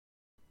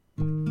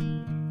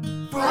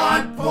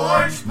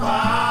Porch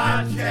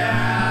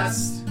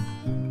Podcast.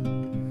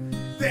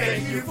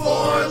 Thank you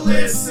for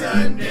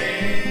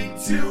listening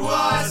to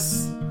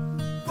us.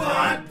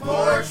 Front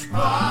Porch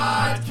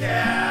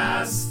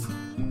Podcast.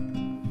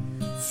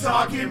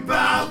 Talking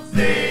about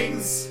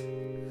things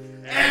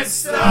and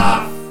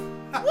stuff.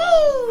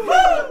 Woo!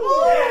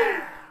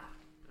 Yeah!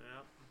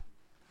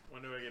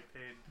 When do I get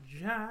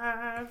paid?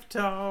 Jive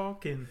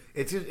talking.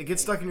 It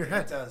gets stuck in your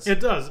head. It does. It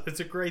does.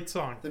 It's a great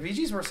song. The Bee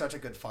Gees were such a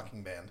good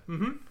fucking band.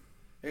 Mm-hmm.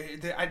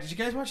 Did you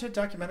guys watch that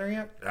documentary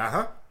yet?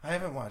 Uh-huh. I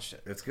haven't watched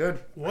it. It's good.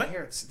 What? I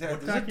hear it's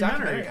What there's a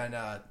documentary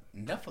documentary? on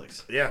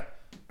Netflix. Yeah.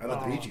 I On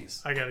love the the Bee Bee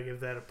Gees. I gotta give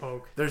that a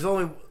poke. There's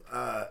only,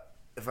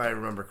 if I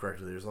remember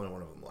correctly, there's only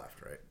one of them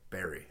left, right?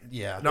 Barry.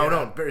 Yeah.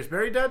 No. Is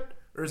Barry dead?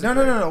 Or is it No.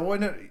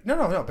 Barry?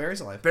 No. Barry's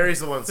alive. Barry's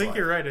the one I that's think left.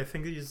 you're right. I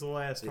think he's the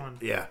last one.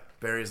 Yeah.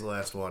 Barry's the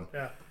last one.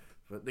 Yeah.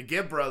 But the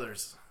Gibb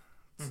brothers.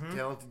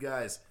 Talented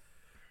guys.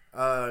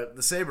 The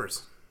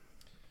Sabres.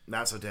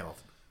 Not so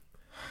talented.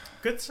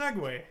 Good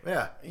segue.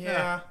 Yeah.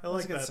 Yeah, I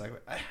like that's a good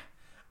that.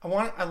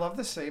 segue. I love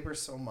the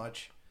Sabres so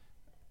much,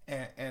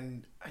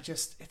 and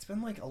it's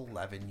been like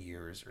 11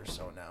 years or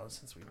so now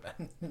since we've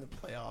been in the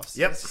playoffs.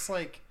 Yep. It's just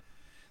like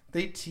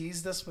they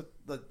teased us with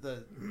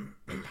the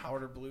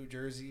powder blue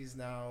jerseys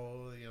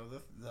now,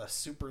 the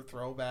super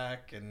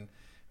throwback, and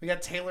we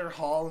got Taylor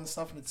Hall and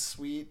stuff, and it's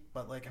sweet,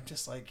 but like I'm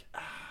just like,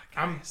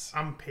 guys.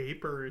 On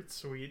paper, it's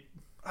sweet.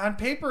 On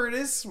paper it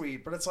is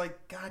sweet, but it's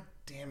like, god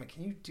damn it,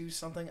 can you do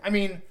something? I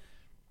mean,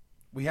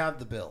 we have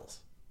the Bills.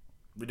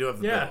 We do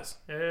have the Bills.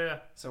 Yeah.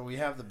 So we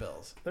have the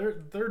Bills.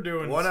 They're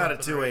doing One out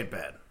of something two right. ain't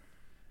bad.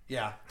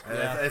 Yeah. And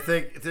I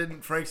think,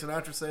 didn't Frank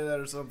Sinatra say that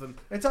or something?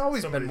 It's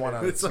always Somebody been one did.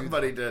 out of two.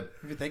 Somebody though, did.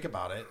 If you think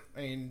about it.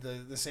 I mean,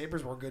 the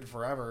Sabres were good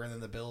forever, and then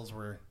the Bills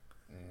were,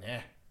 nah.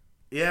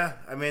 Yeah,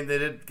 I mean, they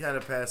did kind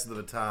of pass the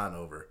baton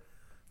over.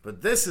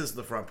 But this is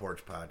the Front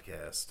Porch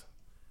Podcast.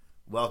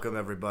 Welcome,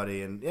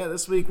 everybody. And yeah,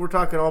 this week we're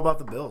talking all about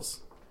the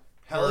Bills.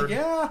 Hell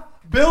yeah.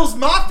 Bills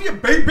Mafia,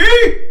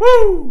 baby!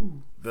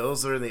 Woo!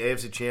 Bills are in the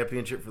AFC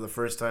Championship for the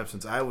first time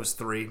since I was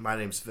 3. My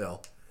name's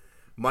Phil.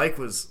 Mike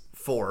was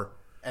 4.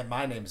 And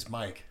my name's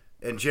Mike.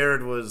 And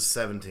Jared was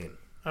 17.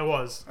 I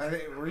was.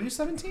 Were you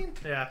 17?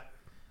 Yeah.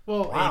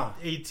 Well, Wow.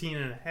 18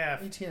 and a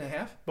half. 18 and a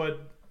half?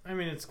 But, I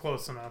mean, it's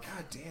close enough.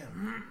 God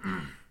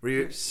damn. Were you?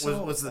 You're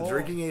so was the old.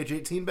 drinking age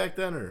 18 back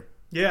then, or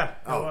Yeah,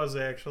 Oh. it was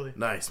actually.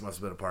 nice? Must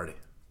have been a party.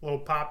 Little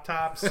pop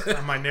tops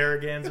on my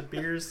Narragansett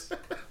beers.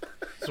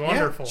 It's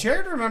wonderful. Yeah,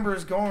 Jared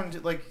remembers going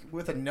to,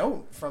 with a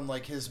note from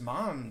his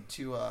mom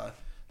to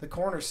the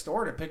corner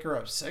store to pick her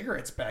up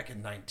cigarettes back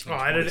in 19. Oh,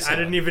 I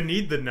didn't even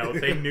need the note.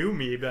 They knew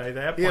me by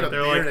that He had point. a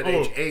They're beard like,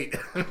 at age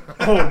 8.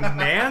 oh,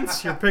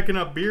 Nance? You're picking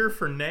up beer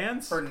for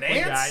Nance? For We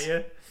Nance? got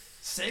you.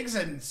 Cigs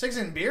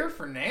and beer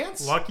for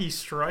Nance? Lucky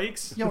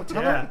Strikes? Yo,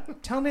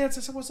 tell Nance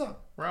I said what's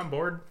up. We're on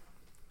board.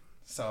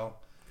 So,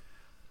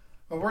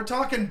 well, we're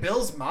talking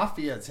Bills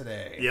Mafia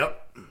today.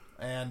 Yep.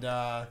 And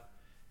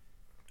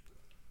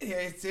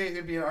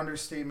it'd be an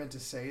understatement to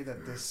say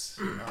that this,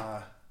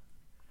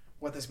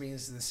 what this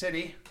means to the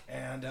city.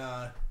 And,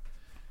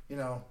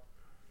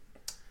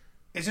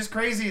 it's just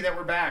crazy that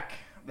we're back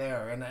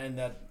there. And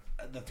that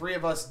the three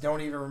of us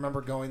don't even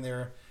remember going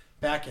there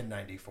back in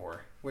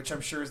 94, which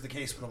I'm sure is the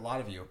case with a lot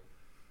of you.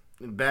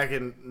 Back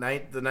in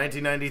the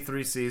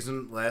 1993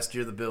 season, last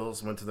year the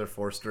Bills went to their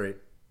 4 straight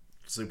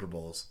Super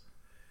Bowls,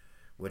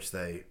 which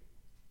they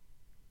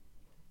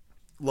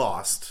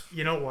lost.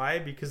 You know why?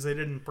 Because they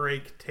didn't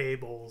break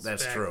tables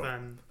That's back true.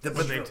 then But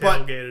when they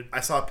tailgated. I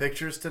saw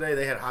pictures today.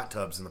 They had hot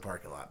tubs in the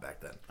parking lot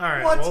back then. All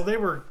right, What? well, they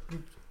were...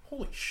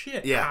 Holy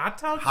shit, Yeah, hot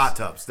tubs? Hot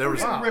tubs. There We're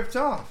was getting ripped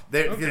off.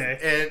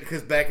 Okay.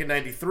 because back in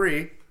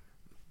 '93,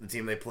 the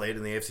team they played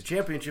in the AFC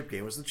Championship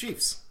game was the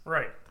Chiefs.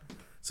 Right.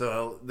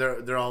 So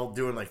they're all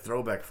doing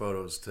throwback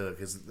photos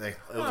because it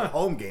was a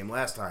home game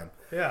last time.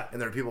 Yeah. And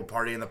there are people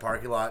partying in the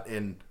parking lot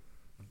in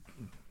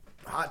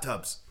hot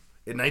tubs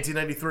in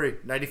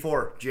 1993,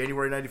 94,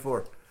 January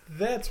 94.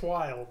 That's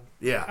wild.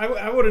 Yeah.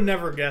 I would have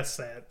never guessed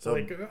that. So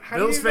how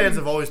do Bills you fans even-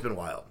 have always been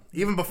wild,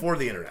 even before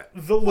the internet.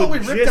 The Well, we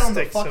ripped down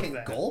the logistics of fucking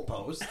that.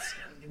 goalposts.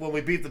 When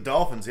we beat the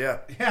Dolphins, yeah.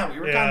 Yeah, we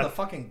ripped Yeah. down the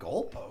fucking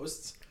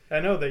goalposts.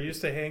 I know, they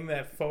used to hang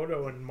that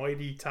photo in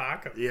Mighty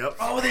Taco. Yep.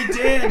 Oh, they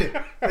did.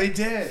 They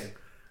did.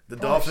 The Oh,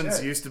 Dolphins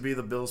shit. used to be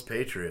the Bills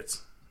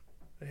Patriots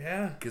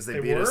Yeah. because they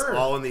beat us were.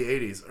 all in the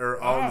 80s,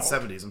 or all in the Wow.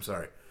 70s, I'm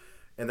sorry.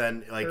 And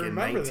then, in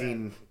remember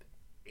that.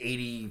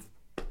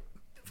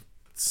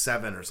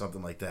 1987 or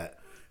something like that,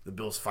 the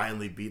Bills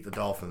finally beat the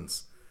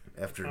Dolphins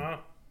after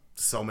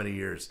so many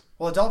years.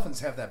 Well, the Dolphins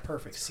have that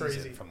perfect crazy.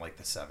 season from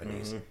the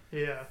 70s.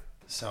 Yeah.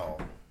 So,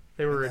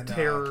 They were a And,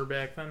 terror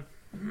back then.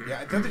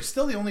 yeah, they're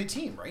still the only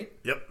team, right?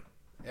 Yep.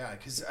 Yeah,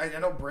 because I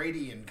know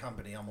Brady and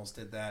company almost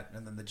did that,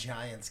 and then the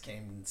Giants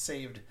came and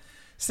saved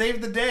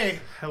the day.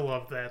 I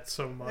love that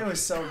so much. It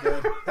was so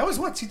good. That was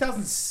what,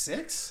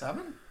 2006,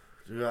 7,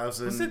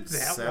 2007, Was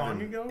it that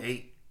long ago?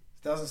 8.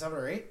 2007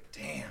 or 8.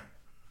 Damn,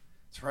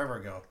 it's forever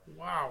ago.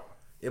 Wow.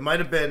 It might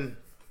have been,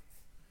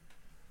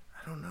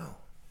 I don't know.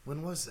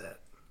 When was that?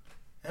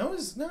 It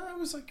was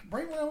like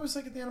right when I was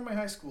like at the end of my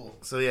high school.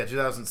 So yeah,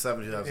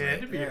 2007, It had to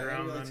 2008. be Yeah,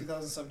 around like then.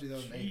 2007,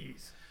 2008.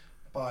 Jeez.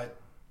 But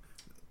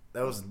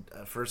That was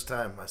the first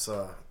time I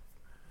saw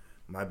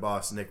my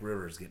boss Nick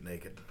Rivers get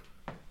naked.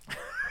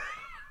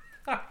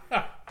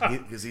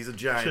 Because he's a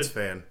Giants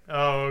fan,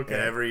 Oh, okay.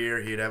 and every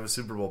year he'd have a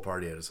Super Bowl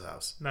party at his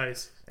house.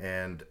 Nice.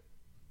 And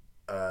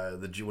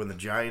when the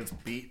Giants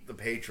beat the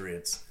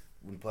Patriots,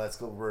 when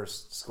Plaxico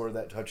Burress scored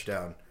that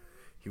touchdown,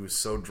 he was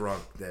so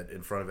drunk that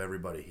in front of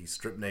everybody he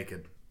stripped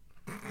naked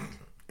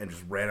and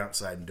just ran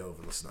outside and dove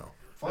in the snow.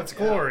 That's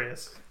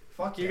glorious.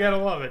 Fuck You yeah. gotta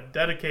love it.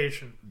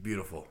 Dedication.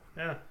 Beautiful.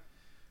 Yeah.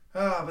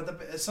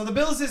 So the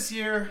Bills this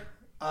year,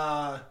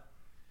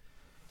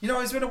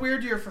 it's been a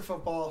weird year for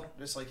football,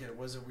 just like it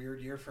was a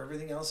weird year for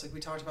everything else, like we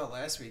talked about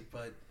last week.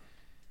 But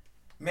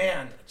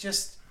man,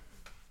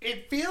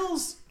 it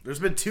feels There's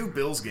been 2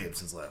 Bills games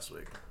since last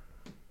week.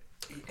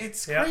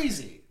 it's Yeah.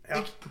 crazy. Yeah.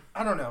 Like,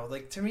 I don't know.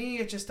 Like to me,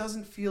 it just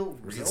doesn't feel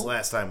real. Since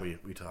last time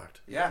we talked.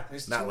 Yeah,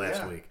 there's Not 2, last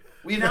yeah. week.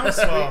 We announced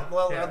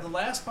Yeah. the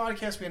last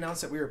podcast we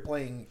announced that we were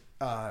playing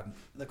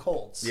the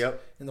Colts. Yep.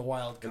 In the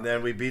Wild Card. And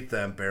then we beat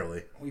them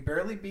barely. We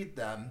barely beat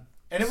them,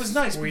 and it was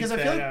nice Squeeze because I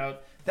that feel like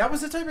out. that was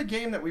the type of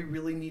game that we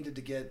really needed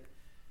to get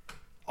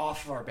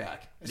off of our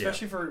back,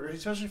 especially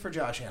for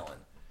Josh Allen.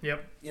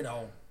 Yep.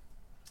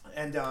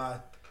 And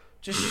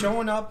just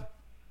showing up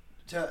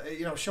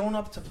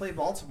to play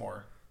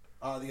Baltimore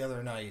the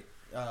other night,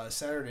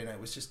 Saturday night,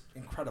 was just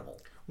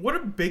incredible. What a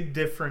big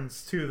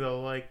difference, too,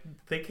 though. Like,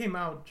 they came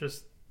out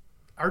just...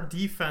 Our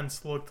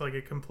defense looked like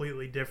a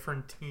completely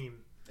different team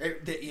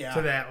Yeah.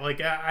 to that.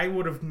 Like, I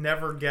would have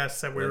never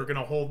guessed that we were going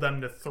to hold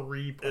them to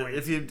 3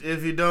 points.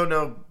 If you don't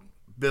know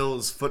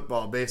Bills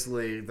football,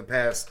 basically the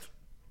past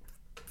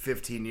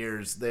 15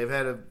 years, they've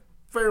had a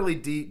fairly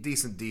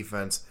decent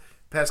defense.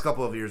 Past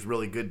couple of years,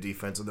 really good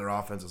defense, and their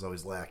offense is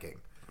always lacking.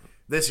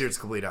 This year, it's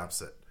the complete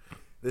opposite.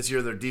 This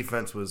year, their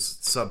defense was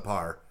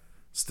subpar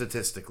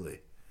statistically,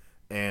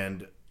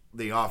 and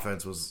the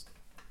offense was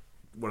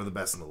one of the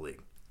best in the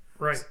league.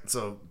 Right.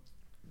 So,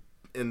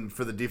 and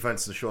for the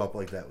defense to show up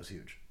like that was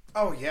huge.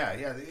 Oh yeah.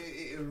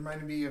 It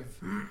reminded me of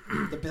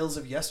the Bills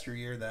of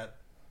yesteryear that,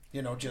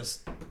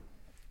 just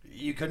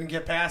you couldn't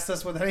get past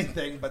us with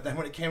anything. But then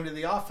when it came to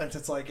the offense,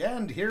 it's like,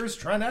 and here's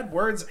Trent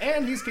Edwards,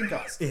 and he's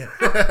concussed. Yeah.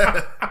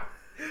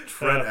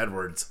 Trent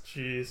Edwards.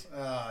 Jeez.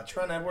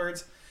 Trent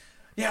Edwards.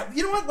 Yeah,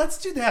 you know what? Let's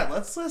do that.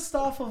 Let's list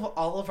off of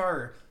all of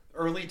our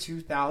early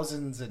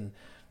 2000s and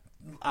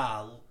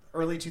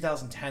early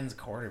 2010s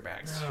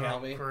quarterbacks, shall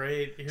we?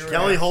 Great. Here we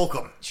Kelly are.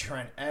 Holcomb.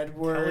 Trent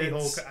Edwards. Kelly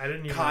Holcomb. I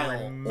didn't even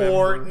Kyle remember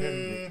Orton.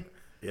 him.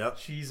 Yep.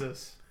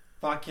 Jesus.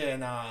 Fucking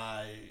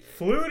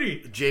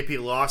Flutie. JP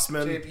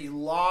Lossman. JP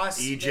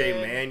Loss.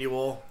 EJ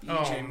Manuel.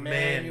 Oh,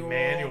 man.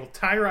 Manuel.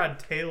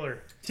 Tyrod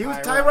Taylor.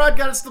 Tyrod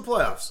got us to the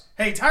playoffs.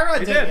 Hey, Tyrod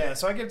did. did. Yeah,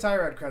 so I give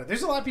Tyrod credit.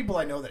 There's a lot of people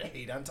I know that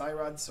hate on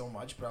Tyrod so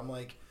much, but I'm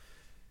like,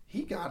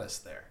 he got us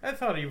there. I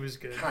thought he was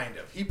good. Kind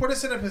of. He put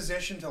us in a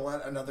position to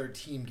let another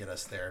team get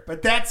us there,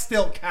 but that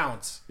still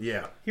counts.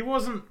 Yeah. He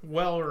wasn't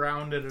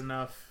well-rounded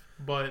enough,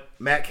 but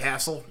Matt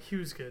Castle. he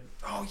was good.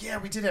 Oh, yeah,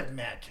 we did have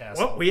Matt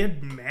Castle. What? We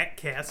had Matt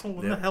Castle?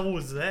 What Yeah. the hell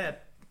was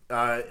that?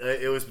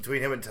 It was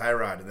between him and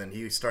Tyrod, and then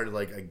he started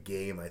like a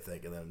game, I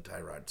think, and then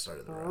Tyrod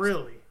started the rest.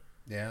 Really?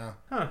 Yeah.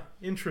 Huh.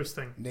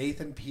 Interesting.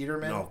 Nathan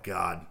Peterman. Oh,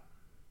 God.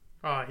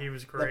 Oh, he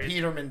was The great.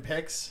 Peterman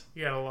picks.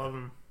 You gotta love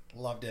him.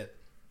 Loved it.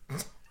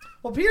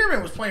 Well,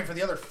 Peterman was playing for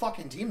the other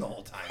fucking team the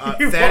whole time.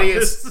 He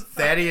Thaddeus was.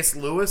 Thaddeus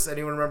Lewis.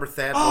 Anyone remember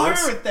Thad I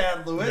Lewis? remember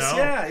Thad Lewis. No.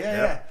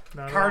 Yeah.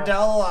 Not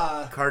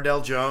at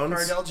Cardell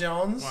Jones.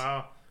 Jones.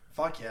 Wow.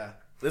 Fuck yeah.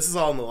 This is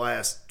all in the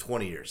last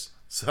 20 years.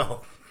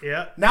 So,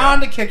 Yeah. Now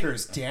on to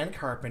kickers. Dan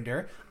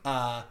Carpenter.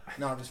 No,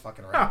 I'm just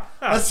fucking around.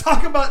 Let's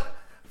talk about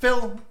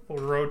Phil.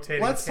 We'll rotate.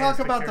 Let's talk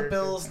about the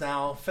Bills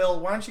now. Phil,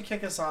 why don't you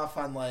kick us off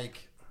on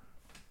like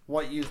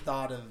what you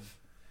thought of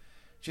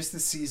just the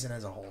season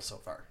as a whole so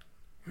far?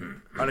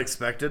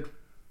 unexpected.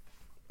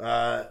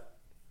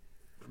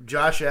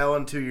 Josh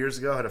Allen 2 years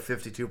ago had a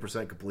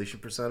 52% completion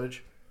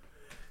percentage.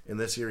 And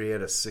this year he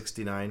had a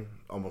 69,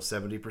 almost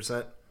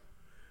 70%.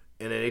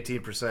 And an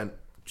 18%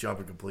 jump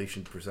in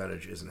completion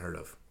percentage isn't heard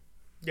of.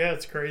 Yeah,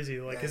 it's crazy.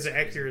 Like That his is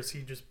crazy.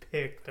 accuracy just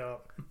picked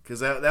up.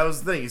 Because that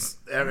was the thing.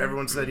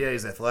 Everyone said, yeah,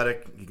 he's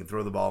athletic. He can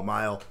throw the ball a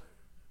mile.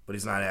 But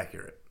he's not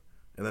accurate.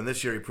 And then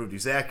this year he proved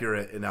he's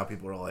accurate. And now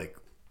people are like,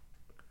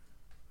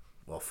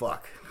 well,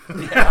 fuck.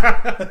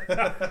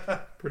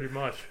 Pretty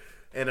much.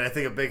 And I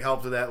think a big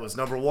help to that was,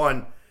 number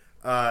one,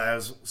 I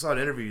saw an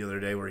interview the other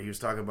day where he was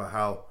talking about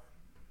how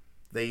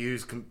they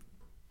use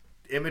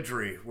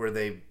imagery where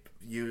they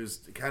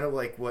used kind of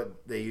like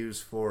what they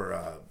use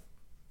for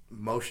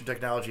motion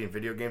technology in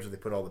video games where they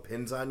put all the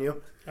pins on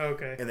you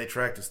Okay. and they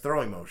tracked his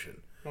throwing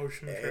motion.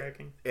 Motion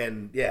tracking.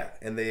 And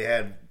they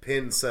had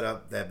pins set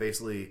up that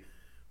basically,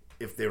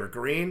 if they were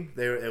green,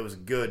 it was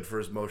good for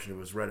his motion. If it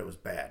was red, it was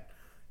bad.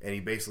 And he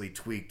basically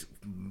tweaked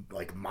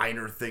like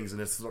minor things in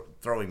his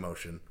throwing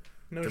motion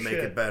No to shit.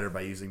 make it better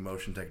by using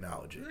motion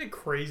technology. Isn't it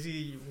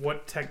crazy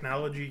what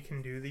technology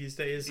can do these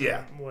days?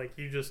 Yeah. And, like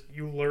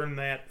you learn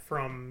that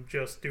from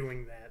just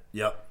doing that.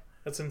 Yep.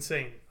 That's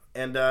insane.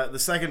 And the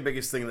second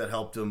biggest thing that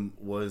helped him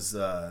was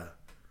a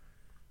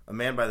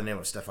man by the name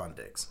of Stephon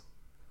Diggs.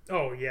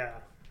 Oh, yeah.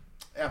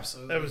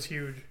 Absolutely. That was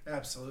huge.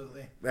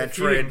 Absolutely. That If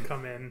he trade didn't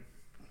come in.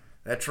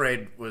 That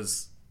trade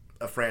was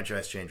a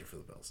franchise changer for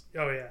the Bills.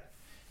 Oh, yeah.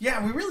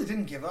 Yeah, we really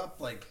didn't give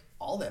up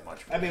all that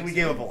much. I mean, we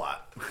gave up a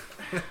lot.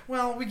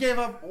 Well, we gave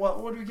up.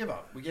 What did we give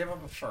up? We gave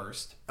up a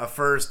first. A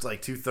first,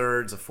 like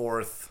 2/3, a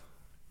fourth.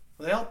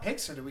 Were they all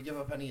picks, or did we give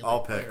up any?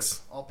 All players?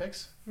 picks. All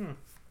picks.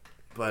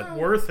 But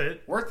Worth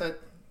it, Worth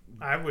it.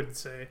 I would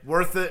say.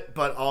 worth it,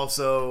 but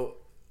also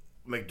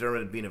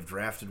McDermott and Bean have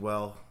drafted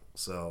well,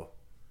 so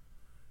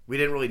we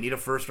didn't really need a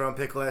first-round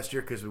pick last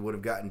year because we would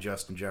have gotten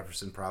Justin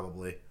Jefferson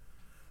probably,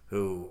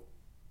 who,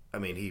 I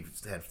mean, he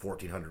had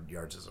 1,400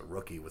 yards as a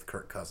rookie with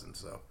Kirk Cousins,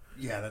 so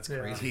Yeah, that's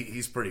crazy.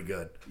 he's pretty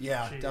good.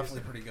 Yeah, Jeez.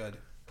 definitely pretty good.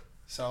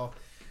 So,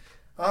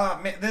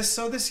 man,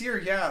 this year,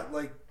 yeah,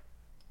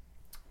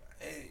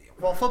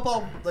 well,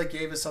 football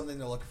gave us something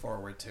to look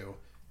forward to,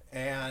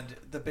 and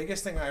the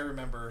biggest thing I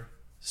remember,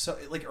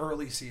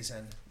 early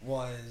season,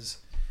 was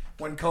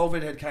when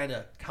COVID had kind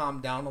of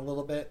calmed down a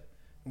little bit.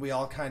 We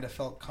all kind of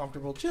felt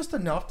comfortable, just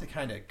enough to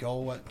kind of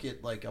go get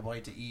a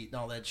bite to eat and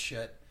all that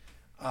shit.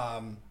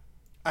 I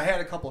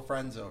had a couple of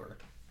friends over,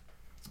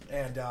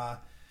 and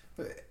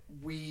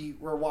we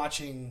were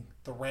watching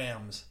the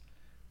Rams,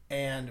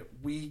 and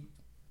we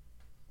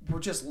were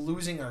just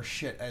losing our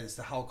shit as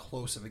to how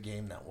close of a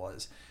game that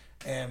was.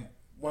 And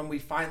when we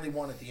finally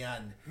won at the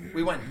end,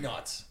 we went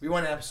nuts. We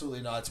went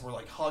absolutely nuts. We're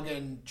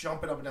hugging,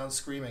 jumping up and down,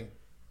 screaming.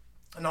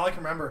 And all I can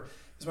remember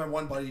is my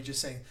one buddy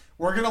just saying,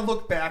 "We're going to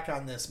look back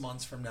on this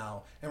months from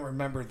now and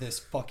remember this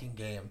fucking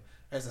game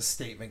as a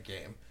statement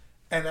game."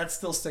 And that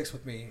still sticks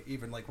with me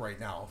even right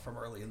now from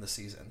early in the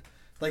season.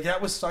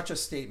 That was such a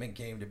statement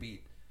game to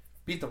beat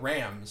the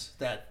Rams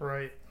that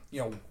Right.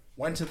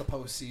 Went to the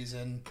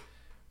postseason.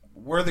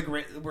 We're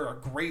a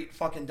great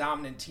fucking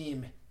dominant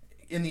team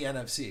in the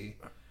NFC.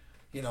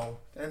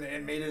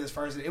 And made it as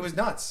far as it was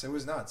nuts. It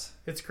was nuts.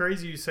 It's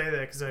crazy you say that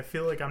because I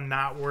feel like I'm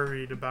not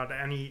worried about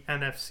any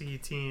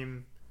NFC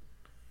team.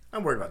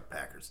 I'm worried about the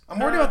Packers. I'm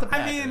worried about the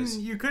I Packers.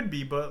 mean, you could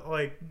be, but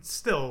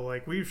still,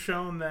 we've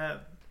shown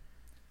that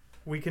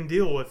we can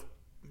deal with,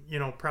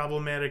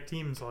 problematic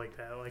teams like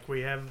that.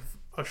 We have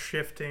a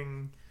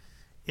shifting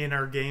in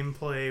our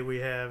gameplay. We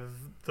have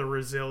the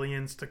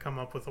resilience to come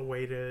up with a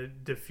way to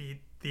defeat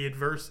the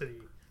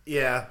adversity.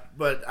 Yeah,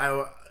 but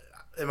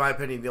in my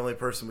opinion, the only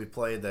person we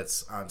played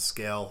that's on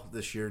scale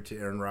this year to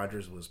Aaron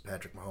Rodgers was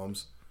Patrick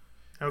Mahomes.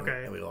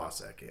 Okay. And we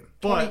lost that game.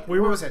 But what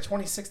was that?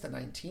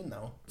 26-19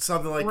 though.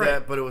 Something like Right.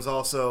 that, but it was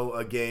also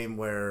a game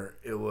where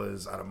it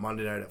was on a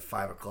Monday night at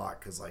 5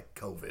 o'clock because,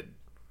 COVID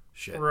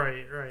shit.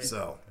 Right.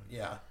 So,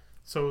 Yeah.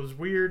 So it was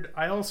weird.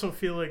 I also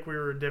feel like we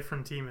were a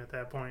different team at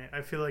that point.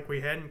 I feel like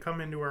we hadn't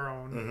come into our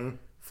own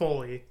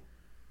fully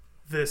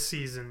this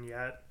season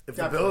yet. if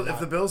Definitely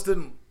the Bills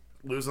didn't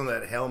lose on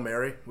that Hail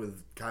Mary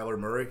with Kyler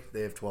Murray,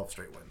 they have 12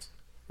 straight wins.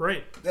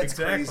 Right. That's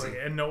exactly. crazy.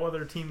 And no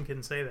other team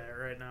can say that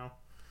right now.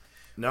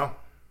 No?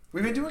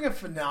 We've been doing a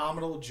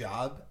phenomenal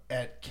job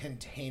at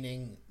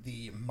containing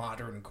the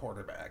modern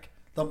quarterback.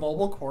 The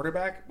mobile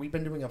quarterback, we've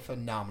been doing a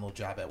phenomenal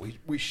job at.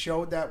 We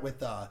showed that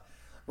with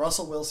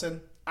Russell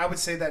Wilson. I would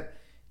say that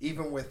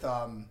even with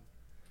Kyler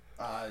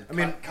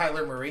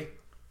Murray.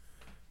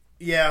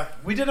 Yeah.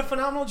 We did a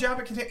phenomenal job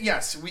at containing.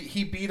 Yes,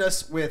 he beat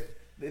us with...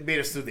 They beat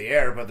us through the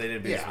air, but they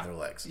didn't beat us with their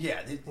legs.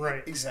 Yeah,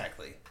 Right.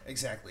 Exactly.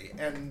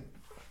 And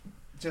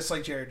just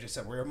like Jared just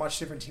said, we're a much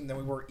different team than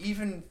we were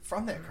even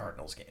from that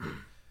Cardinals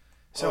game.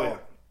 So,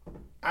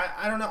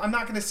 I don't know. I'm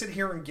not going to sit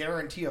here and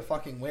guarantee a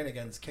fucking win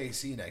against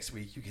KC next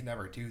week. You can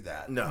never do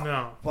that.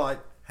 No.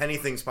 But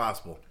Anything's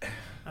possible.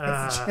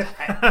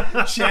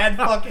 Chad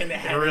fucking It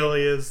had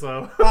really is,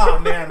 though. Oh,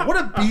 man. What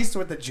a beast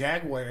with the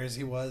Jaguars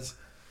he was.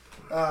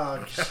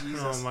 Oh, Jesus.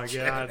 Oh, my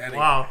Chad God. Henne.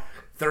 Wow.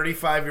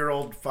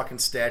 35-year-old fucking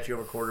statue of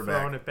a quarterback.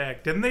 Throwing it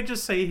back. Didn't they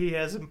just say he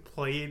hasn't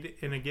played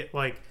in a game?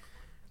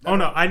 Oh,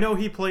 no. I know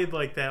he played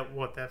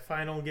that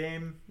final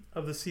game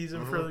of the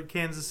season for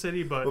Kansas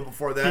City, but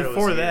before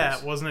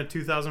that, wasn't it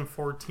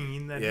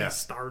 2014 that he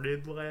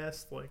started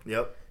last?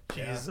 Yep.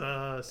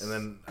 Jesus. And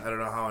then I don't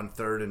know how on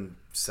 3rd and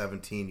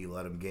 17 you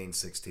let him gain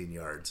 16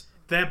 yards.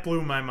 That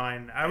blew my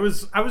mind. I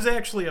was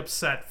actually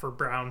upset for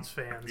Browns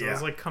fans. Yeah. I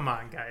was like, come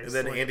on, guys.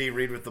 And then Andy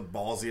Reid with the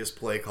ballsiest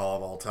play call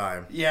of all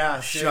time.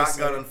 Yeah,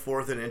 Shotgun on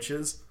 4th and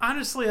inches.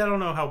 Honestly, I don't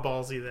know how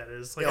ballsy that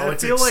is. I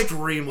feel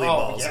extremely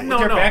ballsy. yeah. No,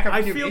 With their backup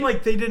I QB? feel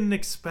like they didn't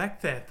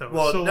expect that, though.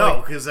 Well, so,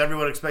 no, because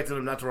everyone expected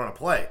him not to run a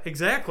play.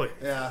 Exactly.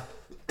 Yeah.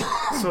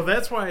 So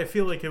that's why I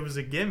feel like it was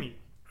a gimme.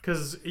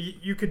 Because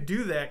you could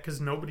do that because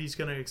nobody's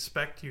going to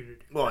expect you to do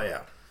it. Well,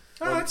 yeah.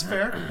 Oh, that's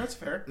fair. That's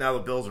fair. Now the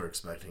Bills are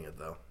expecting it,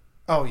 though.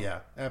 Oh, yeah.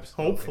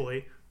 Absolutely.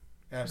 Hopefully.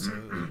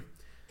 Absolutely.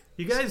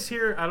 You guys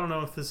here, I don't know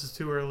if this is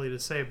too early to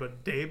say,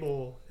 but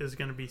Dable is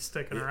going to be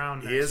sticking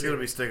around He is going to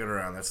be sticking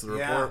around. That's the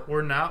Yeah. report.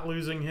 We're not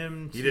losing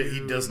him to...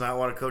 He does not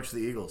want to coach the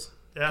Eagles.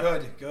 Yeah.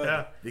 Good.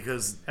 Yeah.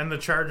 Because And the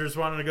Chargers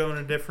wanted to go in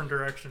a different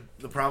direction.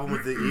 the problem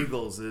with the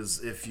Eagles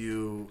is if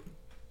you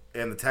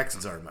and the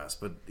Texans are a mess.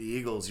 But the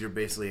Eagles, you're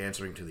basically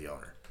answering to the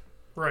owner.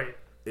 Right.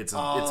 It's a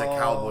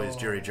Cowboys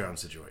Jerry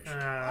Jones situation.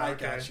 I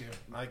got you.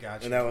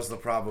 And that was the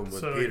problem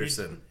with So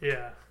Peterson.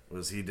 Yeah.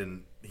 Was he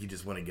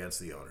just went against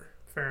the owner.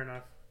 Fair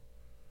enough.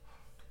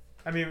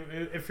 I mean,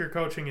 if you're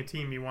coaching a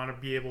team, you want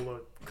to be able to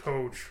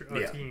coach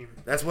a team.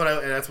 That's what I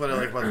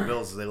like about the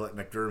Bills is they let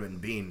McDermott and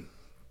Bean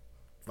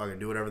fucking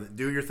do whatever.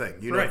 Do your thing.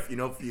 You know, Right. you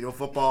know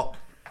football.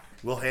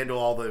 We'll handle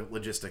all the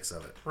logistics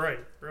of it. Right.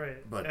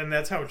 And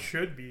that's how it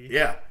should be.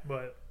 Yeah.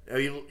 But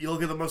You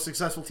look at the most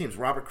successful teams.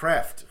 Robert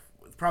Kraft,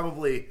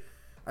 probably.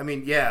 I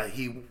mean, yeah,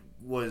 he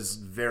was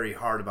very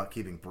hard about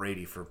keeping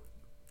Brady for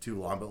too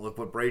long, but look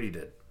what Brady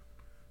did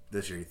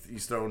this year.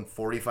 He's thrown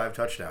 45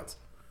 touchdowns.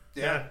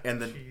 Yeah.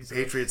 And the Jesus.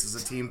 Patriots as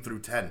a team threw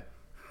 10.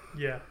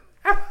 Yeah.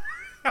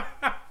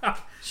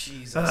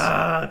 Jesus.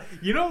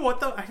 You know what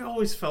though? I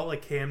always felt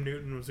like Cam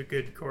Newton was a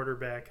good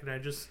quarterback, and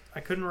I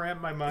couldn't wrap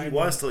my mind. He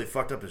was till he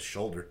fucked up his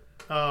shoulder.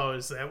 Oh,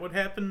 is that what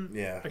happened?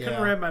 Yeah. I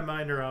couldn't wrap my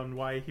mind around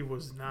why he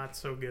was not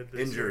so good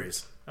this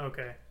Injuries. year.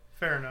 Okay,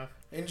 fair enough.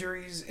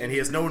 Injuries. And he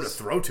has no one to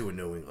throw to in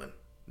New England.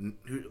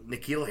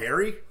 N'Keal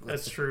Harry?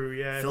 That's true.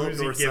 Yeah, Philip who's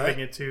he Dorsett? giving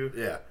it to?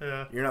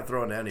 Yeah. You're not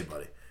throwing to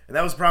anybody. And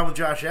that was the problem with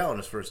Josh Allen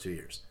his first 2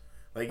 years.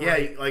 Like,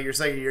 yeah, like your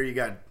second year you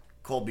got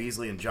Cole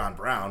Beasley and John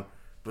Brown,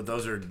 but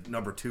those are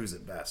number 2s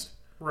at best.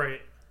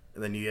 Right.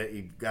 And then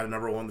you got a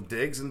number 1 with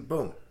Diggs, and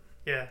boom.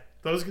 Yeah,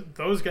 those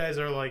guys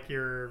are like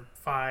your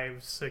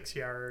 5-6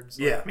 yards,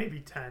 like Yeah. maybe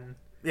 10.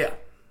 Yeah.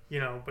 You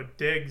know, but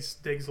Diggs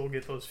will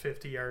get those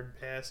 50-yard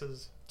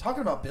passes.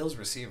 Talking about Bills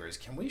receivers,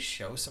 can we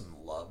show some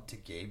love to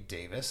Gabe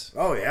Davis?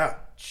 Oh, yeah.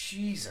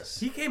 Jesus.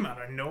 He came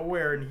out of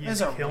nowhere and he's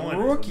As a killing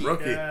rookie. it.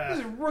 Rookie. Yeah.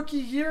 He's a rookie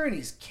year and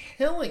he's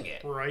killing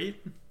it. Right?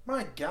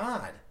 My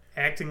God.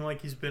 Acting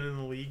like he's been in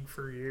the league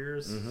for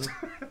years.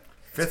 Mm-hmm.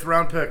 5th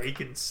round pick.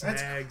 Making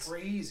snags. That's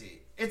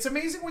crazy. It's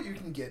amazing what you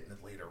can get in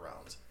the later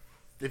rounds.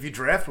 If you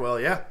draft well,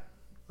 yeah.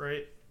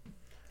 Right?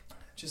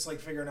 Just like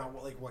figuring out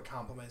what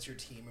complements your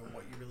team and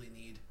what you really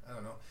need. I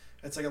don't know.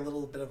 It's like a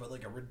little bit of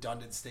a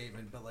redundant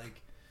statement, but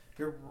like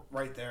you're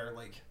right there.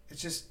 Like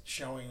it's just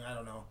showing. I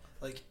don't know.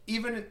 Like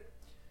even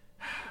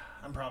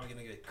I'm probably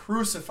gonna get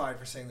crucified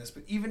for saying this,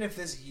 but even if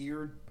this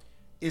year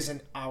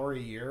isn't our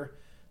year,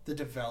 the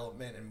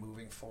development and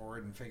moving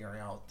forward and figuring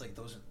out like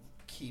those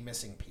key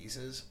missing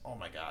pieces. Oh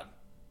my God,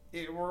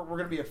 we're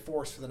gonna be a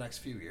force for the next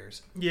few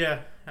years.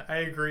 Yeah, I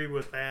agree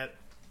with that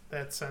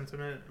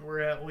sentiment. We're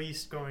at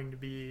least going to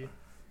be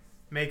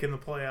making the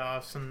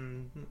playoffs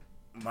and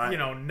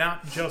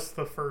not just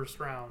the first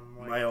round.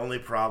 Like, My only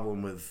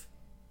problem with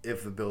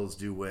if the Bills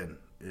do win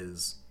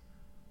is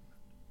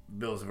the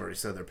Bills have already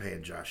said they're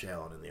paying Josh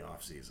Allen in the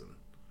offseason.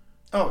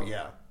 Oh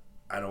yeah.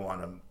 I don't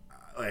want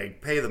to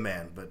pay the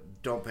man, but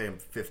don't pay him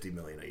 $50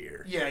 million a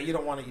year. Yeah, you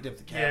don't want to eat up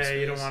the cap yeah, space.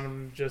 you don't want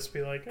them to just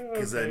be like, oh,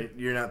 Because okay. then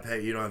you're not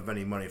pay. You don't have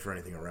any money for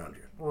anything around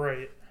you.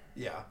 Right.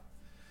 Yeah.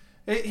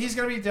 He's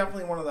going to be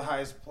definitely one of the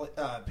highest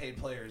paid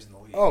players in the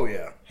league. Oh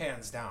yeah,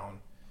 Hands down.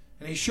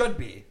 And he should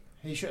be.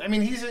 He should. I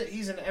mean, he's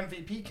an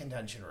MVP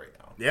contention right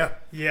now. yeah.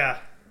 Yeah.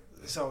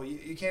 So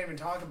you can't even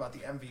talk about the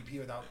MVP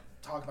without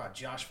talking about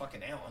Josh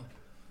fucking Allen.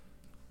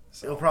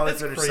 So He'll probably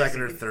That's finish crazy.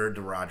 second or third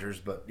to Rodgers,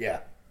 but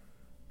yeah,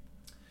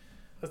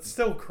 That's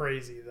still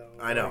crazy, though.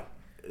 I know. Like,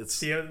 It's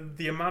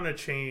the amount of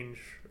change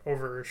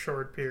over a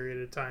short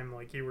period of time,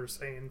 like you were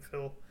saying,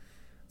 Phil.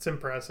 It's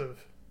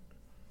impressive.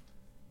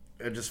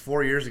 just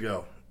 4 years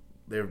ago,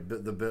 we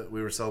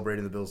were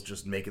celebrating the Bills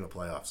just making the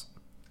playoffs,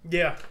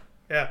 Yeah.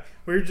 Yeah.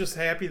 We were just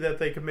happy that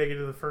they could make it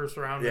to the first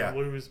round Yeah. and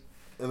lose.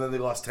 and then they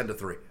lost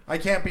 10-3. I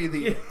can't be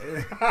the.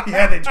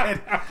 Yeah, they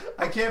did.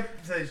 I can't.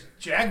 The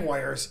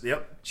Jaguars.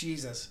 Yep.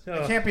 Jesus. Ugh.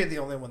 I can't be the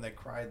only one that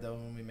cried, though,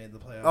 when we made the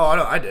playoffs. Oh, I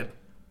know. I did.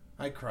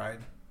 I cried.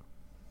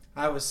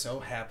 I was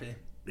so happy.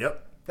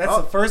 Yep. That's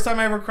the first time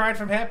I ever cried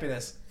from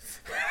happiness.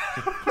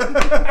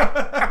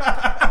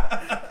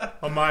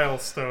 A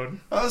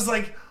milestone. I was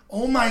like,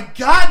 oh my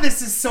God,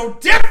 this is so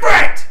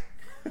different!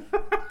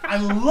 I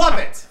love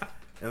it.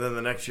 And then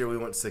the next year we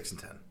went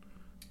 6-10.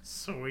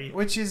 Sweet.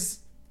 Which is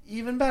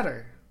even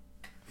better.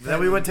 Then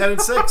we went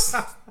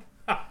 10-6.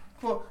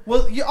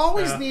 Well, you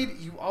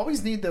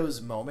always need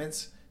those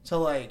moments to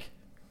like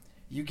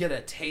you get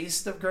a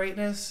taste of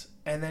greatness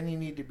and then you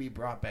need to be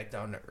brought back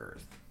down to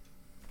earth.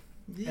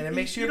 And it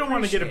makes you don't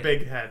want to get a appreciate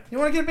big head. You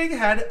want to get a big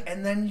head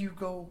and then you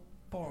go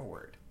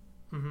forward.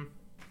 Mm-hmm.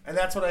 And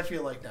that's what I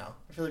feel like now.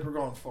 I feel like we're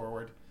going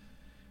forward.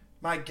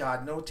 My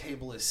God, no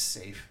table is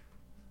safe.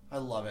 I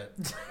love it.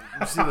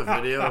 You see the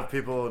video of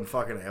people in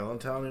fucking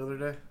Allentown the other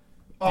day?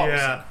 Oh, Yeah.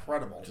 it was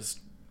incredible. Just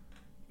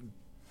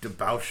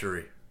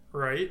debauchery.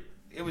 Right?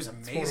 It was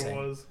That's amazing.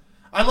 what it was.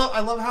 I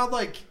love how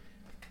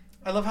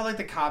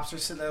the cops are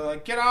sitting there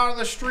like, get out of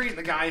the street. And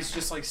the guy's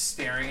just like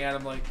staring at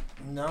him like,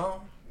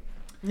 no,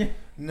 Yeah.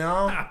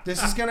 no,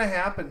 this is gonna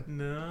happen.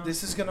 No.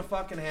 This is gonna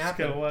fucking Just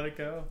happen. gotta let it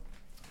go.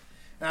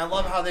 And I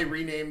love how they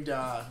renamed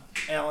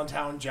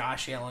Allentown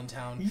Josh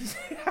Allentown.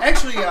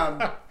 Actually,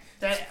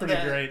 that's pretty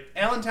great.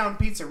 Allentown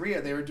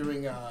Pizzeria, they were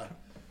doing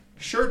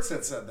shirts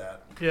that said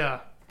that. Yeah.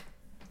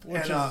 Which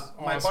and is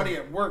my awesome. buddy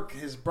at work,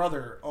 his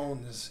brother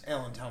owns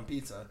Allentown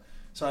Pizza,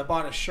 so I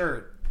bought a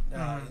shirt,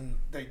 and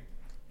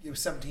it was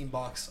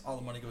 $17. All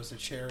the money goes to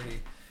charity,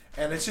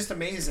 and it's just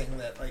amazing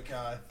that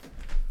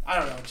I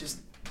don't know, just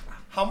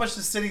how much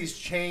the city's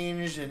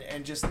changed,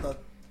 and just the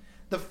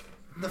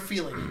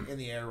feeling in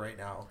the air right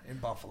now in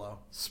Buffalo.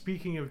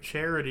 Speaking of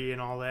charity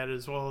and all that,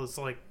 as well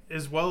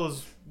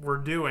as we're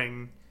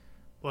doing,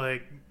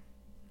 like,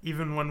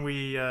 even when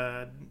we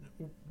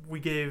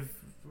gave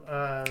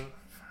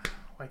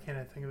why can't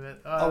I think of it?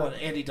 And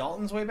Andy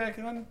Dalton's way back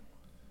then.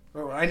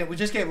 I know we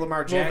just gave Lamar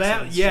Well,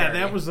 Jackson.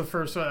 that was the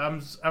first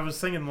one. I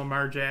was thinking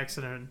Lamar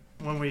Jackson, and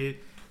when we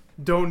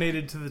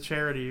donated to the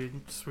charity,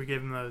 we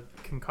gave him the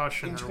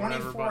concussion. In or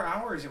 24 whatever,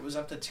 hours, it was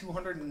up to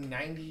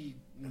 290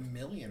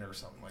 million or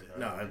something like that.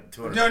 No,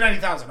 200. No,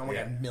 90,000. Oh my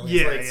god,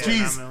 millions. Yeah, like, yeah,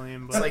 jeez. not a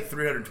million, It's but like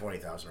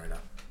 320,000 right now.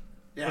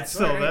 Yeah, But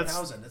still,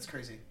 290,000. That's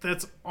crazy.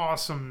 that's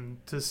awesome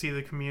to see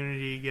the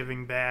community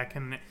giving back,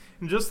 and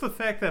just the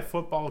fact that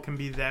football can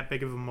be that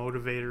big of a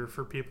motivator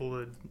for people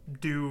to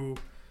do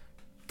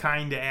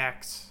kind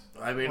acts.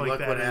 I mean, like look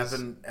that what is-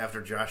 happened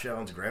after Josh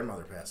Allen's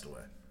grandmother passed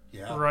away.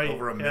 Yeah, Right,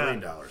 Over $1 yeah.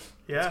 million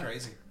Yeah, That's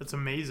crazy. It's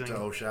amazing. to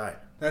O'Shea.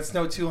 That's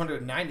no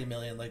 290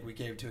 million like we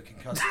gave to a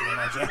concussed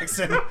Lamar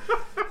Jackson.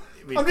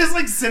 I mean, I'm just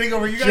like sitting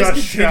over. You guys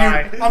Just continue.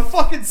 shy. I'm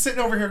fucking sitting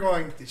over here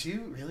going, did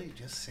you really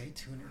just say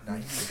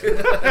 290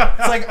 million?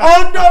 It's like,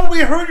 oh no, we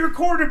heard your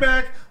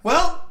quarterback.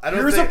 Well,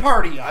 here's a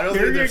party. I don't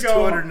Here think you there's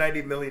go.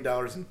 $290 million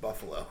in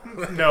Buffalo.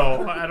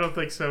 No, I don't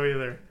think so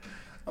either.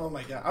 Oh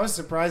my god, I was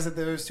surprised that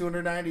there was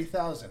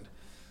 290,000.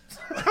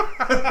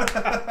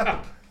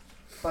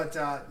 But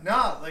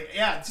no,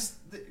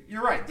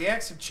 you're right. The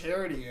acts of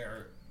charity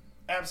are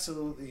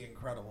absolutely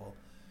incredible.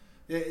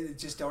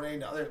 Just donating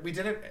to other. We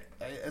did it,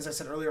 as I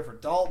said earlier, for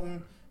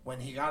Dalton when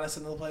he got us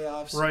into the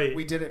playoffs. Right.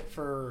 We did it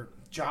for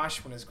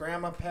Josh when his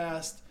grandma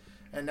passed,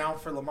 and now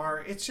for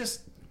Lamar. It's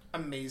just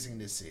amazing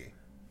to see.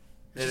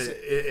 It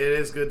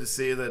is good to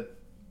see that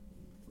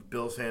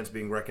Bills fans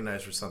being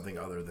recognized for something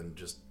other than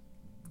just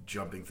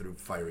jumping through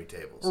fiery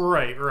tables.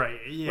 Right,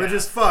 yeah. Which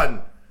is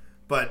fun,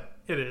 but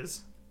It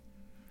is.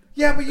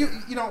 Yeah, but you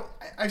know,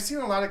 I've seen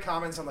a lot of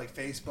comments on like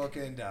Facebook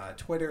and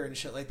Twitter and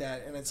shit like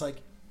that, and it's like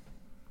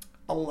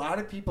a lot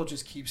of people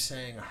just keep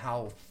saying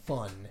how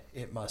fun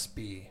it must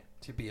be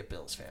to be a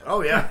Bills fan.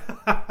 oh yeah.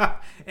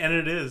 And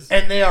it is.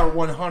 And they are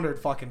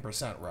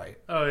 100% right.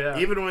 Oh, yeah.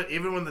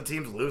 Even when the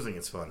team's losing,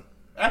 it's fun.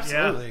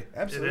 Absolutely,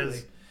 Yeah, absolutely. it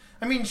is.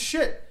 I mean,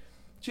 shit.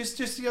 Just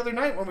the other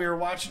night when we were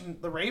watching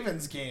the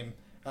Ravens game,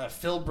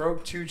 Phil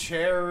broke 2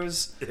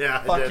 chairs. Yeah,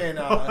 I Fucking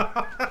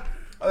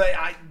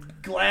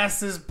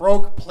glasses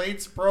broke,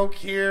 plates broke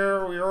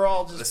here. We were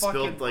all I just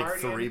fucking spilled like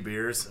partying. 3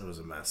 beers. It was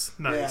a mess.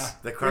 Nice. Yeah.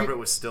 The carpet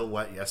was still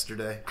wet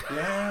yesterday.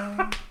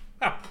 Yeah.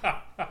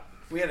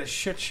 We had a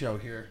shit show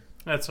here.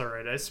 That's all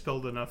right. I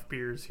spilled enough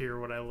beers here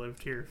when I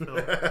lived here, Phil.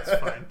 It's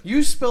fine.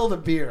 You spilled a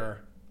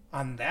beer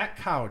on that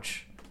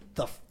couch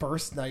the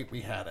first night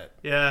we had it.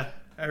 Yeah,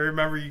 I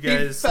remember you He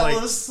guys fell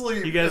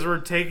asleep. You guys were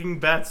taking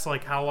bets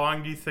like how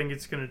long do you think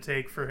it's going to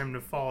take for him to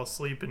fall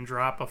asleep and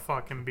drop a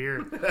fucking beer?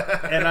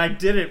 And I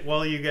did it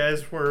while you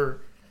guys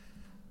were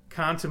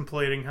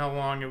contemplating how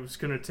long it was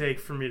going to take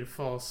for me to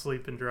fall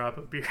asleep and drop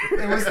a beer.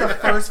 It was the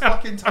first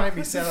fucking time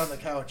he sat on the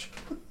couch.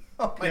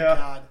 Oh my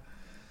god.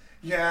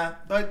 Yeah,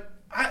 but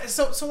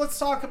so let's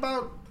talk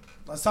about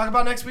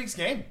next week's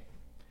game.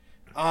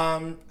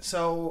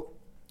 So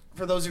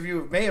for those of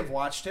you who may have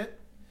watched it,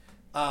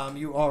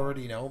 you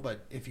already know.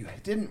 But if you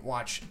didn't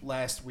watch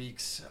last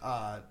week's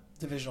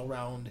divisional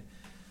round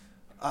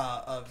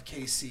of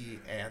KC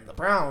and the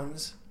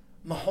Browns,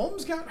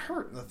 Mahomes got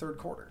hurt in the third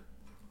quarter,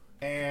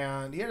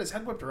 and he had his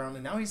head whipped around,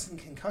 and now he's in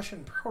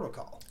concussion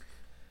protocol.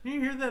 Did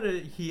you hear that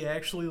he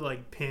actually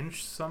like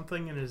pinched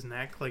something in his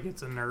neck, like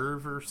it's a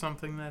nerve or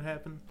something that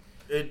happened?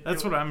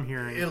 That's what I'm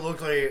hearing. It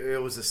looked like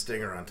it was a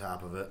stinger on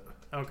top of it,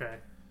 Okay,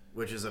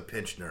 which is a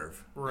pinched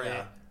nerve.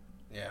 right.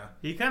 Yeah.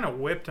 He kind of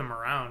whipped him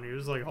around. He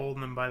was like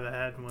holding him by the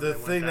head. When The they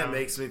went thing that down.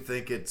 makes me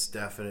think it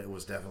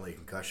was definitely a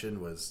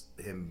concussion was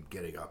him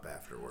getting up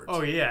afterwards.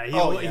 Oh yeah, he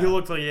yeah.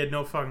 looked like he had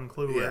no fucking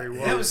clue where he was.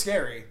 That was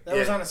scary. That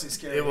was honestly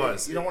scary. It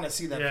was. You don't want to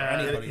see that Yeah, for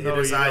In anybody. No,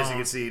 his you eyes, don't.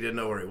 you could see he didn't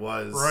know where he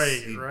was.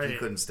 Right, He right.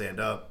 couldn't stand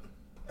up.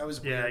 That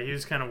was Yeah, weird. he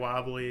was kind of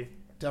wobbly.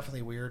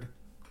 Definitely weird.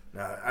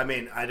 I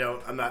mean,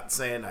 I'm not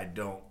saying I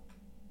don't.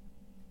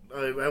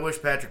 I wish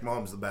Patrick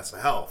Mahomes the best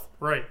of health,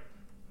 Right.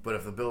 but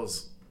if the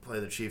Bills play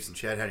the Chiefs and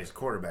Chad Henne's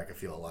quarterback, I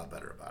feel a lot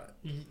better about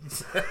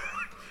it.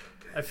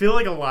 I feel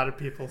like a lot of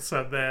people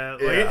said that.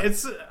 Like Yeah.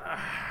 it's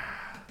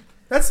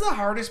That's the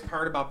hardest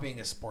part about being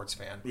a sports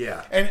fan.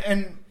 Yeah.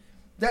 And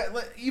that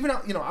even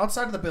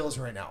outside of the Bills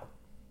right now,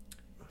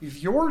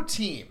 if your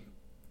team,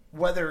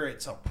 whether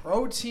it's a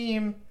pro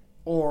team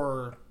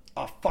or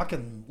a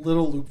fucking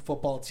little loop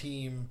football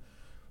team,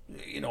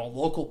 a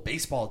local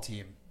baseball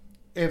team,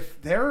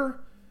 if their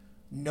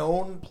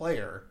known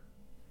player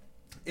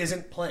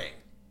isn't playing,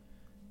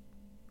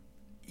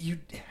 you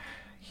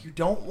you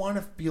don't want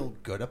to feel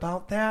good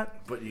about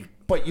that, But you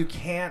but you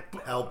can't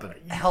help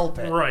it. help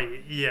it.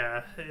 Right,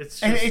 yeah. It's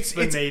just And it's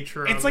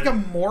nature of it. It's like a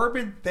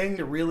morbid thing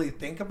to really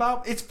think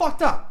about. It's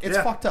fucked up. It's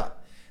fucked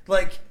up.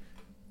 Like,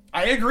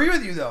 I agree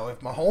with you, though. If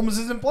Mahomes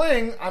isn't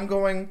playing, I'm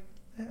going,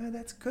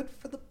 that's good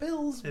for the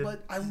Bills,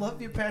 but I love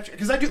you, Patrick.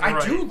 Because I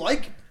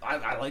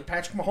like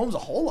Patrick Mahomes a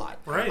whole lot.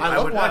 Right. I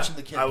love watching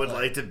the kid I would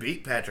play. like to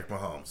beat Patrick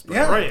Mahomes. But,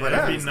 Yeah. Right, But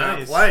that'd if be he's nice.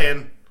 not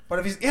playing, But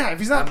if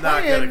he's not I'm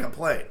not playing, going to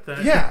complain.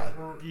 Then- yeah.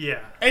 Yeah.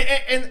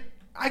 And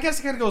I guess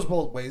it kind of goes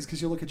both ways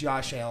because you look at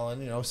Josh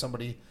Allen,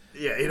 somebody.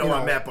 Yeah, you don't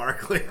want Matt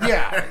Barkley.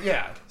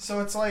 Yeah. So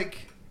it's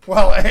like,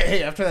 well,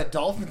 hey, after that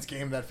Dolphins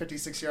game, that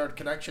 56-yard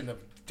connection of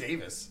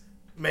Davis,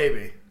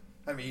 Maybe.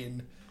 I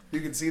mean, you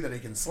can see that he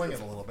can sling it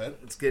a little bit.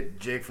 Let's get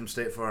Jake from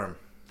State Farm.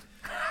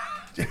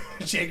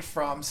 Jake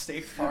from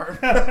State Farm.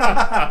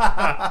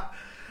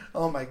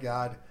 Oh my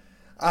God.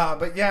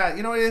 But yeah,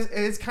 it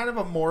is kind of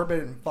a morbid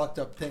and fucked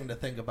up thing to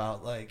think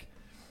about. Like,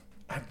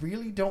 I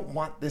really don't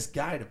want this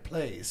guy to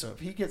play. So if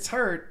he gets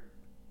hurt,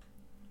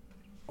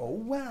 oh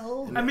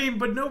well. I mean,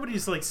 but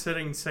nobody's like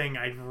sitting saying,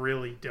 I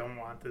really don't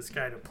want this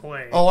guy to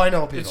play. Oh, I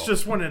know people. It's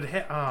just when it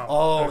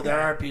okay. There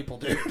are people,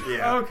 dude.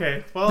 Yeah.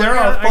 Okay. Well, There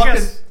I are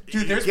guess, fucking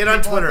dude. There's Get on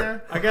people out Twitter.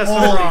 there. I guess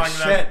Holy I'm wrong.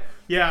 shit. Then.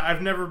 Yeah,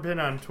 I've never been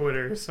on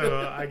Twitter,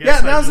 so I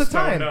guess Yeah, now's I just the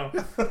time. don't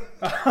know.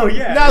 Oh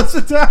yeah, Now's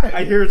the time.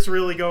 I hear it's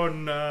really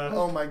going.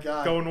 Oh my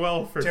God. going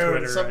well for Dude,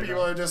 Twitter. some right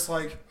people now. are just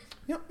like,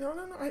 no.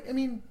 I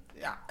mean,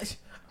 yeah,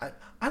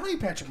 I like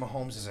Patrick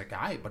Mahomes as a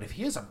guy, but if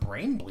he has a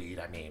brain bleed,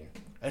 I mean,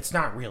 it's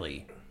not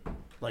really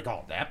like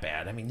all that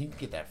bad. I mean, you can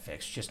get that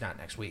fixed, just not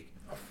next week.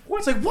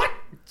 It's like, what?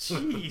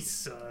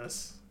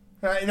 Jesus.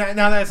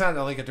 Now that's not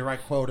like a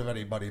direct quote of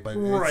anybody, but,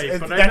 Right,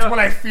 but I that's know- what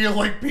I feel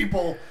like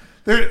people.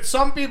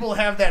 Some people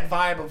have that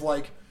vibe of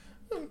like,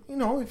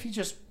 if you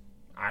just,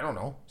 I don't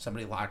know,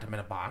 somebody locked him in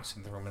a box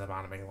and threw him in the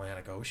bottom of the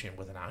Atlantic Ocean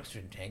with an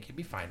oxygen tank, he'd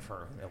be fine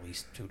for at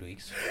least 2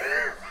 weeks.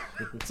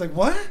 It's like,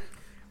 what?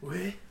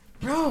 What?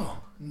 Bro,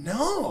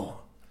 no.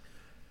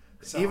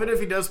 So, Even if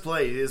he does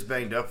play, he is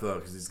banged up, though,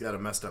 because he's got a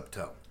messed up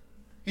toe.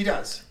 he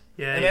does.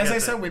 Yeah, And you as got I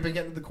that said, we've been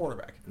getting to the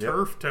quarterback.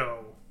 turf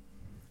toe.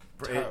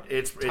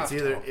 It's Tough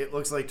either, toe. it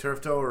looks like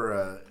turf toe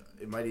or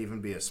it might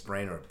even be a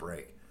sprain or a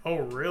break. Oh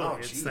really? Oh,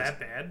 It's jeez. that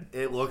bad?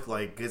 It looked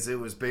like, because it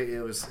was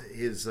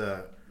his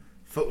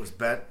foot was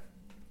bent,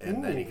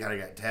 and then he Ooh. kind of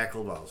got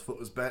tackled while his foot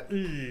was bent,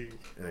 Eek.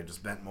 and it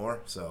just bent more,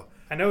 so.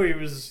 I know he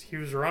was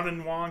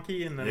running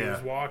wonky and then he Yeah.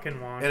 was walking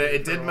wonky. And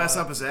it for a did mess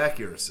while. up his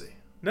accuracy.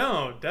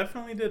 No,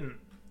 definitely didn't.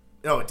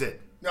 No, it did.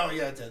 No,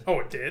 yeah, it did. Oh,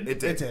 it did. It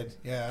did. It did,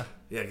 yeah.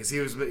 Yeah, because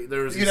there was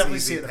You definitely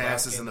these see easy it in the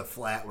passes game. in the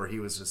flat where he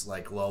was just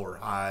like low or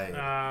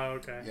high.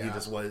 Okay. Yeah. He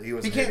just was. He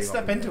was. He can't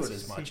step into it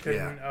as He much.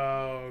 couldn't.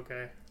 Oh,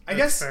 okay. I That's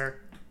guess- fair.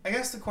 I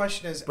guess the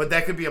question is, But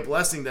that could be a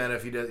blessing then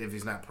if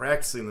he's not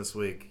practicing this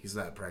week. He's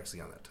not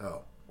practicing on that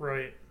toe.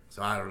 Right.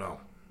 So I don't know.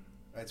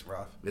 it's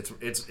rough. It's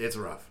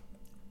rough.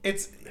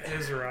 It's It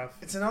is rough.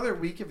 It's another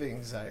week of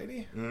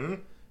anxiety, Mm-hmm.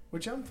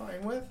 which I'm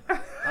fine with.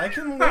 I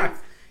can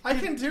live. I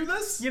can do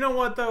this. You know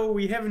what though?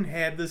 We haven't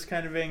had this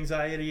kind of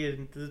anxiety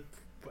in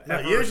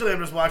ever. Usually I'm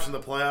just watching the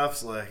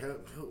playoffs. Like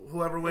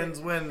whoever wins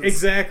wins.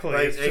 Exactly.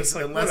 Like, It's just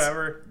like unless-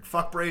 whatever.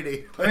 Fuck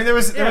Brady. I mean, there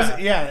was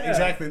Yeah.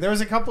 exactly. There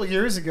was a couple of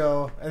years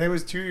ago, and it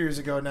was 2 years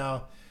ago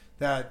now,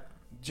 that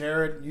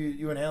Jared,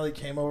 you and Allie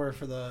came over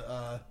for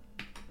the.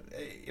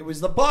 It was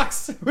the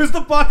Bucks. It was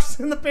the Bucks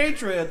and the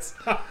Patriots.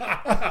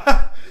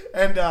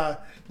 And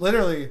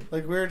literally,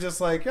 like, we were just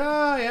like,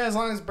 yeah, as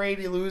long as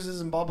Brady loses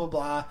and blah blah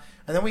blah.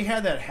 And then we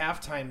had that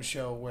halftime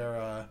show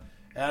where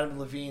Adam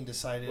Levine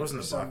decided Wasn't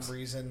for the some Bucks.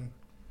 reason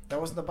that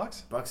wasn't the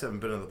Bucks. Bucks haven't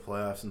been in the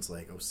playoffs since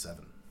like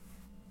 07.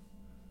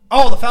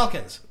 Oh, the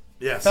Falcons.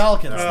 Yes.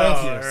 Falcons. Oh,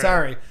 Thank you. all right.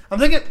 Sorry, I'm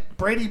thinking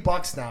Brady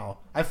Bucks now.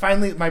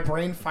 My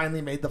brain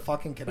finally made the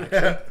fucking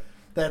connection.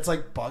 That's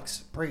like Bucks,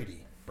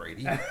 Brady,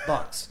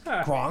 Bucks,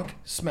 Gronk,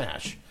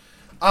 smash.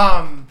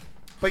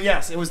 But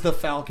yes, it was the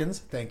Falcons.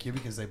 Thank you,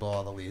 because they blow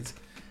all the leads.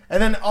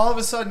 And then all of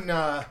a sudden,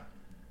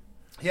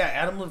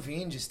 Adam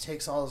Levine just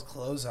takes all his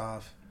clothes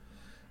off,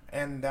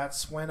 and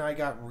that's when I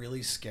got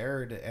really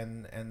scared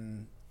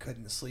and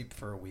couldn't sleep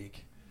for a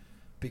week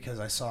because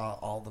I saw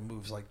all the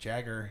moves like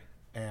Jagger,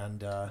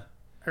 and I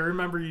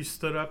remember you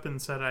stood up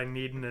and said, "I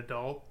need an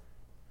adult."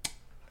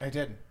 I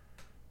did,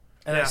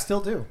 and I Yeah.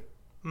 still do.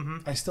 Mm-hmm.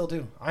 I still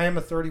do. I am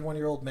a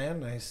 31-year-old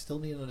man, and I still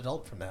need an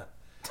adult from that.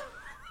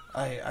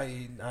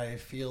 I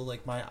feel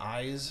like my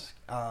eyes,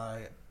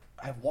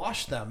 I've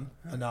washed them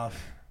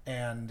enough,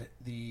 and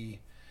the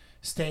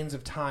stains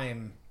of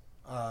time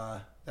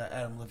that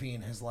Adam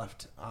Levine has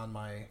left on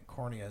my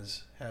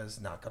corneas has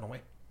not gone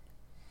away.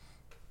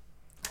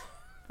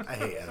 I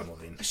hate Adam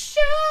Levine.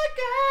 Sugar,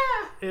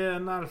 Yeah,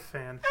 not a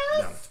fan.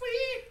 No.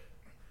 sweet.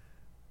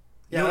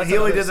 Yeah, he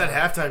only did that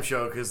halftime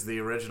show because the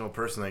original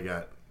person they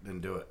got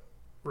didn't do it.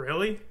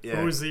 Really? Yeah.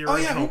 Who was the Oh,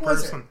 yeah, original who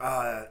was it? person?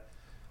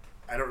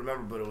 I don't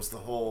remember, but it was the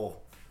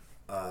whole.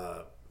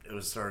 It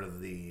was sort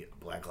of the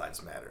Black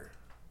Lives Matter,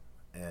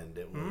 and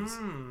it was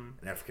an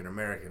African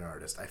American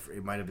artist.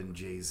 It might have been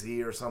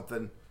Jay-Z or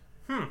something.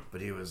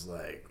 But he was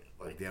like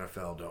like the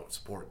NFL don't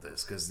support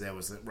this because that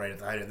was right at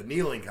the height of the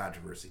kneeling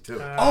controversy too.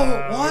 Oh,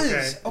 it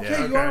was. Okay,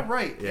 Yeah. you are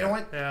right. You Yeah. know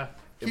what? Yeah.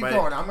 Keep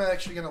going. I'm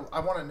actually gonna. I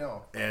want to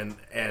know.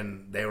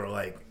 And they were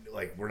like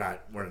we're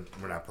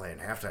not playing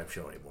halftime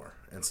show anymore,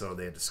 and so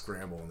they had to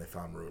scramble and they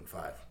found Maroon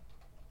 5.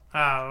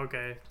 Ah,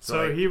 okay.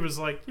 So like- he was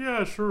like,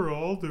 "Yeah, sure,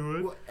 I'll do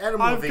it. Well,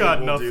 Adam I've Levine got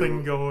will nothing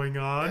do- going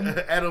on."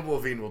 Adam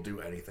Levine will do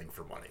anything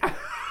for money.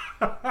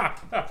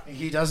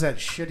 He does that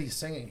shitty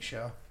singing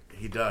show.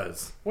 He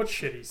does. What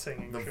shitty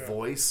singing The show?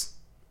 Voice.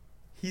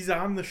 He's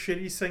on the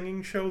shitty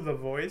singing show, The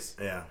Voice.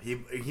 Yeah,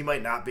 he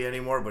might not be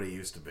anymore, but he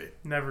used to be.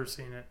 Never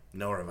seen it.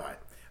 Nor have I.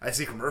 I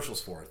see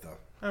commercials for it though.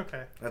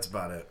 Okay. That's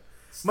about it.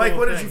 Still Mike, a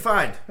what did thing. you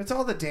find? It's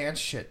all the dance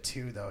shit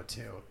too, though.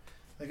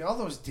 Like all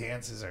those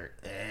dances are.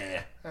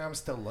 I'm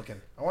still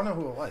looking. I want to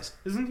know who it was.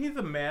 Isn't he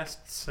the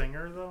masked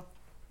singer though?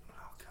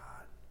 Oh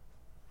God,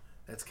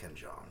 that's Ken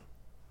Jeong.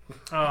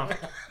 Oh.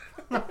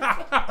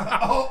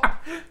 Oh,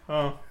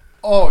 Oh.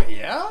 oh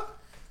yeah.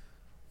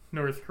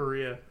 North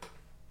Korea.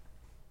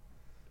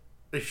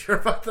 Are you sure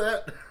about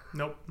that?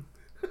 Nope.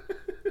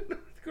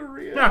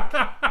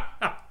 Korea.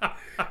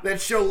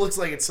 That show looks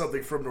like it's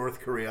something from North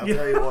Korea. I'll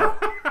tell you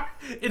what.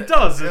 It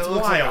does. It It's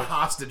looks like a wild.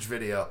 hostage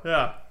video.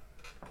 Yeah.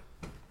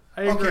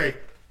 I agree. Okay,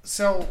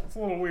 so It's a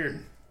little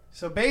weird.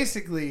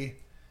 basically,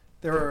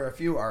 there were a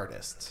few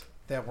artists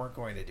that weren't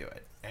going to do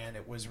it, and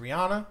it was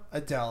Rihanna,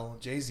 Adele,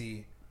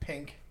 Jay-Z,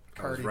 Pink,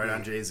 I was Cardi right B.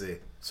 on Jay-Z.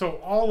 So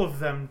all of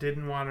them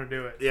didn't want to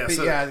do it. Yeah, But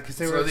so, yeah, 'cause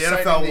they so were the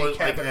citing NFL the was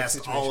like Kaepernick asked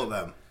all situation. of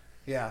them,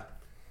 Yeah.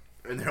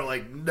 and they're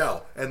like,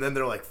 no, and then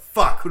they're like,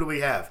 fuck, who do we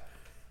have?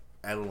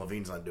 Adam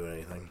Levine's not doing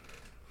anything.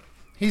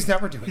 He's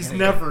never doing He's anything.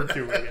 never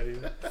doing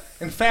anything.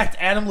 In fact,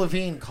 Adam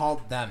Levine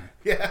called them.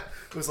 Yeah,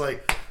 it was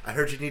like, I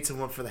heard you need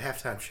someone for the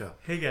halftime show.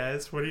 Hey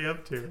guys, what are you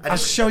up to? I'll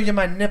show you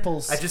my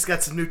nipples. I just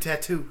got some new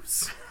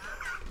tattoos.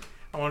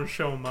 I want to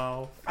show them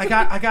all. I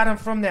got them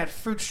from that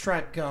fruit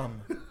stripe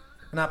gum,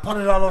 and I put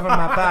it all over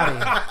my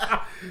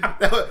body.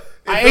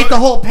 I ate the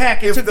whole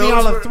pack. It if took me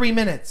those all were- of 3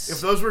 minutes. If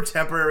those were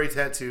temporary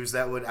tattoos,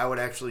 I would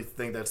actually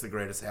think that's the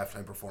greatest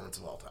halftime performance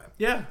of all time.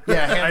 Yeah.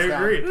 Yeah, I hands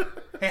down. agree.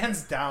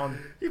 Hands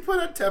down. You put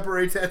on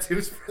temporary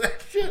tattoos for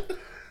that shit.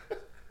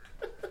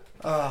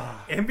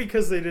 And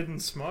because they didn't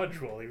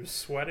smudge while he was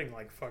sweating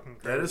like fucking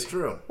crazy. That is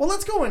true. Well,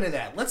 let's go into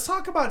that. Let's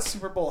talk about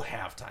Super Bowl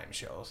halftime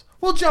shows.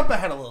 We'll jump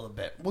ahead a little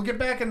bit. We'll get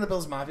back into the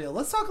Bills Mafia.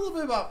 Let's talk a little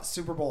bit about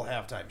Super Bowl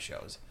halftime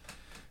shows.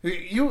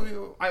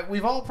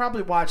 We've all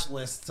probably watched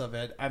lists of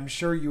it. I'm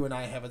sure you and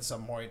I have at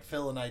some point.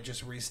 Phil and I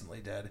just recently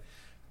did.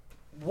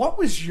 What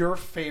was your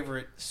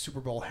favorite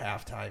Super Bowl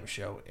halftime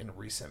show in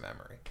recent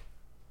memory?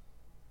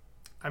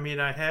 I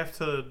mean, I have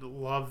to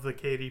love the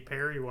Katy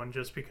Perry one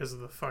just because of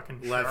the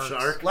fucking Left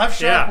sharks. shark. Left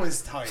Shark Yeah.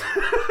 was tight.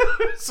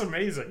 It's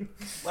amazing.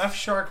 Left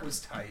Shark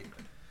was tight.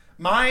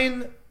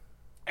 Mine,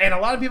 and a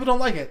lot of people don't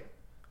like it,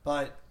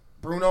 but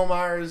Bruno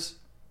Mars,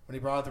 when he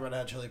brought out the Red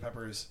Hot Chili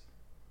Peppers,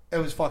 it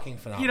was fucking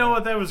phenomenal. You know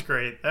what? That was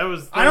great. That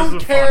was. I that don't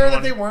was a care fun that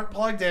one. they weren't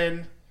plugged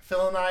in.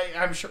 Phil and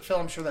I'm sure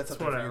that's up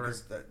there for you whatever.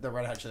 because the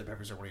Red Hot Chili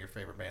Peppers are one of your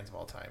favorite bands of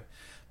all time.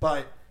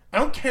 But I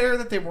don't care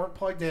that they weren't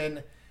plugged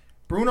in.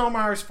 Bruno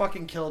Mars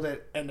fucking killed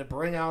it, and to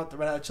bring out the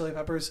Red Hot Chili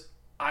Peppers,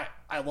 I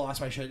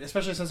lost my shit.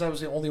 Especially since I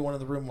was the only one in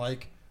the room.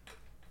 Like,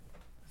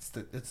 it's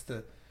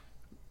the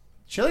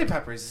Chili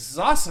Peppers. This is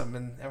awesome,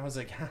 and everyone's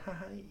like,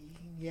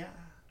 yeah.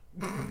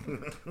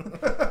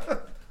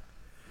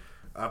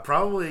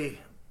 Probably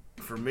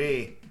for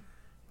me,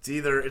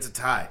 it's a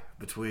tie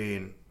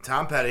between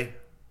Tom Petty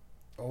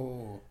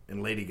Oh,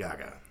 and Lady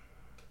Gaga.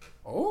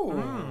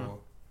 oh.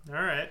 All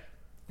right.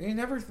 You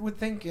never would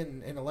think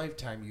in a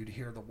lifetime you'd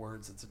hear the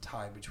words "it's a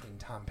tie between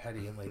Tom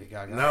Petty and Lady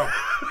Gaga." No,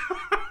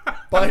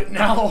 But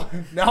now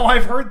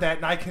I've heard that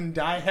and I can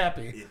die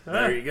happy.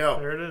 there you go.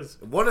 There it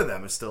is. One of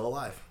them is still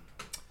alive.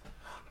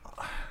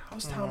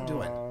 How's Tom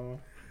doing? Oh.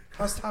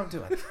 How's Tom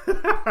doing?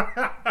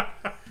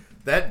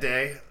 That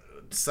day,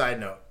 side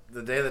note,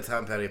 the day that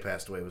Tom Petty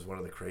passed away was one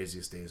of the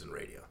craziest days in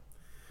radio.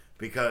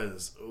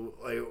 Because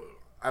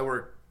I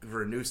work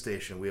for a news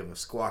station. We have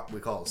we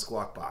call it a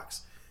squawk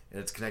box, and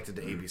it's connected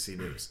to ABC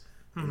News.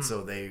 And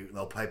so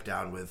they'll pipe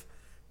down with,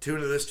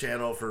 tune to this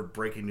channel for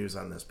breaking news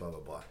on this, blah, blah,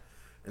 blah.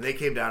 And they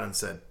came down and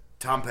said,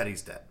 Tom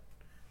Petty's dead.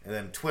 And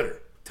then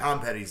Twitter, Tom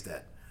Petty's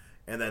dead.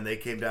 And then they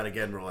came down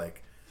again and were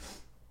like,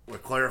 we're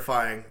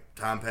clarifying,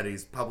 Tom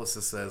Petty's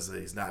publicist says that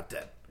he's not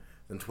dead.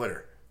 Then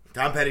Twitter,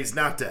 Tom Petty's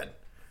not dead.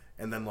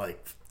 And then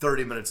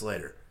 30 minutes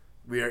later,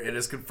 it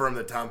is confirmed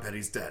that Tom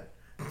Petty's dead.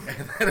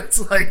 And then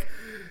it's like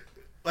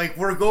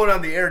we're going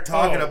on the air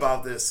talking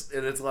about this,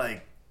 and it's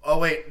like, oh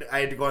wait, I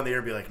had to go on the air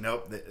and be like,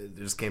 nope, it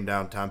just came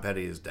down, Tom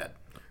Petty is dead.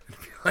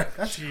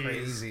 That's Jeez.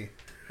 crazy.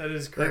 That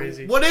is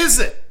crazy. What is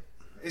it?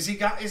 Is he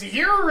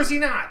here or is he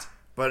not?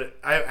 But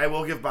I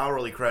will give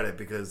Bowerly credit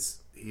because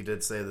he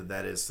did say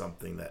that is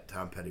something that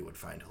Tom Petty would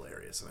find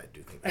hilarious, and I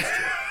do think that's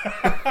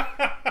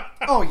true.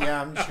 Oh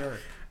yeah, I'm sure.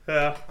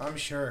 Yeah. I'm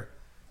sure.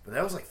 But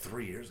that was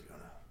 3 years ago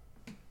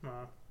now.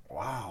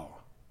 Wow.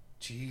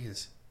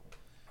 Jeez.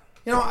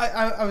 You know,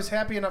 I was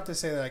happy enough to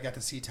say that I got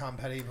to see Tom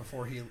Petty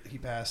before he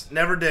passed.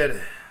 Never did.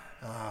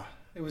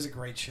 It was a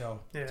great show.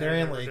 Yeah,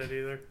 Darien I never Lake. did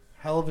either.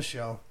 Hell of a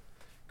show.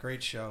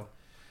 Great show.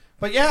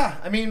 But yeah,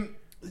 I mean,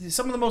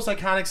 some of the most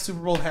iconic Super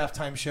Bowl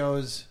halftime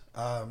shows.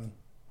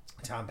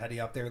 Tom Petty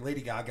up there,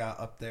 Lady Gaga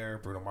up there,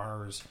 Bruno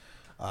Mars,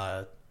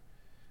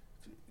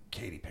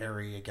 Katy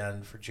Perry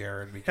again for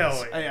Jared,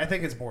 because Hell yeah. I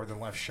think it's more than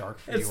Left Shark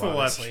for It's you. the Left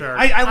honestly. Shark.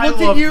 I looked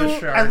I at love you. the I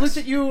Sharks. looked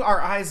at you. Our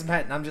eyes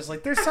met, and I'm just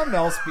like, there's something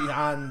else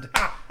beyond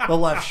the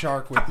Left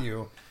Shark with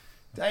you.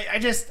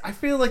 I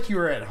feel like you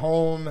were at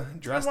home,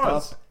 dressed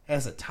up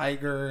as a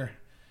tiger,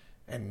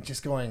 and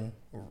just going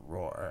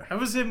roar. I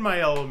was in my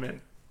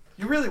element.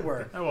 You really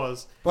were. I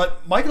was.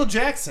 But Michael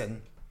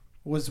Jackson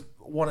was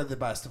one of the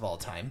best of all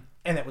time,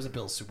 and that was a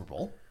Bills Super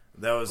Bowl.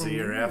 That was the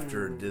year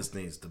after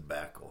Disney's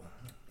debacle.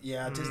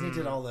 Yeah, Disney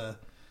did all the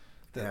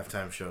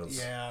Halftime shows.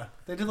 Yeah,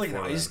 they did like an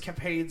Ice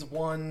Capades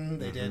one.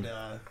 They did.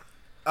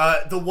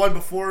 The one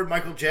before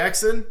Michael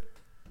Jackson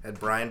had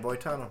Brian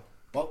Boitano.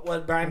 What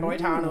would Brian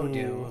Boitano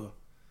do?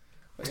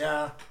 But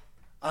yeah,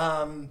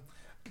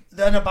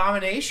 then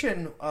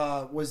Abomination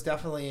was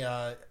definitely.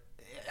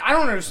 I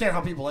don't understand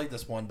how people like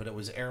this one, but it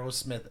was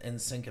Aerosmith,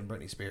 NSYNC, and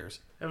Britney Spears.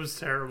 It was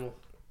terrible.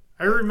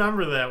 I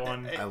remember that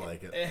one. I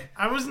like it.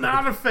 I was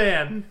not a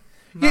fan.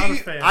 Not a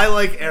fan. I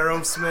like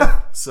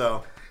Aerosmith,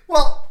 so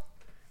Well,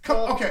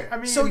 Well, okay. I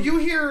mean- so you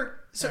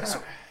hear so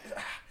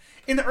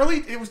in the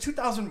early, it was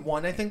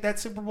 2001, I think that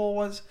Super Bowl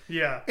was,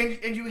 Yeah.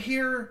 and you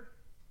hear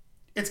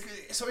it's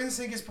so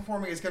NSYNC is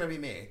performing "It's Gonna Be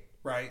Me,"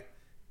 right?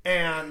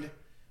 And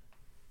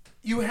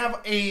you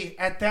have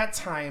at that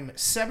time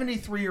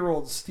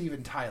 73-year-old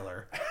Steven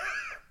Tyler.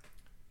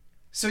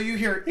 So you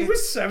hear He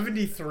was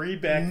 73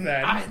 back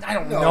then. I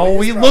don't No, know.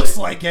 he's He probably- looks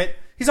like it.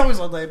 He's always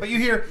looked like it. But you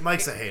hear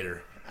Mike's a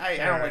hater. I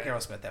don't like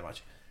Aerosmith that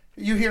much.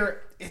 You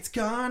hear it's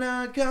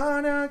gonna,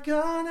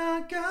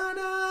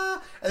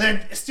 and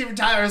then Steven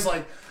Tyler is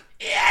like,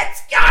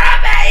 it's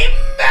gonna be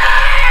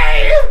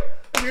me,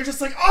 and you're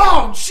just like,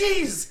 oh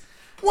jeez,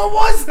 what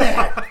was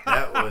that?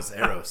 That was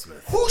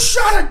Aerosmith. Who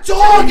shot a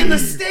dog in the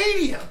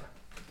stadium?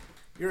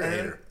 You're a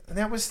hater. And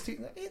that was Steve.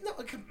 No,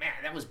 man,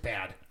 that was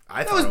bad.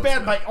 I That thought was it was bad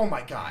good. by. Oh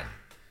my god,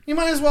 you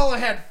might as well have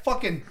had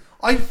fucking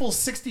Eiffel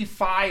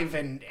 65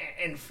 and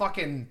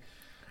fucking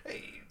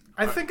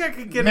I think I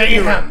could get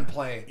Mayhem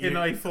play. an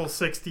Eiffel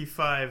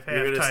 65 You're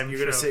halftime gonna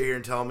show. sit here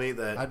and tell me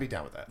that I'd be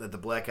down with that. that the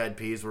Black Eyed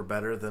Peas were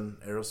better than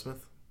Aerosmith?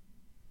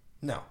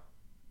 No.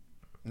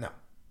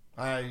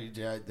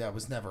 That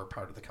was never a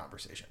part of the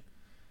conversation.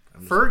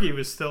 Fergie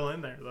was still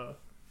in there, though.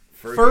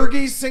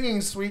 Fergie's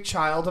singing "Sweet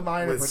Child of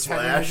Mine" and With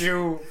pretending Slash? to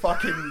do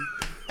fucking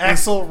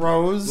Axl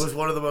Rose, was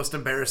one of the most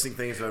embarrassing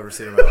things I've ever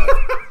seen in my life.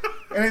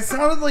 and it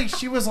sounded like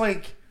she was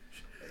like,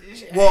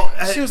 Well,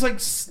 she was like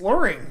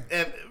slurring.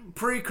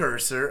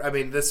 Precursor. I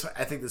mean,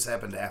 I think this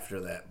happened after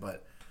that.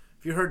 But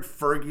have you heard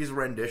Fergie's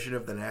rendition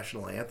of the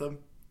national anthem?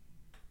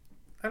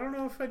 I don't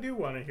know if I do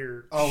want to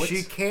hear. Oh,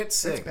 She can't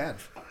sing. it's bad.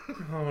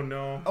 Oh,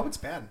 no. Oh, it's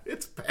bad.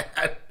 It's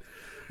bad.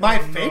 My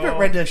favorite no.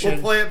 rendition.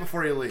 We'll play it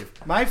before you leave.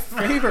 My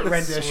favorite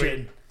rendition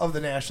Sweet. of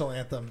the national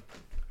anthem,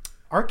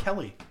 R.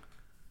 Kelly.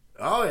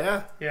 Oh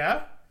yeah.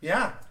 Yeah?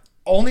 Yeah.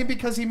 Only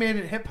because he made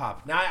it hip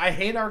hop. Now I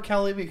hate R.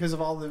 Kelly because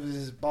of all of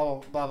his blah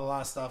blah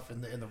blah stuff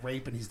and the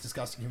rape, and he's a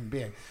disgusting human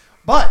being.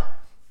 But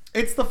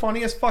it's the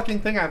funniest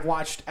fucking thing I've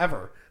watched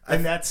ever,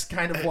 and that's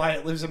kind of why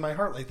it lives in my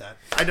heart like that.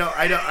 I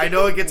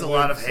know. It gets a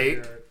lot of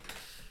hate. Cigarette.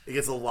 It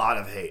gets a lot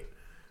of hate.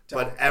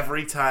 But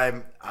every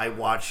time I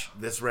watch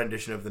this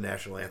rendition of the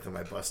national anthem,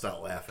 I bust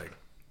out laughing.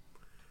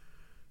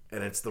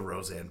 And it's the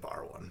Roseanne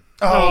Barr one.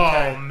 Oh,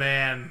 okay.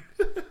 man.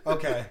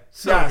 Okay.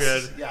 So Yes,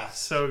 good. Yes.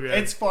 So good.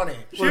 It's funny.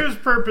 She was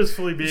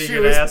purposefully being She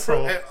an was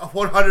asshole.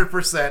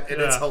 100%,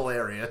 and it's Yeah.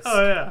 hilarious.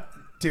 Oh, yeah.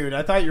 Dude,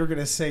 I thought you were going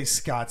to say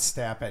Scott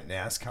Stapp at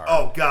NASCAR.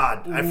 Oh,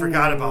 God. I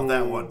forgot about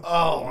that one.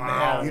 Oh,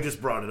 man. You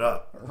just brought it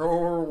up.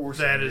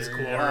 That is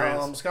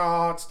glorious.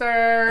 Scott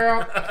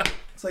Stapp.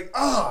 It's like,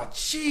 oh,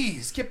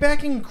 jeez. Get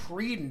back in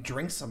Creed and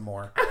drink some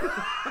more.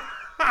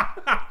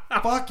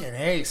 Fucking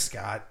A,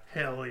 Scott.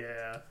 Hell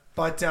yeah.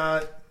 But,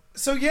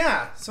 so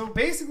yeah. So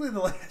basically, the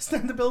last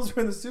time the Bills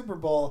were in the Super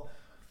Bowl,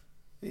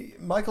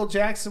 Michael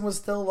Jackson was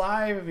still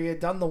alive. He had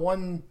done the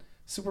one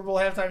Super Bowl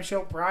halftime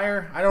show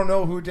prior. I don't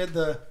know who did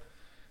the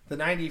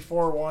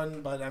 94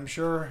 one, but I'm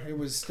sure it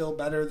was still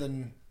better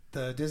than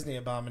the Disney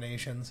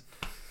abominations.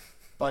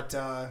 But,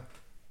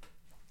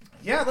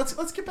 yeah,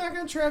 let's get back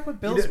on track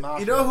with Bills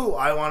Mafia. You know who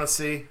I want to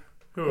see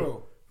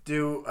Who?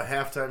 do a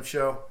halftime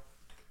show?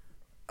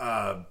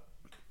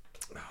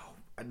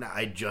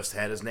 I just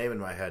had his name in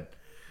my head.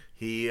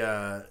 He,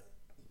 the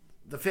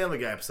Family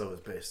Guy episode was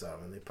based on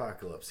him in the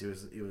Apocalypse. He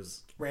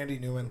was Randy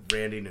Newman.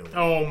 Randy Newman.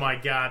 Oh, my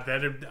God.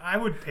 I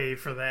would pay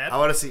for that. I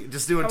want to see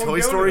just doing I would Toy go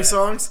to Story that.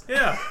 songs.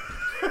 Yeah.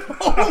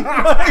 Oh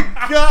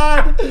my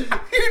God!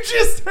 You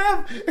just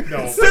have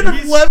No, instead but of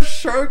he's- left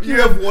shark, You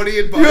have Woody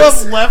and you have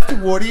Buzz. left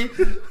Woody.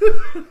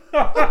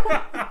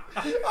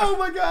 Oh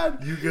my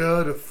God! You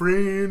got a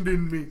friend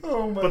in me.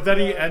 Oh my! But then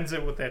he ends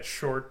it with that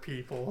Short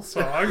People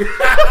song.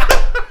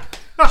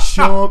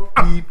 Short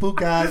people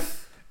got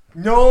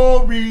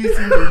no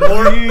reason to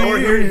Or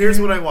live. here's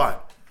what I want.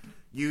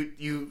 You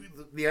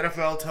the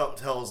NFL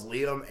tells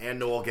Liam and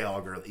Noel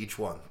Gallagher, each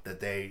one, that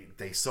they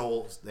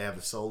have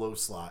a solo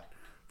slot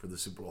for the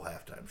Super Bowl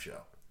halftime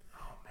show.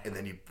 Oh, man. And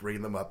then you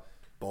bring them up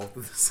both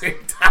at the same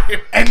time.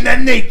 And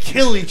then they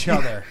kill each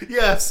other.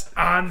 Yes.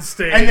 On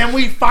stage. And then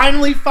we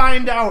finally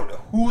find out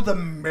who the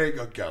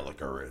Mega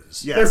Gallagher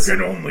is. Yes. There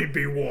can only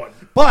be one.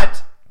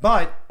 But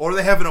Or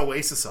they have an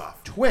Oasis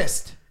off.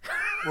 twist.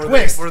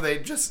 Where they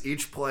just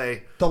each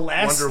play The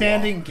last Wonderwall.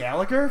 standing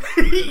Gallagher?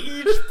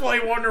 Each play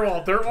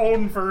Wonderwall, their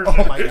own version.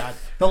 Oh my god.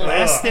 The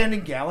last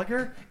standing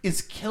Gallagher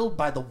is killed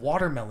by the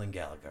watermelon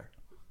Gallagher.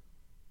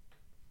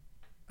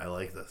 I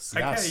like this.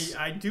 Yes.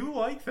 I do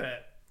like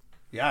that.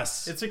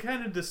 Yes. It's a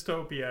kind of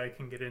dystopia I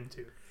can get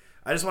into.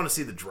 I just want to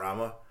see the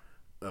drama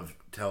of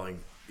telling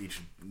each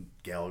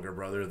Gallagher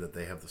brother that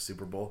they have the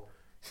Super Bowl,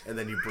 and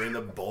then you bring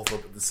them both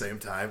up at the same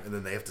time, and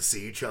then they have to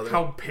see each other.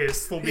 How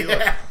pissed they'll be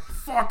like,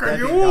 fuck are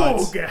That'd be you?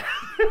 nuts. Okay.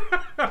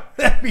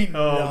 That'd be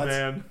Oh, nuts.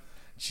 man.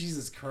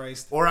 Jesus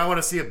Christ. Or I want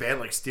to see a band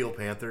like Steel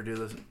Panther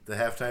do the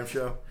halftime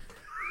show.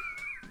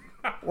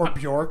 Or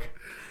Bjork.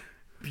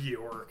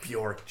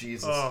 Bjork,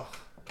 Jesus. Oh,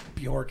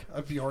 Bjork.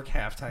 A Bjork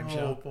halftime oh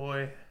show.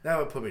 boy. That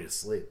would put me to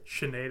sleep.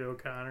 Sinead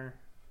O'Connor.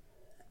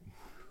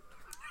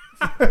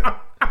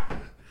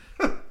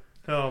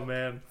 Oh,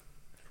 man.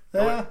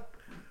 Yeah.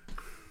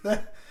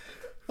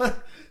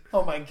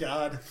 Oh my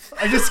god.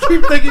 I just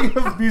keep thinking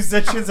of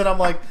musicians and I'm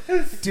like,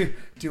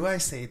 do I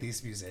say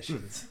these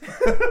musicians?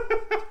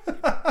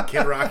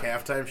 Kid Rock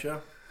halftime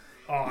show?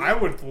 Oh, I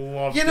would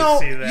love You to know,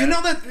 see that. you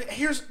know that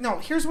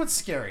here's what's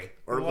scary.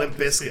 Or Love Limp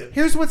to see Bizkit? it.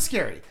 Here's what's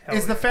scary Hell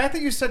is the yeah. fact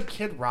that you said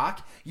Kid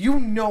Rock. You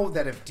know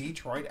that if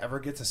Detroit ever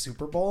gets a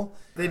Super Bowl,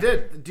 They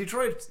did.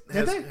 Detroit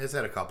they? has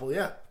had a couple,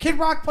 yeah. Kid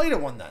Rock played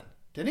at one then,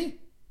 didn't he?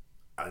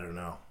 I don't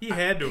know. He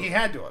had to. He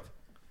had to have.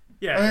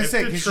 Yeah, I was if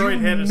gonna say, 'cause Detroit you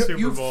had a kn- Super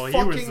you Bowl, he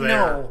was fucking there.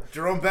 know.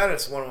 Jerome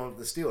Bettis, one of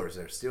the Steelers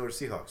there.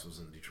 Seahawks was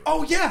in Detroit.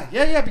 Oh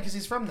yeah, because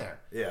he's from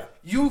there. Yeah.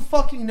 You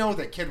fucking know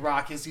that Kid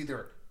Rock is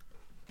either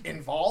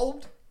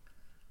involved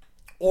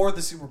or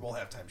the Super Bowl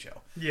halftime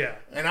show. Yeah.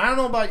 And I don't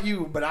know about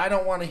you, but I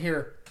don't want to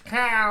hear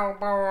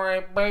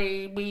 "Cowboy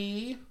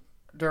Baby"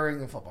 during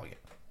the football game.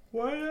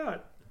 Why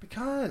not?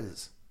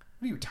 Because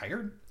what are you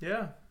tired?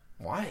 Yeah.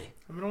 Why?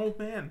 I'm an old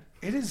man.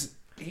 It is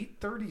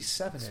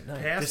 8:37 at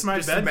night, Past Just, my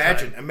just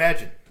bedtime.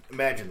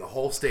 imagine the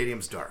whole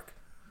stadium's dark.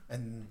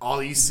 and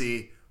All you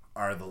see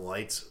are the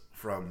lights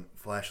from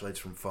flashlights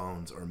from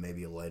phones, or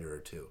maybe a lighter or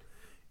two,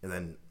 and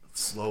then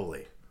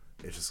slowly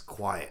it's just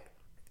quiet,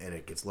 and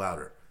it gets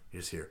louder. You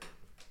just hear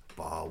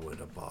 "ba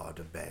with a ba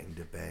da bang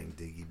da bang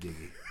diggy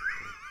diggy."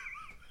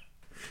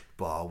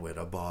 Ba with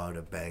a ba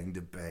da bang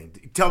da bang.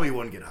 Tell me you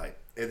wouldn't get hyped.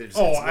 And it just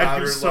Oh, gets I'd be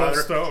louder and so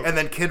louder. stoked. And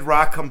then Kid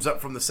Rock comes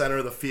up from the center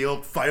of the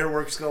field.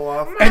 Fireworks go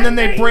off. and then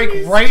they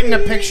break right in the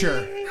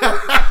picture.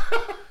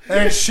 And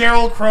then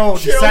Sheryl Crow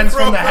descends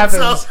Crow from the comes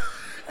heavens. up.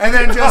 And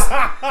then just,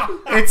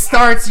 it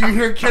starts, you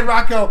hear Kid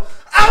Rock go,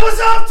 "I was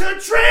off to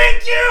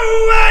drink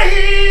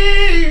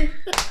you away."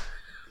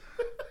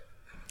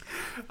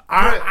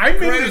 I'm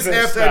into Greatest this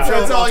halftime stuff. show of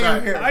That's all all you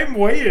time. hear. I'm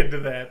way into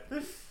that.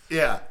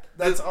 Yeah.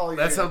 That's all you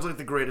That hear. sounds like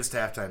the greatest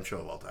halftime show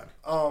of all time.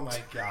 Oh my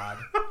God.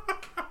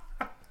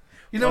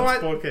 You know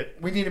Let's what? book it.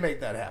 We need to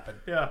make that happen.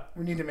 Yeah.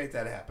 We need to make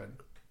that happen.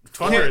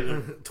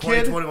 Fundraiser.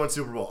 2021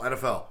 Super Bowl,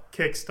 NFL.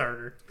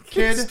 Kickstarter.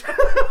 Kid,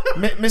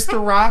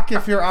 Mr. Rock,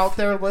 if you're out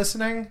there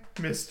listening,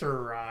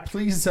 Mr. Rock.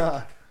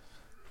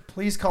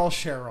 please call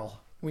Cheryl.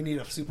 We need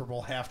a Super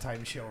Bowl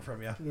halftime show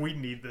from you. We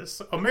need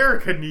this.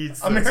 America needs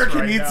this. America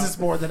right needs now. this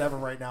more than ever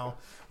right now.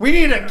 We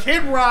need a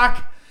Kid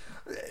Rock,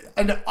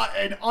 an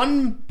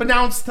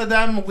unbeknownst to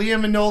them,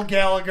 Liam and Noel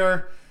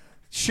Gallagher,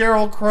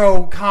 Sheryl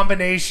Crow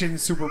combination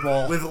Super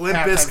Bowl With Limp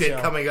halftime Bizkit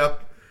show. coming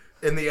up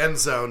in the end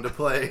zone to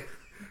play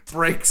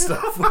break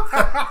stuff.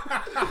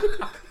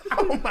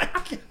 Oh my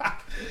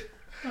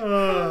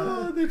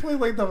God! They play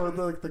like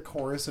the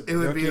chorus of It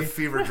would be a Nookie.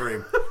 fever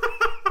dream.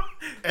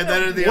 And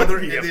then in the would other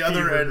be a end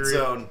fever dream.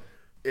 zone,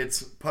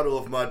 it's Puddle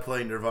of Mud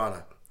playing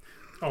Nirvana.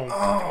 Oh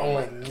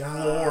my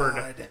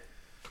Lord.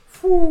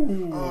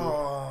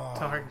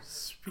 God.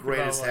 Speak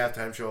Greatest about,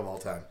 halftime show of all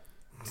time.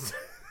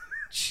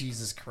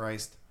 Jesus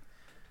Christ.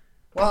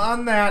 Well,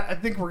 on that, I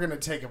think we're going to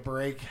take a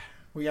break.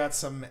 We got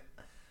some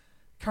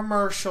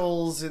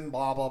commercials and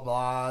blah, blah,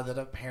 blah that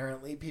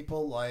apparently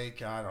people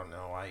like. I don't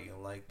know why you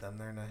like them.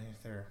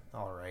 They're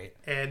all right.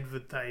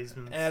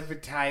 advertisements.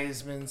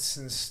 Advertisements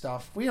and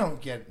stuff. We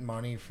don't get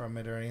money from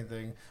it or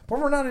anything. But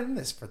we're not in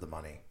this for the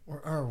money.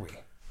 Or are we?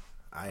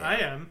 I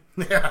am.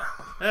 Yeah.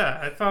 Yeah,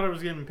 I thought I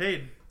was getting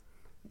paid.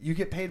 You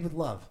get paid with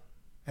love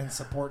and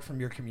support from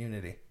your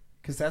community.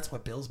 Because that's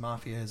what Bill's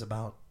Mafia is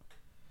about.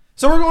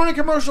 So we're going to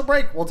commercial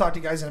break. We'll talk to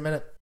you guys in a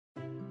minute.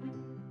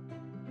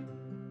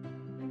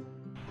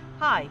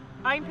 Hi,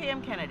 I'm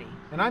Pam Kennedy,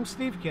 And I'm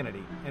Steve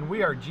Kennedy, and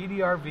we are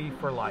GDRV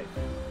for life.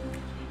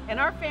 and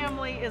our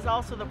family is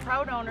also the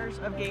proud owners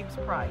of Gabe's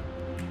Pride,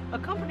 a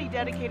company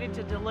dedicated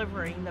to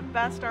delivering the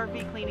best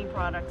RV cleaning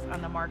products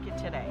on the market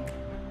today.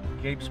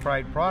 Gabe's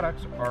Pride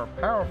products are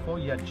powerful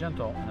yet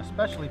gentle and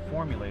especially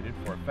formulated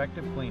for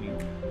effective cleaning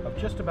of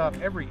just about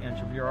every inch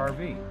of your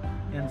RV.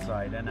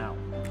 inside and out.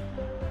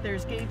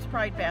 There's Gabe's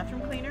Pride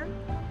bathroom cleaner,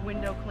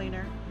 window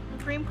cleaner,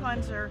 cream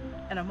cleanser,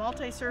 and a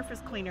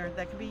multi-surface cleaner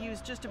that can be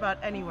used just about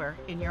anywhere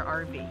in your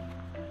RV.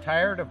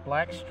 Tired of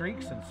black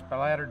streaks and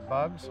splattered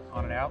bugs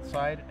on the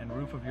outside and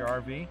roof of your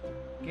RV?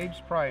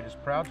 Gabe's Pride is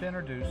proud to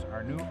introduce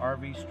our new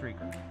RV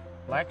Streaker,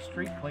 Black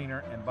Streak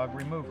Cleaner and Bug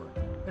Remover.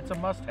 It's a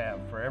must-have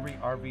for every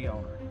RV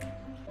owner.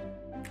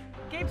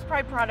 Gabe's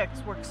Pride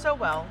products work so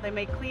well, they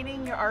make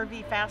cleaning your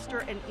RV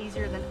faster and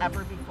easier than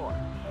ever before.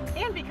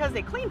 And because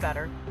they clean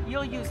better,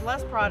 you'll use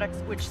less products,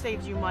 which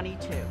saves you money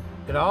too.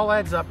 It all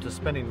adds up to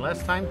spending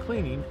less time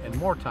cleaning and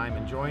more time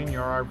enjoying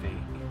your RV.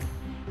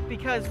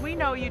 Because we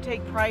know you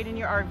take pride in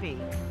your RV,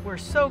 we're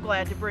so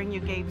glad to bring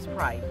you Gabe's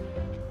Pride.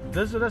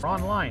 Visit us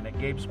online at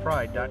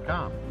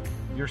gabespride.com.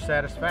 Your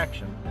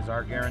satisfaction is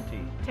our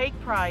guarantee. Take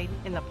pride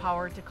in the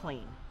power to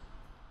clean.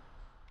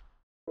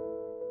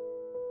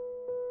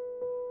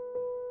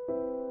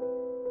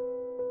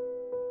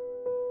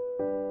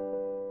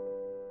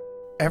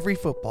 Every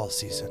football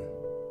season,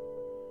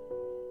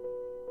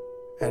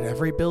 at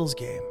every Bills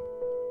game,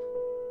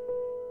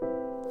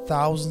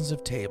 thousands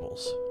of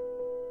tables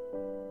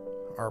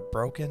are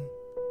broken,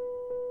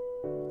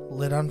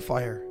 lit on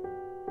fire,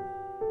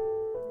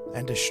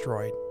 and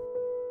destroyed.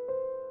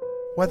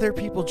 Whether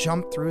people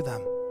jump through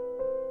them,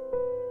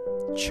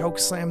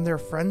 chokeslam their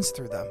friends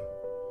through them,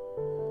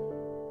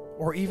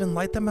 or even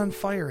light them on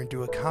fire and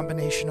do a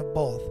combination of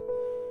both,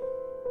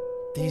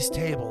 these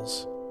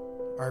tables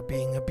are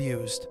being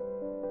abused.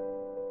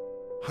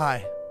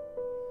 Hi,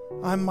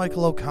 I'm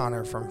Michael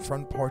O'Connor from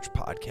Front Porch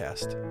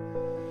Podcast,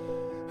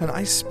 and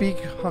I speak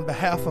on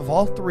behalf of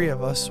all three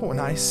of us when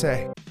I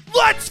say,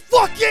 let's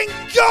fucking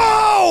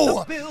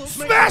go!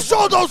 Smash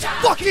all those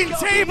fucking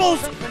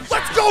tables!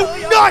 Let's go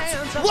nuts!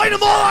 Light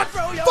them all on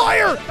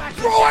fire!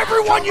 Throw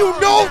everyone you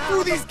know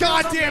through these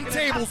goddamn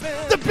tables!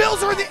 The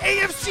Bills are in the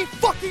AFC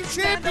fucking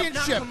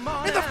championship!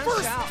 For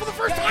the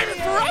first time in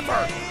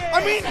forever!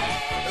 I mean,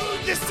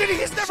 this city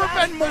has never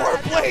been more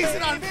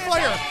blazing on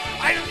fire!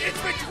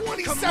 It's been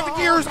 27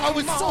 years. I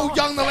was so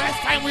young the last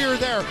time we were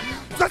there.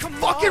 Let's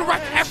fucking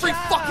wreck every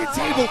fucking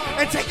table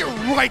and take it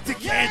right to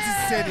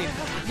Kansas City.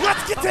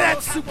 Let's get to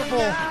that Super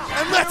Bowl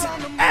and let's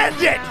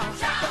end it.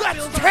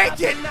 Let's take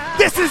it.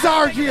 This is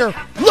our year.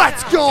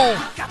 Let's go.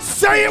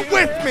 Say it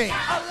with me.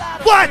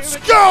 Let's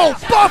go,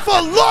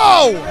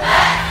 Buffalo!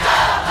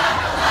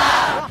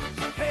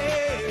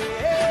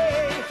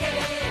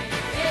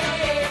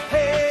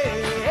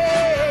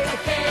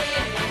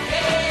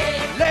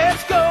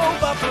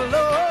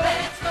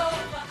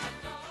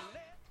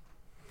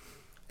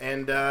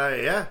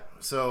 And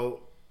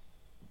so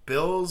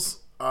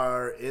Bills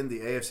are in the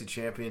AFC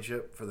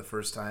Championship for the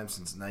first time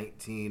since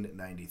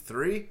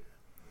 1993.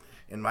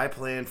 And my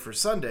plan for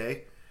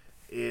Sunday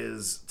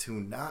is to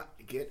not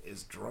get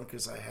as drunk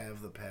as I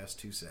have the past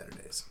 2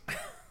 Saturdays.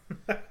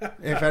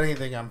 If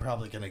anything, I'm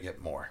probably going to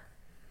get more.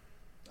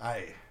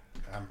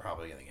 I'm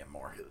probably going to get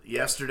more.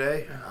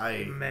 Yesterday,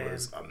 I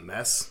was a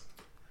mess,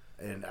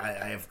 and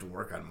I have to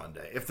work on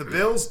Monday. If the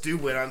Bills do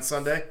win on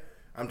Sunday,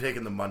 I'm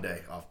taking the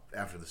Monday off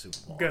after the Super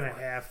Bowl. Gonna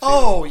have to.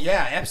 Oh,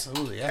 yeah,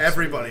 absolutely.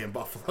 Everybody in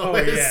Buffalo Oh,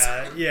 is.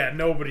 yeah,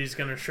 nobody's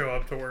gonna show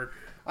up to work.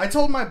 I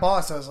told my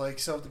boss, I was like,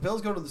 so if the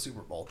Bills go to the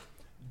Super Bowl,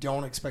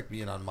 don't expect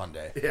me in on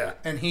Monday. Yeah.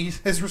 And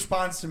his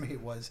response to me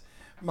was,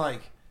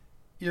 Mike,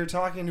 you're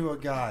talking to a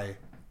guy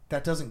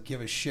that doesn't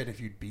give a shit if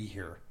you'd be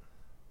here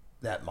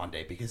that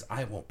Monday because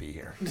I won't be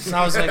here. And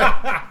I was like,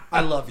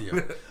 I love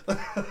you.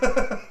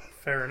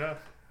 Fair enough.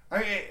 I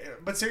mean,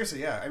 but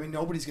seriously, yeah. I mean,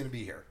 nobody's going to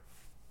be here.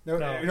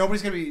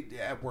 Nobody's going to be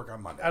at work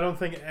on Monday. I don't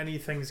think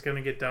anything's going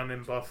to get done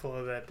in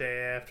Buffalo that day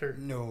after.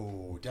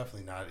 No,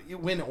 definitely not. You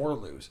win or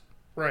lose.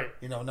 Right.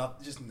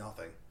 Just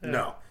nothing. Yeah.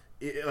 No.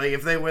 Like,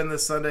 if they win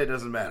this Sunday, it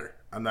doesn't matter.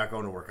 I'm not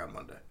going to work on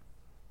Monday.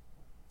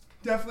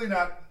 Definitely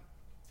not.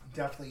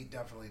 Definitely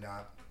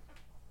not.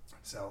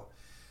 So,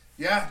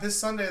 yeah, this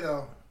Sunday,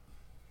 though,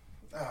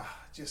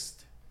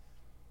 just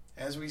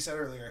as we said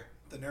earlier,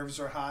 the nerves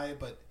are high,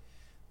 but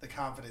the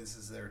confidence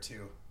is there,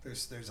 too.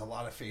 There's a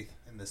lot of faith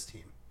in this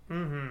team.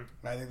 Mm-hmm.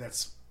 I think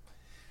that's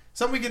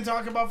something we can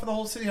talk about for the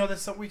whole city.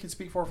 That's something we can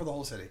speak for the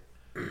whole city.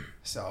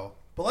 So,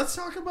 but let's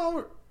talk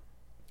about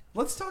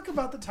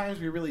the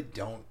times we really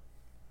don't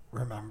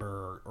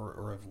remember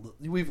or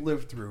we've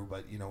lived through,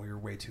 but we were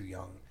way too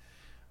young.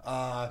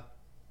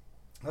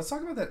 Let's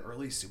talk about that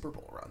early Super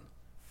Bowl run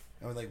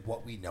and like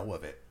what we know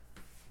of it.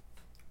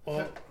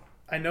 Well,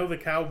 I know the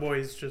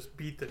Cowboys just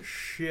beat the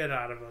shit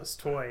out of us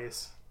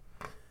twice,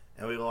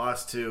 And we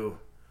lost to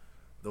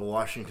the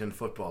Washington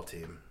football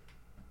team.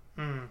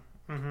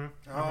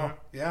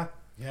 Yeah.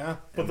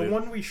 But the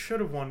one we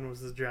should have won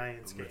was the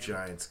Giants game. The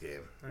Giants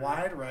game.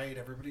 Wide right,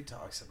 everybody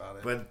talks about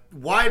it. But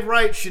wide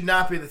right should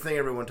not be the thing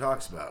everyone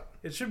talks about.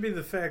 It should be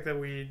the fact that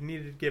we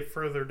needed to get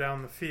further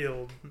down the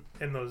field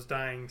in those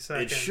dying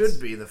seconds. It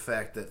should be the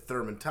fact that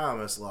Thurman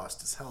Thomas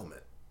lost his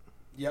helmet.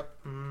 Yep.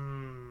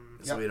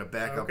 So we had a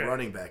backup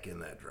running back in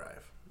that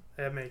drive.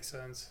 That makes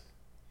sense.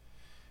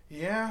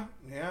 Yeah.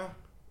 Yeah.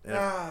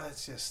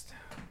 It's just...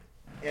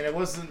 And it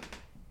wasn't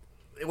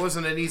it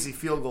wasn't an easy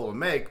field goal to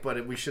make,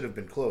 but we should have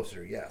been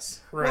closer. Yes.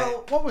 Right.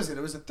 Well, what was it?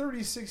 It was a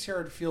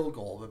 36-yard field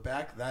goal, but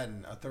back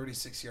then, a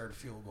 36-yard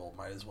field goal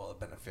might as well have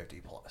been a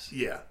 50-plus.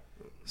 Yeah.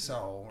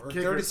 So, or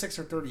Kicker- 36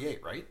 or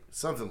 38, right?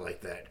 Something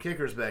like that.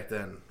 Kickers back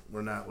then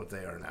were not what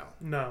they are now.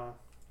 No.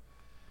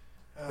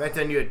 Back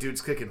then, you had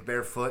dudes kicking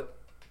barefoot.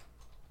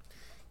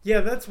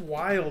 Yeah, that's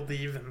wild to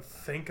even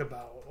think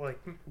about. Like,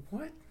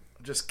 what?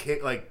 Just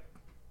kick like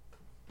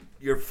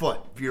your foot,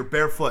 your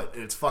barefoot,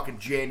 and it's fucking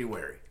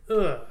January.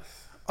 Ugh.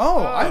 Oh,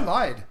 I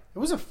lied. It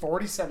was a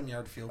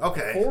 47-yard field goal.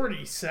 Okay.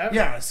 47.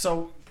 Yeah,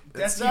 so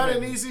That's that's not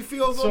even, an easy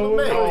field goal So, to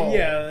make.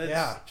 yeah, it's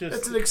Yeah. just.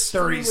 That's an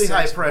extremely 36.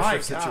 high My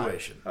pressure God.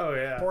 situation. Oh,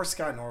 yeah. Poor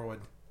Scott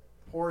Norwood.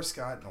 Poor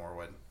Scott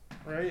Norwood.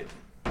 Right?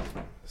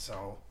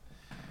 So,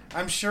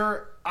 I'm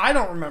sure, I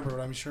don't remember, but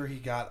I'm sure he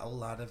got a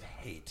lot of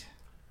hate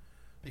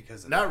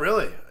because of Not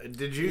really.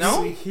 Did you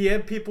No? see? He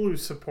had people who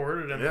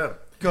supported him. Yeah.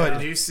 Good.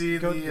 Did you see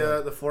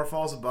Good. the Four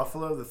Falls of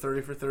Buffalo, the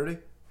 30 for 30?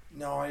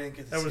 No, I didn't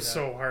get to That see was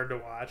so hard to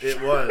watch. It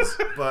was,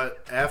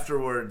 but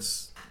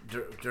afterwards,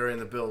 during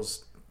the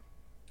Bills'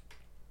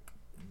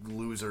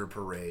 loser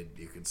parade,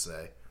 you could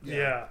say,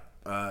 Yeah.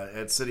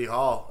 at City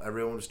Hall,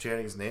 everyone was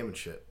chanting his name and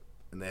shit,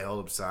 and they held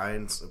up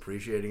signs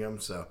appreciating him.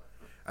 So,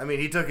 I mean,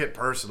 he took it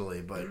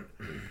personally, but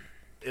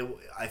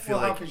I feel Well,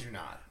 how like could you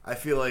not? I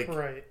feel like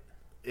Right.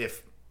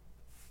 if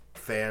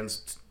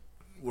fans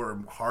were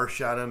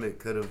harsh on him, it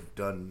could have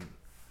done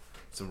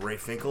some Ray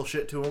Finkel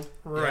shit to him.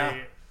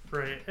 Right.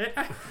 Right.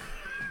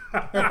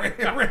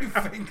 Ray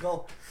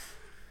Finkel.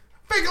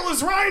 Finkel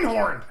is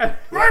Reinhorn.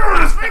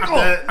 Reinhorn is Finkel.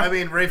 I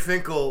mean, Ray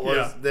Finkel was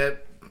Yeah.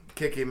 that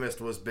kick he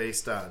missed was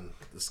based on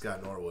the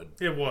Scott Norwood.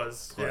 It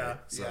was. play. Yeah.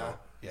 So,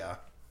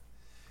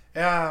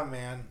 Yeah,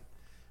 man.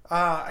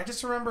 I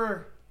just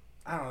remember.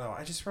 I don't know.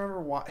 I just remember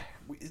why.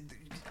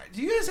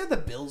 Do you guys have the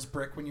Bills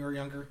brick when you were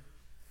younger?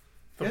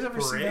 The You guys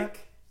ever see that?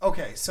 break?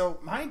 Okay, so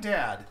my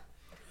dad,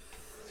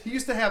 he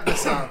used to have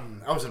this. I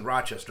was in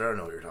Rochester. I don't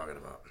know what you're talking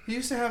about. He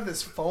used to have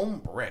this foam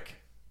brick.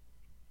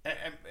 I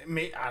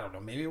don't know.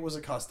 Maybe it was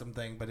a custom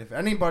thing, but if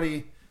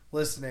anybody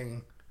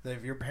listening, that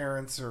if your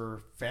parents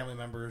or family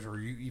members or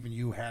even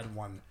you had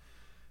one,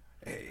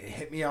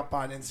 hit me up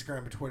on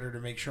Instagram or Twitter to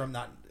make sure I'm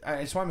not.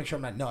 I just want to make sure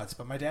I'm not nuts.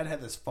 But my dad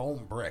had this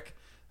foam brick.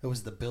 It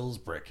was the Bills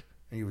brick,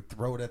 and you would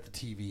throw it at the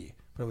TV,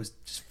 but it was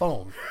just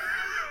foam.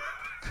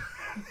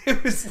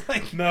 It was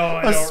like No,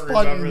 I a don't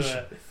remember sponge,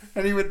 that.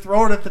 and he would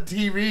throw it at the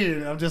TV,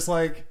 and I'm just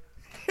like,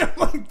 I'm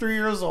like 3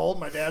 years old.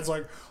 My dad's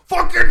like,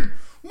 fucking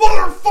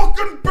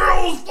motherfucking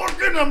Bills,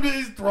 fucking.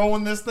 He's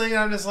throwing this thing, and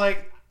I'm just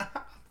like,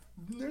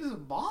 there's a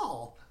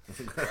ball.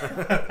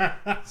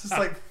 It's just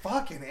like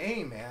fucking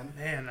A, man.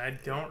 Man, I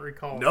don't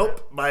recall.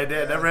 Nope, my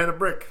dad never had a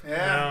brick. Yeah,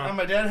 No. and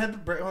my dad had the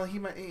brick. Well,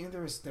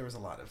 there was a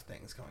lot of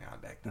things going on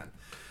back then.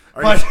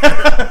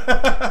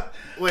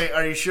 Wait,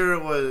 are you sure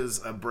it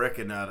was a brick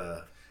and not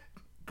a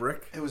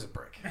brick? It was a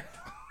brick.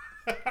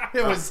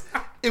 It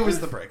was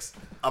the bricks.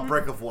 A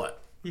brick of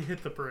what? He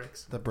hit the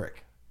bricks. The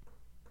brick.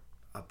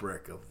 A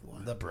brick of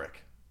what? The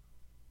brick.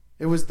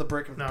 It was the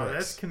brick of No, bricks.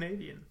 that's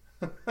Canadian.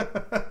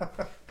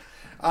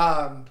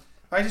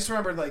 I just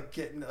remember like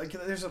getting like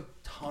there's a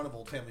ton of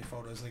old family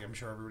photos like I'm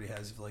sure everybody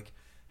has of like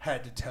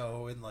head to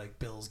toe in like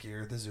Bills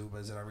gear, the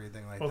Zubas and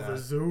everything like Oh, that. the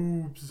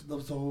Zoobs.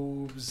 Those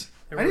Zubs.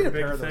 They I were need a a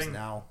big pair of those thing.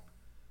 now.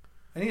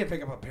 I need to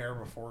pick up a pair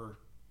before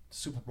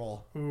Super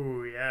Bowl.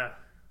 Ooh, yeah.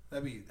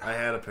 That'd be. I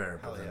had a pair,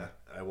 but Hell then yeah.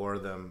 I wore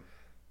them.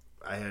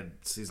 I had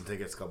season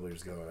tickets a couple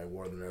years ago, and I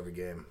wore them to every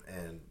game,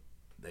 and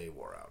they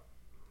wore out.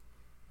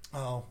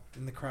 Oh,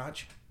 in the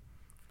crotch.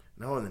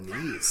 No, in the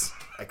knees.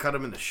 I cut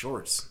them into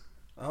shorts.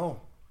 Oh,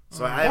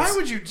 So why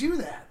would you do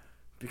that?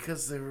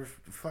 Because they were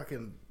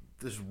fucking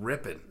just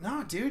ripping.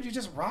 No, dude, you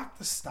just rock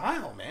the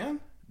style, man.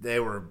 They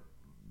were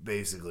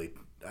basically.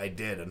 I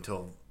did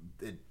until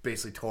it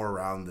basically tore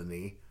around the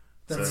knee.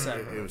 That's so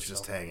sacrilege, it was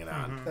just though. hanging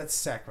on. Mm-hmm. That's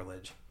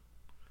sacrilege.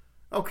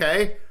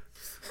 Okay.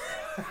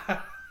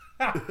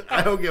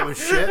 I don't give a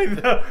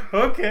shit.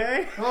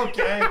 Okay.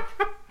 Okay.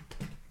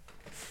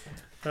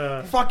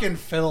 Fucking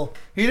Phil.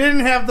 He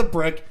didn't have the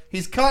brick.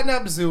 He's cutting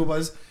up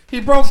Zubas.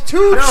 He broke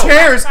two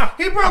chairs.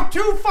 He broke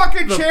two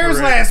fucking chairs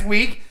brick. last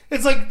week.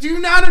 It's like, do you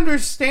not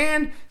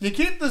understand? You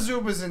keep the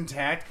Zubas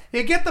intact,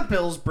 you get the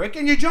Bills brick,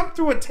 and you jump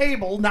through a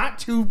table, not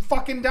two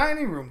fucking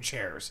dining room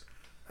chairs.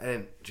 I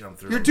didn't jump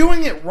through. You're them.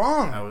 doing it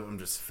wrong. I'm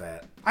just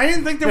fat. I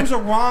didn't think there was a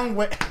wrong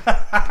way.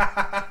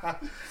 I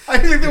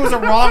didn't think there was a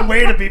wrong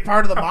way to be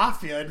part of the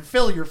Mafia. And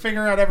Phil, you're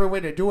figuring out every way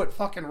to do it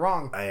fucking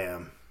wrong. I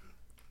am.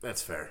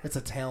 That's fair. It's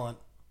a talent.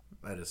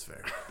 That is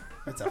fair.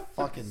 It's a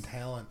fucking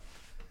talent.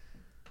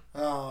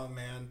 Oh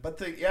man, but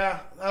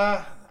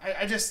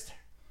I just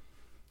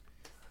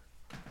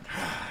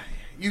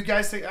you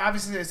guys think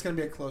obviously it's going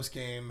to be a close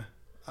game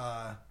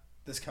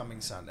this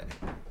coming Sunday.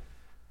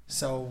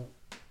 So,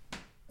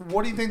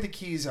 what do you think the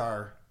keys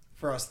are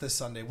for us this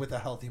Sunday with a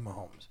healthy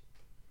Mahomes?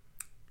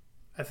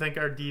 I think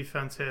our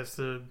defense has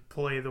to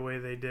play the way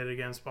they did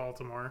against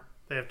Baltimore.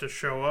 They have to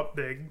show up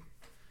big.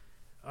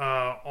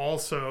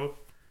 Also,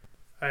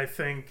 I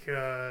think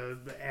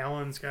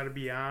Allen's got to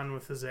be on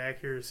with his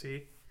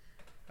accuracy.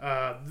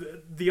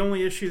 The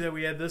only issue that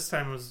we had this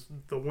time was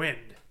the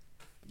wind.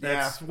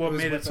 That's what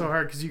made it so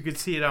hard, because you could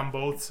see it on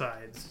both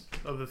sides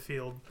of the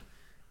field,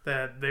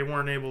 that they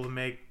weren't able to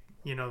make,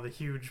 the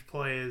huge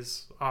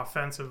plays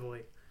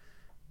offensively.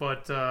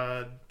 But,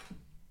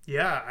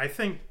 I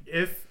think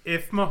if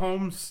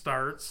Mahomes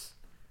starts,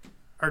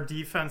 our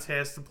defense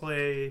has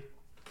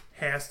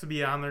to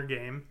be on their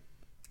game.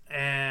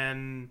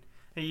 And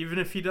even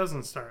if he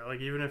doesn't start,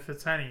 even if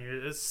it's Henny,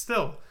 it's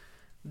still,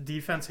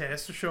 defense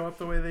has to show up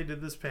the way they did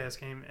this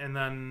past game, and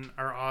then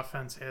our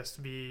offense has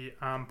to be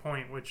on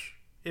point, which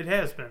it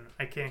has been.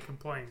 I can't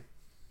complain.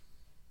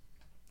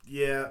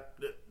 Yeah.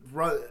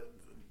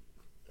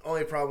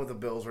 Only problem with the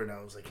Bills right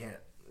now is they can't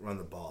run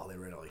the ball. They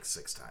ran it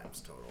 6 times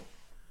total.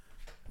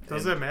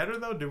 Does that matter,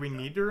 though? Do we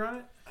need to run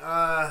it?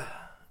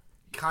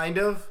 Kind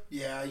of.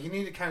 Yeah, you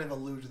need to kind of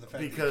allude to the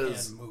fact that you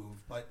can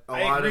move. But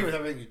I agree with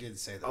everything you did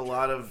say. A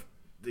lot of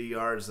the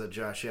yards that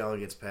Josh Allen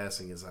gets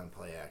passing is on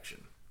play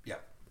action. Yeah.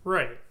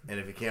 Right. And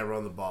if you can't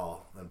run the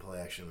ball, then play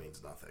action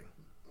means nothing.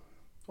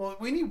 Well,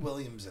 we need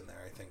Williams in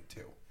there, I think,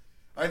 too.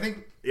 I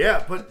think.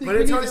 Yeah, but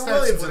Antonio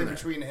Williams in there.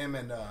 Between him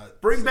and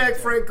bring back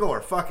Frank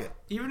Gore. Fuck it.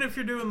 Even if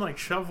you're doing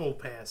shovel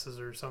passes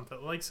or something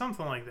like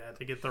that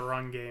to get the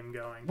run game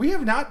going. We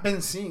have not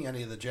been seeing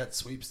any of the jet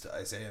sweeps to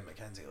Isaiah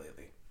McKenzie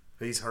lately.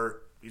 He's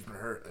hurt. He's been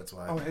hurt. That's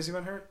why. Oh, has he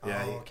been hurt?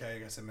 Yeah. Oh, okay. I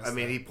guess I missed. I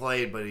mean, he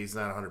played, but he's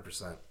not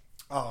 100%.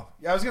 Oh,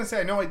 yeah. I was gonna say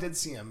I know I did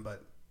see him,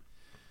 but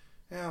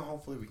yeah,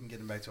 hopefully we can get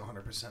him back to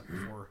 100%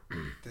 before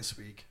this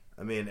week.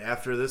 I mean,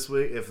 after this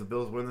week, if the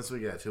Bills win this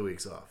week, 2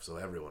 weeks off, so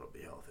everyone will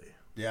be healthy.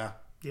 Yeah.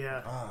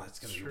 Yeah. Oh, it's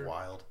going to be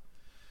wild.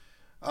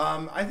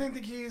 I think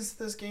the keys to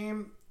this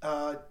game,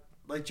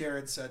 like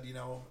Jared said,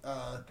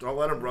 don't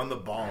let him run the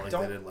ball like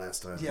they did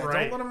last time. Yeah,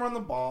 right. Don't let him run the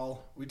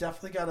ball. We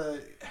definitely got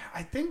to...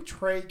 I think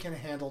Trey can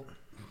handle...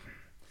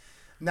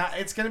 Now,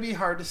 it's going to be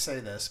hard to say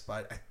this,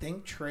 but I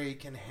think Trey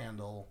can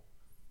handle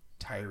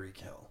Tyreek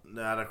Hill.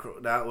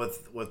 Not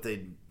with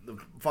the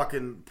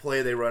fucking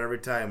play they run every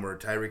time where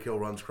Tyreek Hill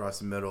runs across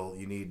the middle.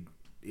 You need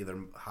either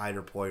Hyde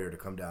or Poyer to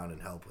come down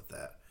and help with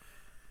that.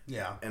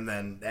 Yeah. And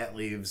then that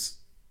leaves,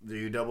 do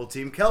you double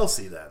team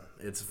Kelsey then?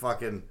 It's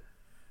fucking...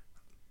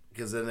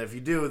 Because then if you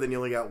do, then you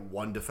only got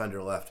one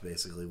defender left,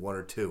 basically. 1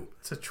 or 2.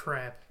 It's a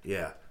trap.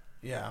 Yeah.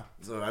 Yeah.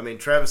 So, I mean,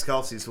 Travis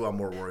Kelsey's who I'm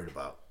more worried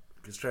about.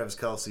 Because Travis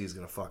Kelsey is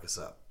going to fuck us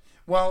up.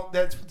 Well,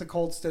 that's what the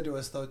Colts did to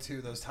us, though,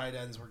 too. Those tight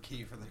ends were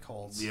key for the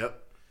Colts.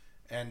 Yep.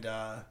 And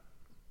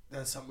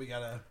that's something we got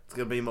to... It's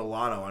going to be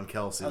Milano on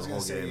Kelsey the whole game. I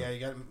was going to say, yeah, you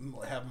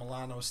got to have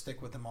Milano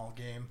stick with him all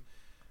game.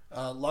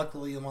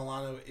 Luckily,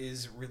 Milano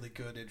is really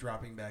good at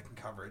dropping back in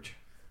coverage.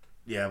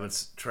 Yeah,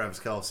 but Travis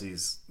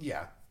Kelsey's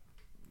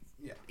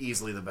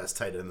easily the best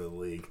tight end in the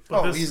league.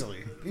 But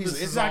easily.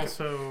 This is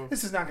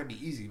not going to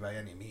be easy by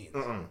any means.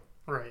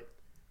 Right.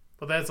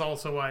 But that's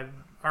also why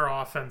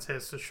our offense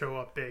has to show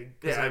up big.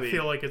 Yeah, I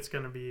feel like it's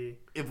going to be...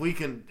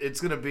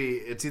 It's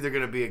either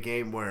going to be a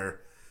game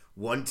where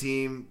one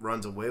team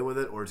runs away with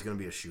it or it's going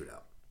to be a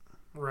shootout.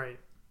 Right.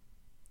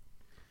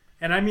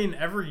 And I mean,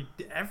 every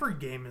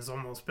game has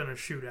almost been a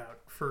shootout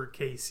for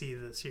KC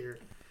this year.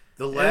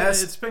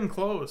 It's been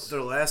close.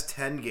 Their last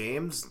 10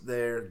 games,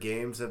 their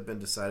games have been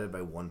decided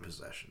by 1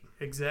 possession.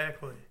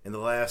 Exactly. In the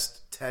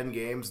last 10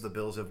 games, the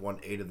Bills have won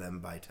 8 of them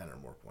by 10 or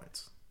more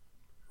points.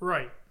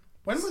 Right.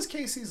 When was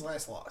KC's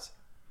last loss?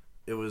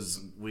 It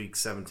was week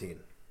 17.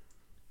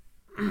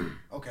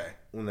 Okay.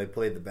 When they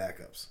played the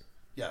backups.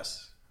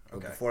 Yes.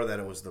 Okay. Before that,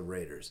 it was the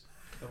Raiders.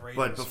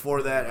 But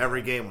before that,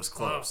 every game was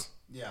close.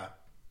 Yeah.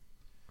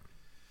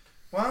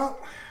 Well,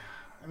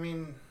 I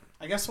mean,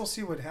 I guess we'll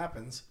see what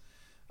happens.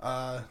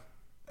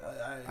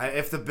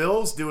 If the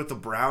Bills do what the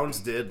Browns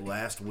did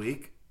last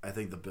week, I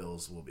think the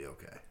Bills will be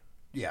okay.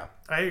 Yeah.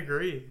 I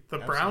agree. The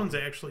Browns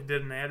actually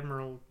did an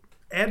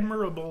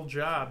admirable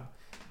job,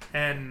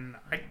 and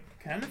I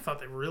kind of thought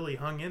they really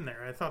hung in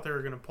there. I thought they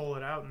were going to pull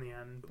it out in the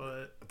end,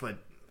 but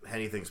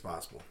anything's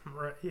possible.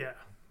 Right? Yeah.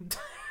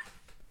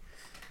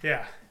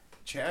 Yeah.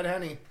 Chad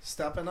Henne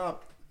stepping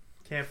up.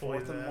 Can't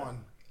believe 4th and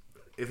 1.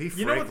 If he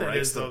Frank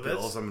Reich's the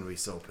Bills, I'm going to be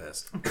so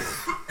pissed.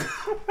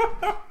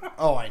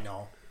 Oh, I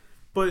know.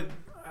 But,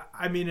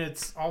 I mean,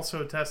 it's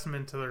also a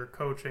testament to their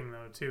coaching,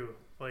 though, too.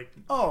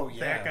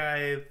 That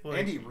guy,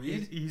 Andy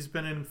Reid? He's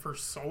been in for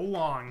so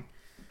long.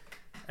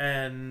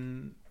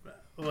 And,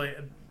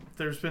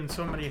 there's been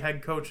so many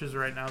head coaches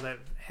right now that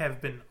have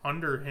been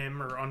under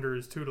him or under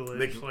his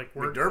tutelage.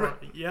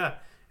 McDermott. Yeah,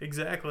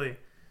 exactly.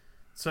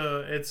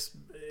 So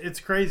it's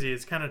crazy.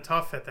 It's kind of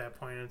tough at that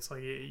point. It's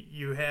like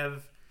you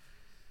have...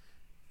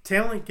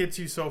 Talent gets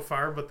you so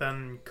far, but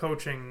then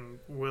coaching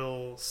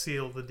will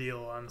seal the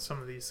deal on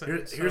some of these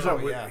things. Here's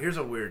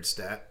a weird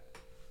stat.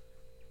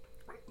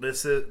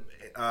 This is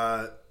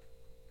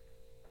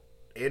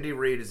Andy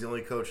Reid is the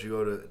only coach to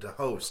go to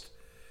host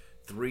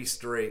 3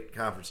 straight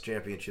conference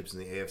championships in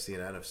the AFC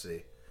and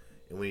NFC.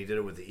 And when he did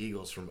it with the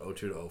Eagles from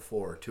 2002 to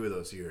 2004, 2 of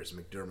those years,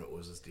 McDermott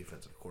was his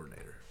defensive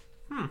coordinator.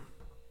 All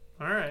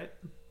right.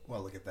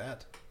 Well, look at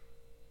that.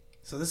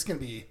 So this is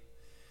going to be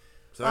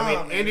So I mean,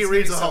 Oh, man, Andy it's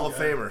Reid's a gonna be Hall so of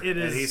good. Famer, It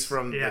and is, he's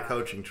from the yeah.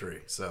 coaching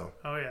tree. So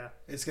Oh yeah,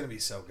 It's going to be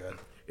so good.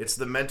 it's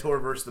the mentor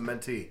versus the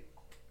mentee.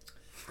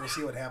 We'll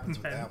see what happens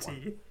with that one.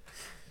 Mentee.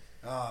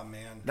 Oh,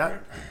 man. Not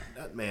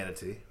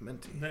manatee,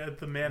 mentee.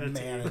 The manatee.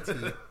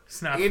 Manatee.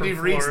 It's not Andy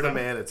from Reid's Florida. the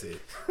manatee.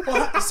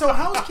 Well, so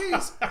how's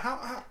KC?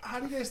 How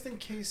do you guys think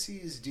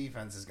KC's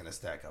defense is going to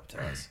stack up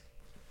to us?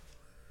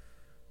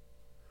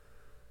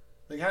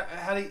 Like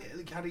how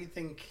do you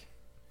think?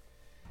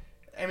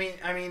 I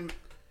mean,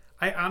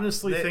 I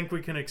honestly They- think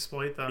we can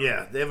exploit them.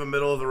 Yeah, they have a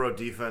middle of the road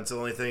defense. The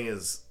only thing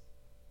is,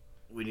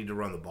 we need to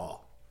run the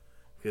ball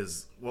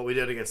because what we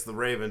did against the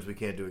Ravens, we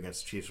can't do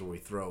against the Chiefs, where we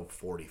throw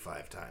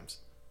 45 times.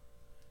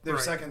 their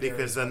Right. secondary.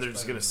 Because is then much they're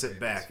just better going to than sit the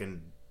back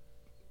and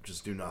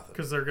just do nothing.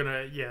 Because they'll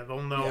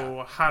know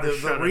Yeah. how to The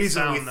shut us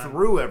reason down we then.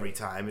 threw every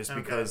time is Okay.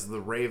 because the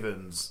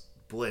Ravens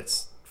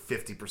blitz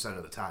 50%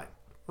 of the time.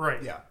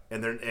 Right. Yeah.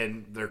 And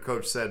their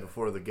coach said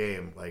before the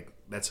game, like,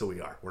 that's who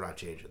we are. We're not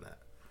changing that.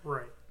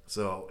 Right.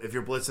 So if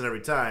you're blitzing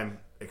every time,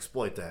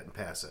 exploit that and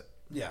pass it.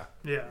 Yeah,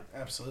 Yeah.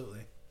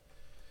 absolutely.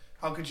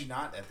 How could you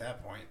not at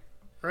that point?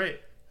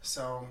 Right.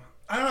 So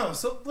I don't know.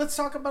 So let's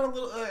talk about a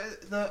little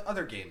the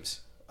other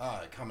games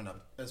coming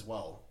up as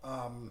well.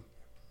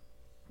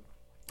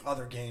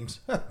 Other games.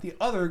 The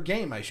other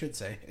game, I should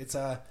say. It's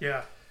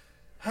Yeah.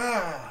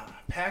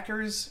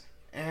 Packers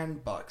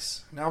and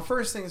Bucks. Now,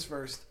 first things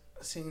first.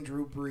 Seeing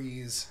Drew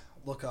Brees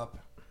look up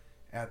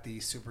at the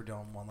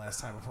Superdome one last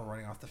time before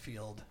running off the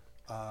field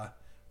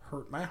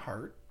hurt my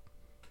heart.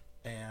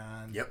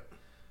 And Yep.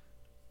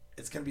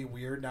 it's going to be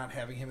weird not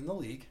having him in the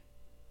league.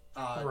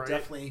 Right.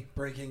 Definitely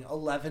breaking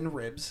 11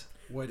 ribs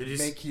would Did you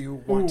make you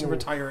want to Ooh.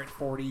 retire at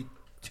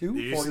 42,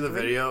 Did you see the 43?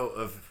 video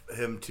of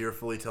him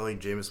tearfully telling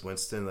Jameis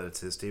Winston that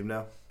it's his team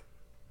now?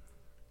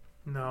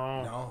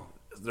 No. No.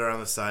 They're on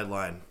the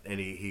sideline, and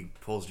he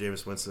pulls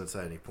Jameis Winston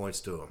aside, and he points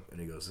to him, and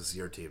he goes, "This is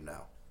your team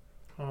now."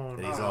 Oh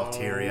And no. he's all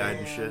teary-eyed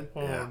and man. shit.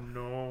 Oh Yeah,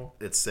 no.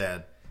 it's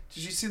sad.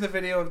 Did you see the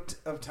video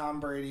of Tom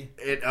Brady?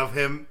 Of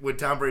him when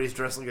Tom Brady's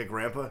dressed like a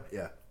grandpa.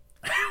 Yeah.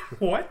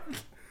 What?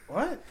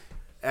 What?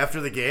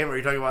 After the game, are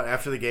you talking about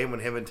after the game when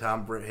him and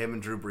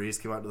Drew Brees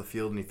came out to the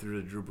field and he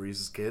threw to Drew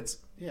Brees' kids?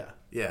 Yeah.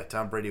 Yeah,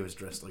 Tom Brady was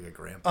dressed like a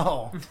grandpa.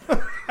 Oh.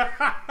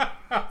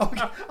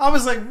 Okay. I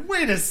was like,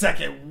 wait a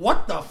second,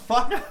 what the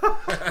fuck?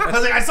 I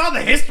was like, I saw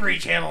the History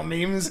Channel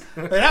memes.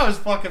 Like, that was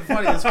fucking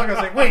funny as fuck. I was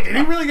like, wait, did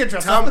he really get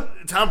dressed up?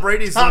 Tom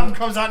Brady's Tom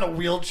comes out in a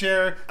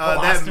wheelchair, that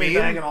colostomy bag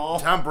and meme. all.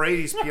 Tom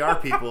Brady's PR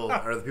people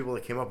are the people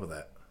that came up with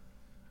that.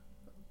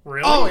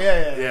 Really? Oh,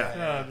 yeah.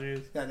 Yeah. Oh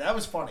jeez. Yeah, that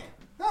was funny.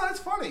 No, that's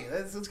funny.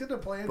 It's good to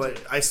play into.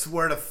 But I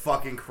swear to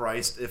fucking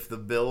Christ, if the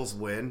Bills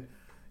win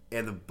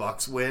and the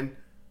Bucks win,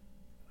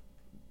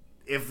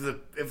 if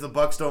the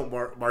Bucks don't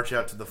march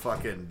out to the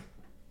fucking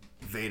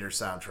Vader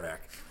soundtrack,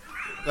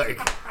 like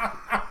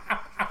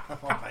Oh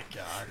my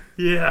god.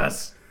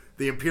 Yes.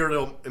 the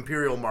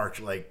Imperial March,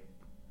 like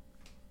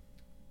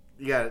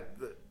you got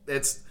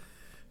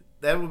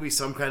that would be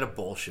some kind of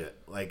bullshit.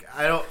 Like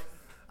I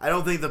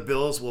don't think the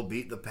Bills will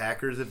beat the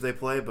Packers if they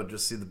play, but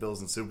just see the Bills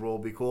in the Super Bowl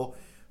will be cool.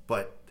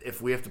 But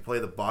if we have to play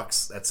the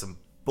Bucks, that's some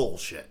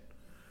bullshit.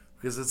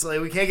 Because it's like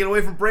we can't get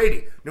away from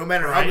Brady. No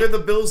matter how Right. good the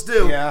Bills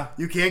do, Yeah.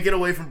 you can't get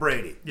away from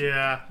Brady.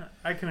 Yeah.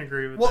 I can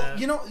agree with Well, that.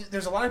 you know,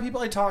 there's a lot of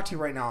people I talk to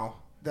right now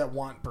that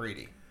want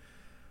Brady.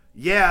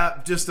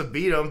 Yeah, just to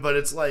beat him, but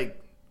it's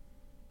like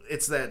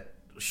it's that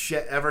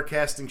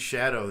ever-casting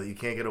shadow that you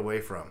can't get away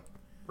from.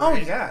 Oh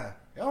yeah.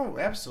 Oh,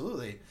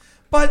 absolutely.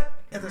 But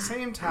at the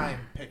same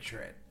time,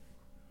 picture it.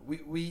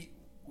 We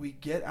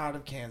get out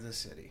of Kansas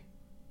City.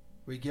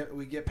 We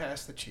get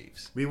past the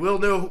Chiefs. We will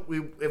know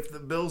if the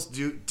Bills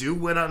do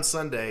win on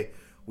Sunday.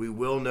 We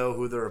will know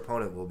who their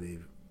opponent will be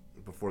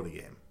before the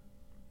game.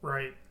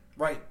 Right.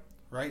 Right.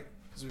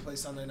 Because we play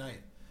Sunday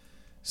night.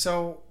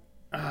 So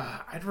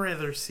I'd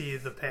rather see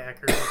the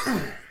Packers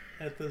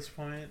at this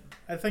point.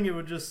 I think it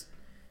would just.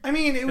 I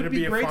mean, it would It'd be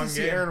be a great to fun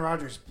see game. Aaron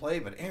Rodgers play,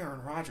 but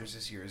Aaron Rodgers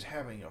this year is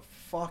having a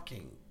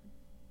fucking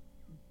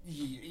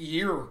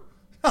year.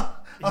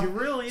 He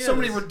really is. So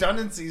many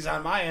redundancies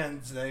on my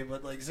end today,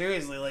 but like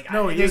seriously, like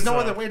No, he there's is, no though.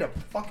 other way to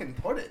fucking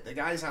put it. The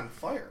guy's on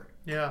fire.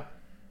 Yeah.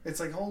 It's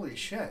like holy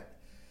shit.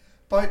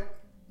 But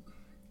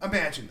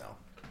imagine though,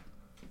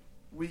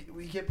 we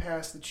get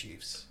past the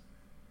Chiefs.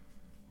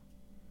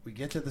 We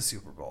get to the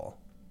Super Bowl.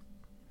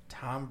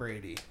 Tom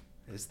Brady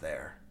is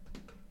there.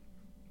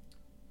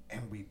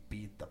 And we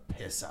beat the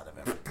piss out of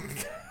him.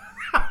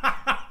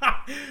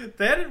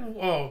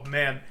 Oh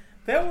man,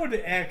 that would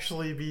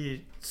actually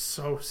be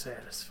so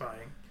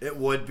satisfying. It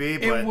would be,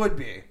 but It would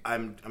be.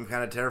 I'm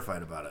kind of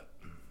terrified about it.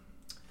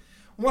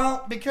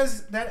 Well,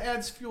 because that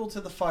adds fuel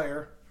to the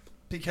fire.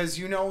 Because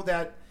you know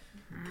that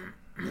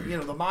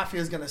the Mafia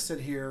is going to sit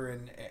here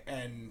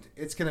and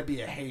it's going to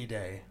be a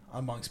heyday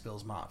amongst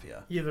Bill's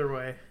Mafia. Either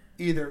way.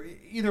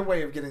 Either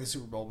way of getting the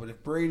Super Bowl, but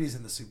if Brady's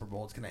in the Super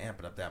Bowl, it's going to amp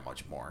it up that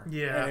much more.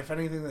 Yeah. And if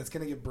anything, that's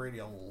going to give Brady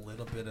a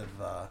little bit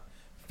of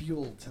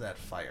fuel to that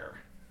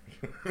fire.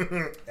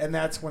 And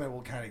that's when it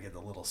will kind of get a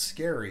little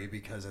scary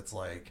because it's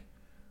like,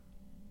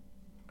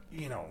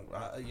 you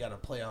got a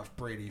playoff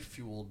Brady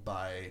fueled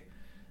by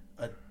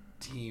a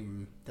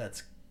team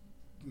that's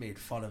made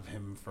fun of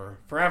him for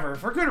forever,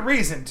 for good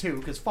reason too,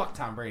 because fuck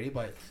Tom Brady.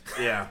 But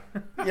Yeah.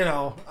 you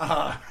know,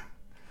 I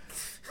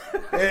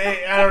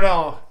don't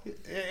know.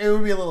 It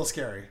would be a little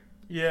scary.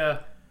 Yeah.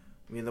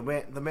 I mean,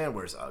 the man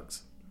wears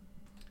Uggs.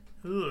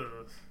 Ugh.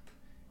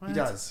 He What?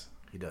 does.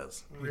 He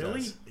does.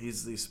 Really?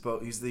 He's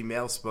the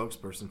male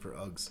spokesperson for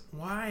Uggs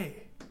Why?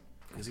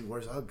 because he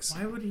wears Uggs.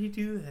 Why would he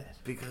do that?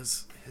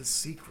 Because his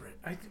secret.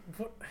 I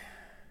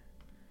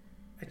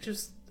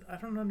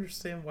don't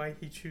understand why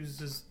he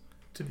chooses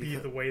to be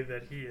Because- the way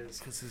that he is.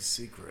 Because his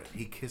secret.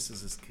 He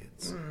kisses his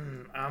kids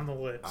On the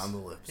lips. on the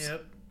lips.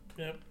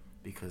 Yep.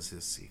 Because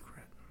his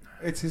secret.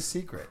 It's his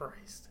secret.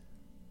 Christ.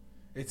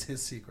 It's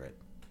his secret.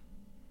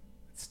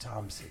 It's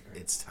Tom's secret.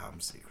 It's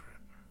Tom's secret.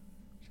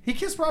 He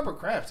kissed Robert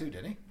Kraft too,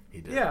 didn't he? He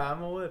did. Yeah, on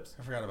the lips.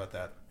 I forgot about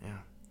that. Yeah.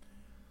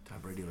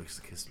 Tom Brady likes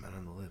to kiss men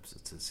on the lips.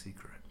 It's his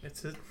secret.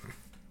 It's it.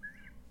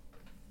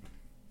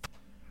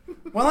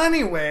 Well,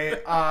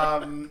 anyway,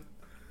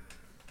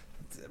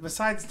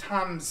 besides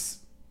Tom's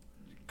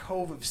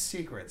cove of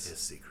secrets, His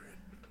secret.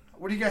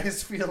 what do you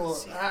guys feel?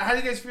 How do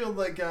you guys feel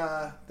like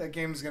that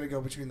game's going to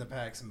go between the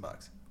Packs and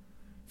Bucks?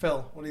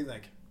 Phil, what do you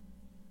think?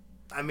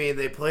 I mean,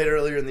 they played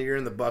earlier in the year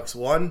and the Bucks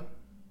won.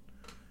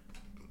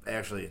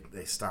 Actually,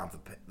 they stomped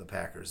the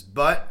Packers,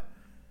 but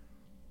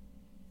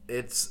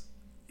it's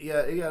you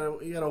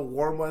got a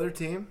warm weather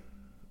team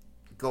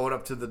going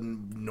up to the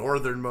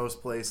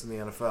northernmost place in the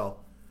NFL.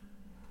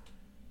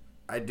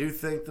 I do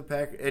think the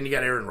Packers, and you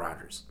got Aaron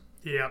Rodgers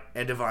Yep.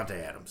 and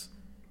Devontae Adams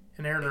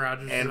And Aaron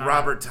Rodgers is and not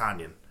Robert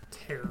Tonyan.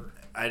 terror.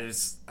 I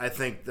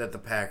think that the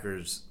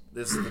Packers.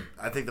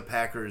 I think the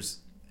Packers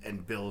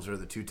and Bills are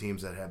the two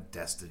teams that have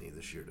destiny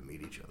this year to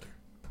meet each other.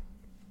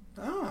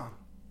 Oh,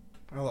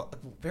 well,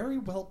 very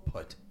well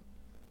put.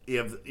 You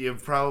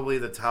have probably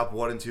the top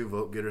 1 and 2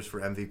 vote getters for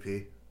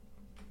MVP.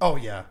 Oh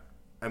yeah.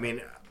 I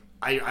mean,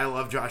 I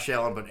love Josh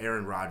Allen, but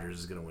Aaron Rodgers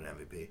is going to win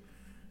MVP.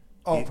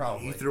 Oh,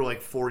 probably. He threw like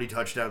 40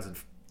 touchdowns and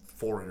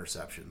 4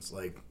 interceptions.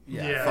 Like,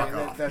 Yeah, fuck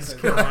off. That's a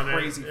He's killing it,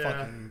 crazy yeah.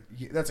 fucking.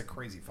 That's a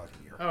crazy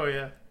fucking year. Oh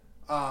yeah.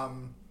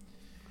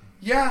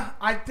 Yeah,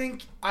 I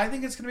think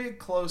it's going to be a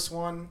close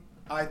one.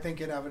 I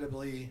think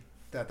inevitably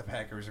that the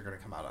Packers are going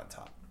to come out on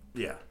top.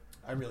 Yeah.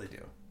 I really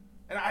do.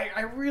 And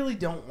I really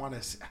don't want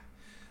to.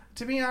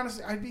 To be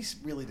honest, I'd be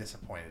really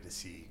disappointed to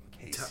see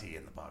KC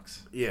in the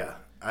Bucks. Yeah.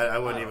 I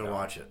wouldn't I don't even know.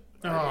 watch it.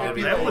 Oh, It'd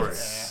be that would boring.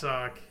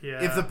 suck.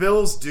 Yeah. If the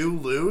Bills do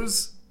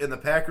lose and the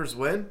Packers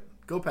win,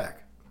 go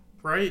Pack.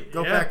 right.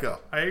 Go yeah, Pack, go.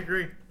 I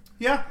agree.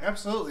 Yeah,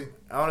 absolutely.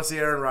 I want to see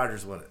Aaron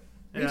Rodgers win it.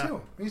 Me Yeah.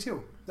 too. Me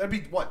too. That'd be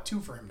what 2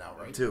 for him now,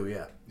 right? 2,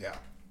 yeah. Yeah.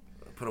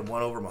 Put him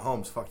 1 over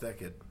Mahomes. Fuck that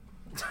kid.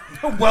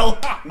 well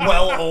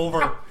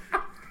over.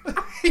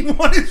 He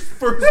won his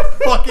first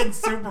fucking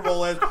Super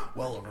Bowl as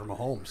well over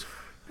Mahomes.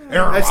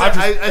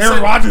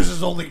 Aaron Rodgers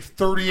is only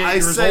 38 I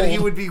years said old. he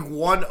would be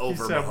 1 He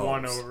over said Mahomes.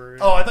 1 over.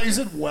 Oh, I thought you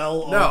said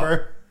well No.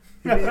 over.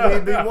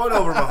 He'd be 1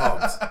 over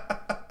Mahomes.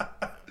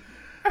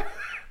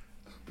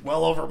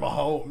 Well over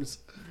Mahomes.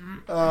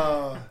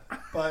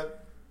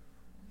 But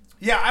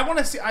yeah, I want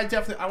to see. I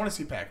want to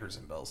see Packers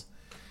and Bills.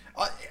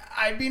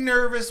 I'd be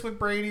nervous with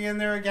Brady in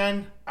there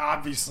again.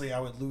 Obviously, I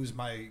would lose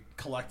my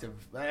collective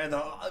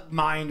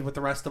mind with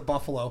the rest of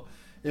Buffalo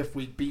if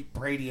we beat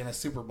Brady in a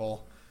Super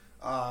Bowl.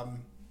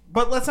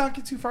 But let's not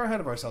get too far ahead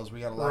of ourselves. We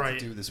got a lot Right.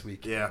 to do this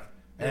week. Yeah.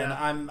 And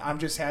Yeah. I'm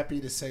just happy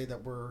to say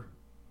that we're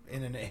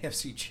in an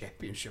AFC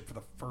championship for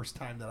the first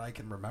time that I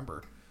can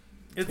remember.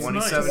 It's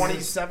 27 nice.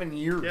 27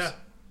 years. Yeah.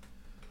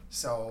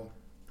 So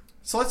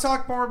let's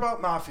talk more about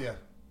Mafia.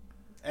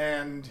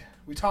 And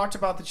we talked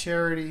about the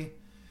charity,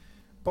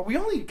 but we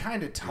only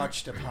kind of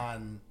touched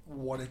upon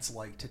what it's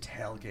like to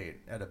tailgate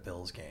at a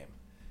Bills game.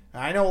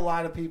 And I know a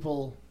lot of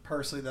people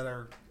personally that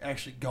are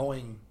actually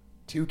going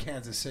to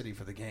Kansas City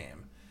for the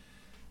game.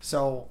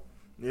 So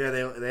Yeah,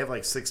 they have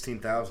like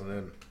 16,000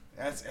 in.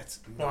 that's nuts.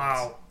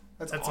 Wow.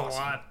 That's That's awesome.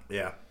 a lot.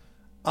 Yeah.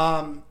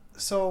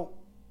 So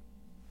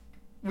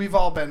we've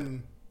all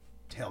been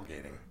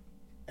tailgating,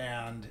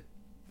 and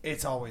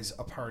it's always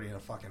a party and a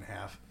fucking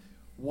half.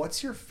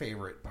 What's your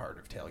favorite part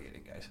of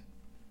tailgating, guys?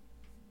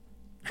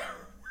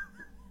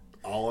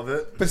 All of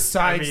it.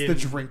 Besides I mean- the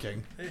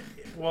drinking.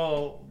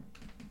 Well,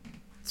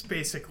 it's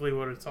basically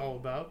what it's all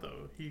about,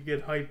 though. You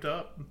get hyped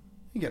up.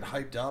 You get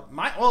hyped up.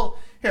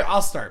 Here,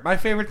 I'll start. My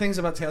favorite things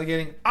about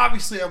tailgating,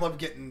 obviously I love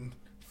getting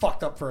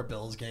fucked up for a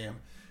Bills game.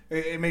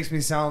 It makes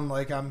me sound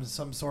like I'm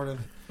some sort of,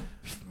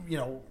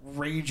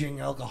 raging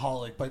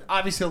alcoholic, but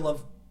obviously I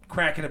love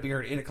cracking a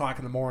beer at 8 o'clock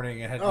in the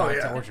morning and heading out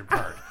yeah. to Orchard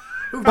Park.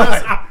 Who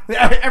does it?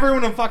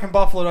 Everyone in fucking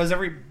Buffalo does.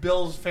 Every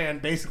Bills fan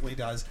basically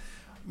does.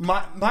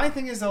 My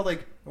thing is, though,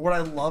 like, what I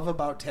love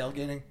about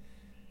tailgating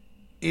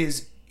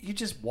is you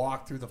just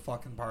walk through the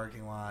fucking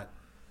parking lot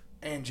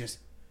and just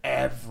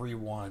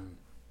everyone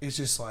is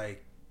just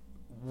like,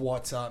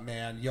 what's up,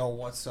 man? Yo,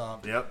 what's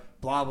up? Yep.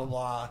 Blah, blah,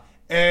 blah.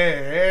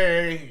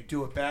 Hey,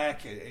 do it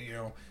back.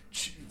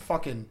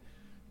 Fucking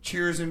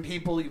cheersing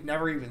people you've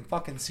never even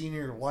fucking seen in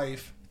your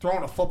life.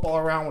 Throwing a football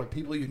around with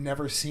people you've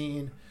never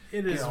seen.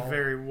 It is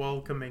very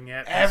welcoming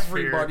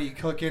atmosphere. Everybody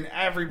cooking,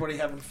 everybody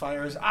having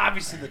fires.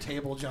 Obviously, the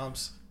table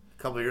jumps.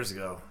 A couple of years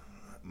ago,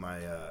 my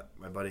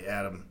buddy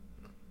Adam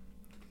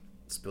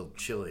spilled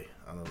chili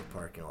on the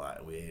parking lot,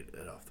 and we ate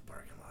it off the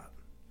parking lot.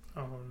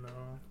 Oh, no.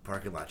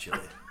 Parking lot chili.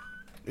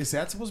 Is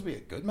that supposed to be a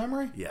good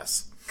memory?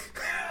 Yes.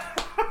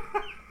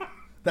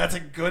 That's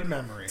a good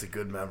memory. It's a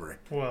good memory.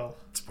 Well.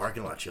 It's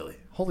parking lot chili.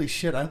 Holy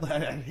shit, I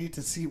hate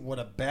to see what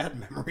a bad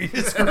memory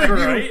is for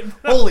Right? you.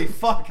 Holy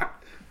fuck.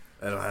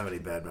 I don't have any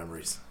bad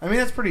memories. I mean,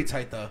 that's pretty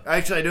tight, though.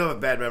 Actually, I do have a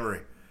bad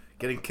memory.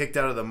 Getting kicked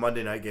out of the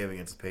Monday night game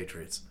against the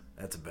Patriots.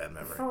 That's a bad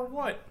memory. For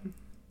what?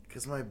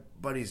 Because my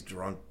buddy's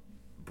drunk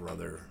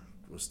brother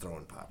was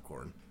throwing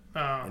popcorn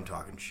Oh, and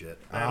talking shit.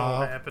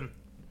 that'll happen.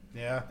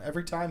 Yeah,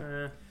 every time.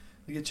 Eh.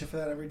 We get you for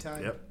that every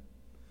time. Yep.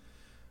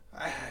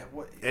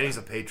 What? And he's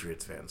a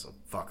Patriots fan, so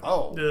fuck him.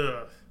 Oh.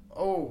 Ugh.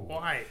 Oh.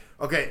 Why?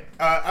 Okay,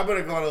 I'm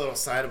going to go on a little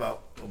side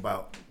about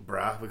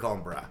Bra. We call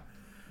him Bra.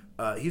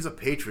 He's a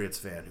Patriots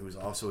fan who is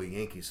also a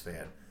Yankees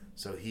fan.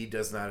 So he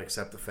does not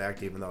accept the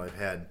fact, even though I've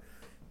had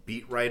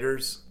beat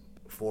writers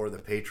for the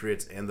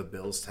Patriots and the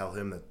Bills tell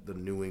him that the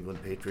New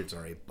England Patriots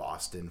are a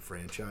Boston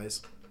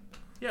franchise.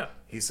 Yeah.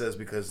 He says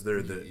because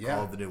they're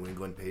called the New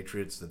England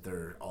Patriots that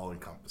they're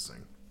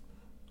all-encompassing.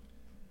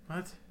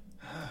 What?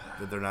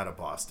 That they're not a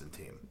Boston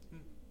team.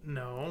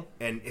 No.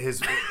 And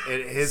his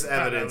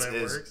evidence that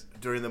is works.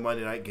 during the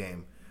Monday night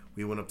game,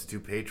 we went up to two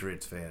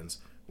Patriots fans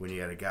when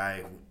you had a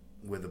guy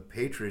with a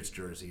Patriots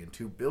jersey and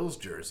two Bills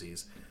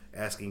jerseys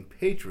asking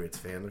Patriots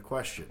fan the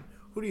question,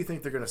 who do you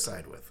think they're going to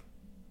side with?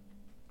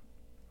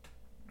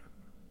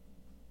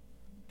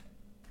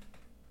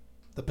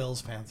 The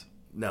Bills fans.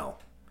 No.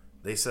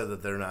 They said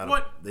that they're not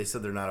What? They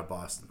said they're not a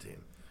Boston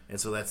team. And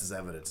so that's his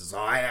evidence. So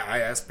I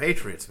asked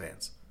Patriots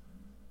fans.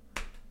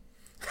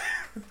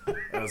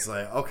 I was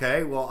like,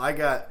 okay, well,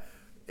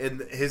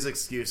 and his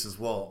excuse is,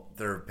 well,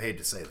 they're paid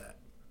to say that.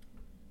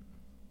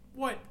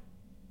 What?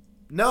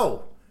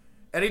 No.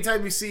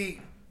 Anytime you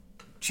see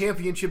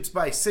championships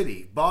by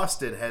city,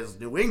 Boston has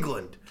New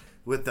England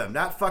with them.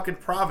 Not fucking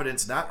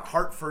Providence, not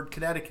Hartford,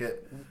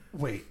 Connecticut.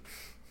 Wait.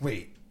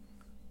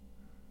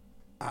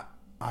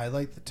 I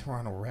like the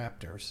Toronto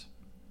Raptors.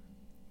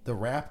 The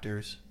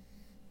Raptors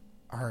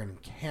are in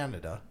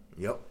Canada.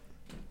 Yep.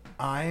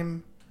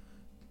 I'm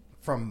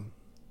from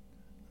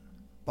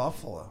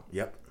Buffalo.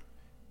 Yep.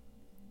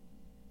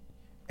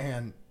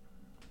 And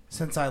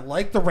since I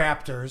like the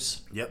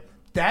Raptors, Yep.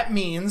 that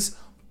means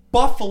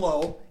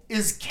Buffalo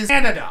is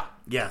Canada.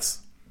 Yes.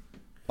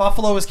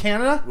 Buffalo is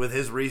Canada? With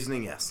his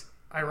reasoning, yes.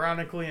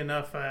 Ironically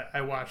enough,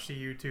 I watched a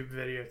YouTube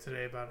video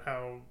today about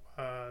how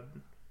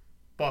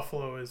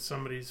Buffalo is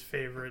somebody's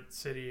favorite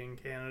city in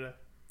Canada.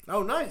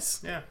 Oh,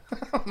 nice. Yeah.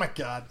 Oh my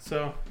God.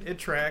 So it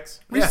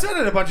tracks. We've Yeah. said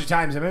it a bunch of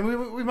times. I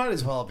mean, we might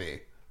as well be.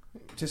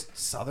 Just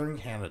Southern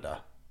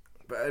Canada.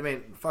 But, I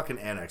mean, fucking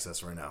annex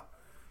us right now.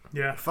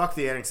 Yeah. Fuck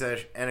the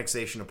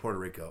annexation of Puerto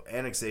Rico.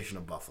 Annexation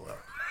of Buffalo.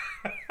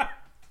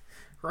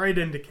 Right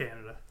into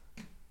Canada.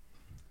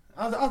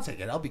 I'll take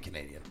it. I'll be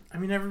Canadian. I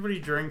mean, everybody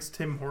drinks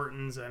Tim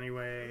Hortons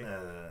anyway.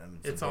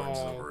 It's It's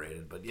all-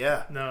 overrated, but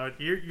yeah. No,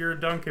 you're a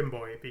Dunkin'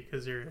 boy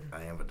because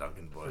I am a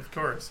Dunkin' boy. of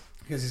course.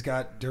 Because he's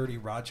got dirty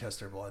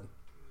Rochester blood.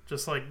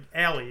 Just like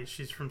Allie,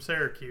 she's from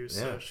Syracuse,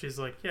 Yeah. so she's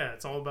like, yeah,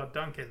 it's all about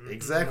Dunkin'.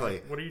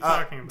 Exactly. What are you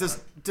talking about?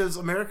 Does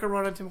America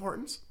run on Tim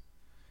Hortons?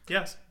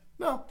 Yes.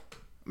 No.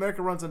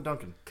 America runs on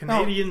Dunkin'.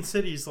 Canadian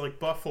cities like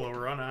Buffalo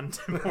run on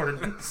Tim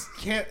Hortons.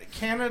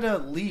 Canada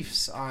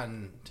Leafs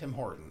on Tim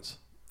Hortons.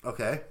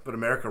 Okay, but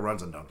America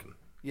runs on Dunkin'.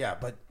 Yeah,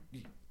 but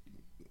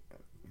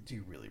do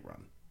you really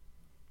run?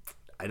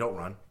 I don't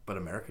run, but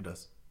America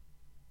does.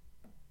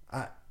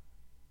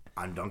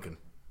 On Dunkin'.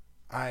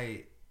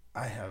 I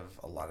have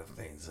a lot of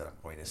things that I'm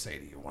going to say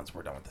to you once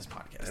we're done with this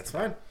podcast. That's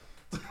fine.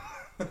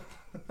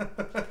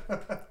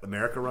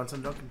 America runs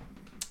on Dunkin'.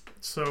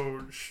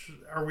 So,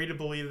 are we to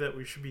believe that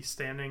we should be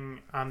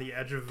standing on the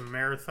edge of a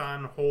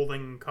marathon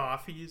holding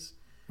coffees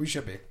We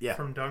should be. Yeah.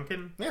 from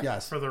Dunkin'? Yeah.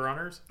 Yes. For the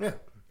runners? Yeah.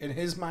 In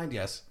his mind,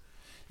 yes.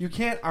 You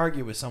can't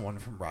argue with someone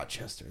from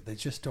Rochester. They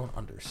just don't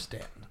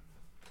understand.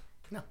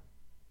 No.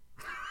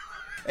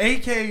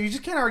 AK, you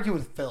just can't argue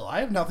with Phil. I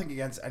have nothing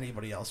against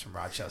anybody else from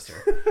Rochester.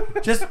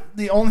 Just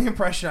the only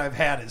impression I've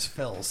had is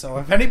Phil. So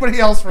if anybody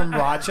else from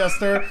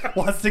Rochester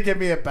wants to give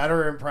me a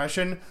better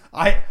impression,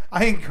 I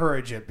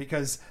encourage it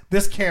because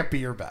this can't be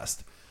your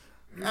best.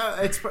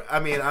 I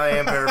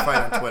am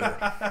verified on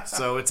Twitter,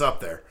 so it's up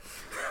there.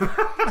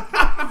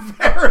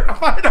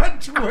 Verified on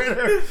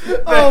Twitter.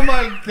 Oh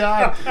my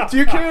God. Do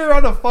you carry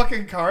around a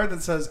fucking card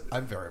that says,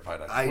 I'm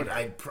verified on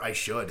Twitter? I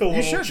should. The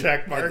little should.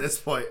 check mark. At this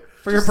point.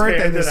 For your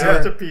birthday Hand this it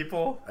out to year.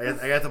 people.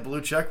 I got the blue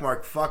check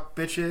mark. Fuck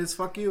bitches.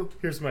 Fuck you.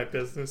 Here's my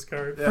business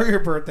card. For your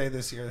birthday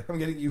this year, I'm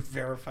getting you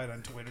verified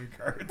on Twitter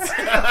cards.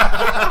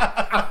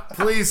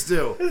 Please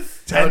do.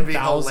 That would be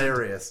 10,000.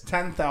 hilarious.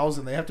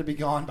 10,000. They have to be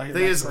gone by your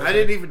Thing next is, I birthday.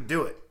 didn't even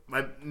do it.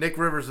 Nick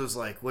Rivers was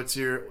like,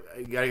 you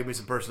gotta give me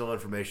some personal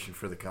information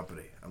for the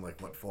company. I'm like,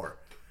 what for?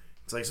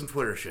 It's like some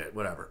Twitter shit,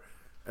 whatever.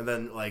 And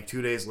then like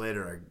 2 days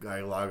later,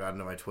 I log on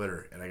to my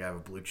Twitter and I got a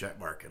blue check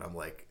mark and I'm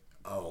like,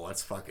 oh,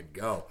 let's fucking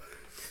go.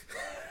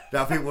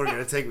 Now people are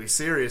going to take me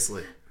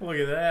seriously. Look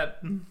at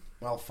that.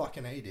 Well,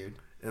 fucking A, dude.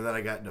 And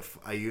then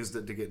I used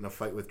it to get in a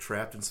fight with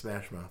Trapped and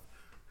Smash Mouth.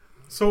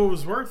 So it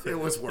was worth it. It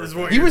was worth is it.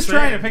 what He you're was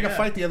trying to saying, pick a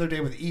fight the other day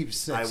with Eve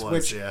 6, I was,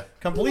 which yeah.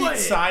 complete What?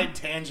 side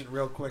tangent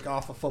real quick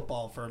off of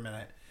football for a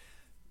minute.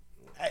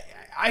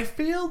 I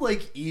feel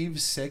like Eve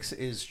 6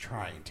 is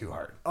trying too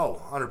hard.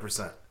 Oh,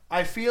 100%.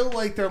 I feel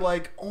like they're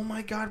like, oh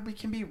my god, we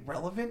can be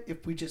relevant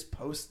if we just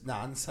post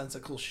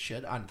nonsensical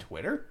shit on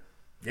Twitter.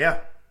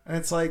 Yeah. And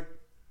it's like,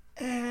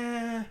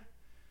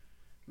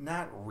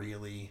 not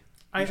really.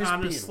 I You're just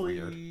being honestly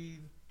weird.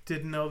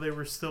 didn't know they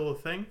were still a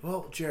thing.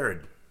 Well,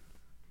 Jared,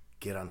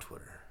 get on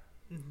Twitter.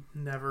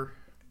 Never.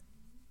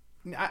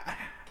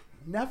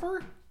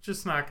 Never?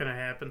 Just not going to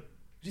happen.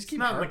 Just It's keep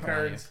not in the harping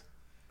on you. cards.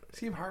 Just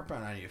keep harping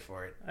on you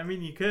for it. I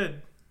mean, you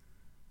could.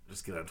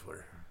 Just get on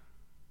Twitter.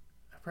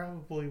 I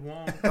probably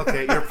won't.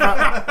 Okay,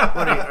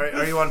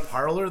 are you on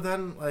Parler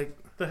then? Like,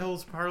 The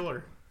hell's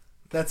Parlor?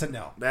 That's a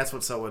no. that's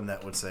what someone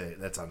that would say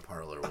that's on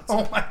Parler would say.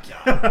 Oh my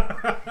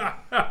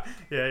god.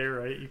 Yeah, you're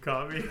right. You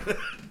caught me.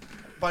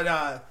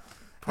 But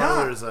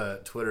Parler is a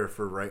Twitter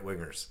for right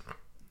wingers.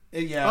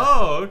 yeah.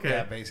 Oh, okay.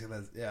 Yeah, basically,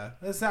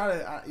 that's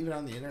not even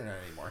on the internet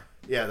anymore.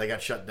 Yeah, they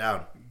got shut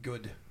down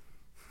Good.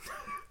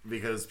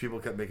 because people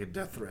kept making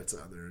death threats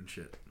out there and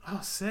shit. Oh,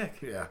 sick.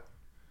 Yeah,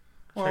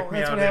 Well, Check me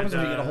that's out what happens at,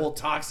 when you get a whole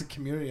toxic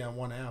community on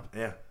one app.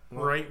 yeah.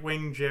 Right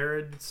wing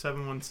Jared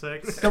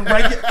 716.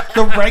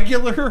 The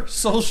regular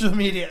social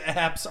media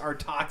apps are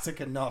toxic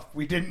enough.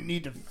 We didn't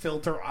need to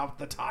filter out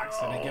the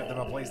toxin and give them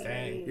a place to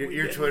hang.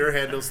 Your Twitter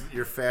handles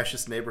your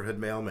fascist neighborhood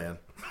mailman.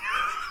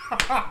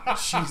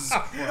 Jesus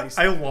Christ.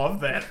 I love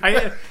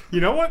that.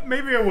 You know what?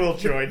 Maybe I will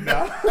join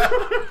now.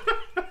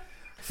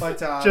 But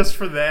Just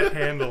for that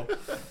handle.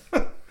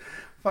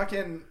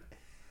 fucking,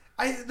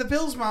 the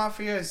Bills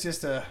Mafia is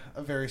just a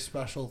very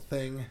special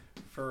thing.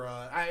 For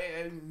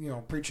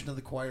preaching to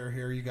the choir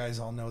here, you guys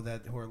all know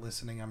that who are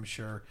listening, I'm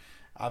sure.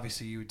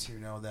 Obviously, you two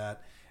know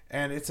that,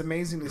 and it's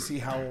amazing to see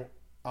how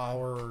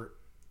our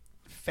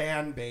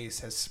fan base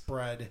has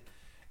spread,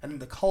 and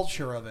the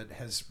culture of it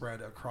has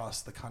spread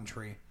across the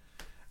country.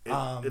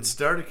 It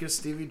started because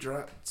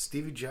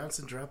Stevie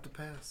Johnson dropped a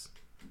pass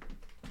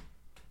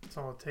That's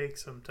all it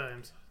takes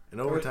sometimes. in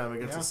overtime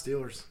against Yeah. the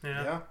Steelers.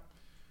 Yeah.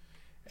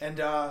 And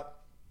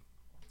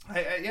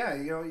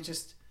you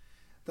just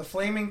the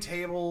flaming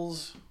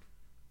tables,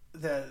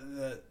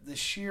 the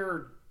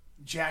sheer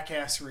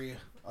jackassery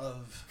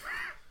of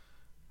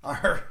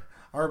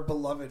our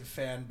beloved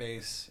fan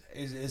base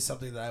is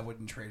something that I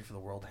wouldn't trade for the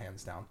world,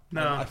 hands down.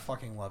 No. I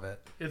fucking love it.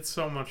 It's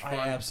so much fun.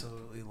 I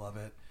absolutely love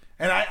it.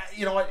 And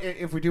you know what?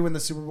 If we do win the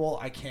Super Bowl,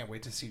 I can't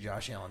wait to see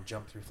Josh Allen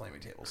jump through flaming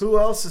tables. Who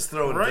else is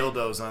throwing Right.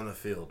 dildos on the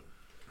field?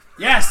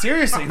 Yeah,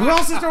 seriously. Who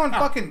else is throwing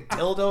fucking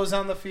dildos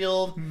on the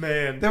field?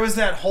 Man. There was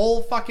that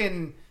whole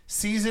fucking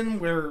season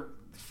where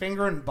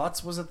fingering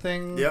butts was a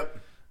thing. Yep.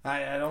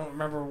 I don't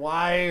remember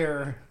why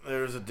or.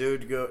 There was a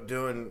dude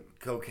doing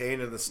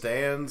cocaine in the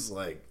stands.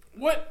 Like,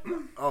 What?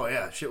 oh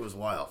yeah, shit was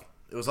wild.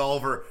 It was all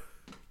over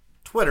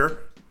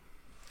Twitter.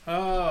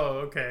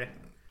 Oh, okay.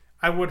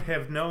 I would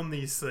have known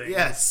these things.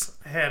 Yes.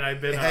 Had I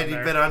been Had on you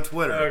there. been on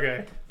Twitter.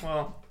 Okay.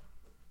 Well,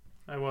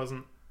 I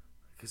wasn't.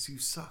 Because you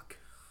suck.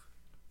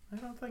 I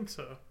don't think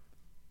so.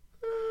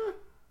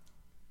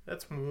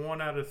 That's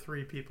 1 out of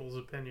 3 people's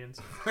opinions.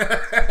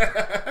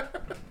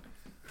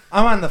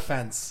 I'm on the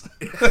fence.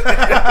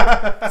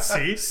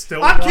 See?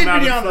 Still I'm 1 keeping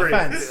out you of on the 3.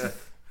 fence.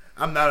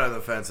 I'm not on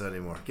the fence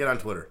anymore. Get on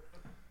Twitter.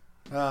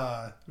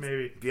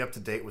 Maybe. Be up to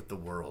date with the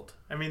world.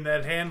 I mean,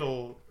 that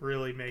handle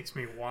really makes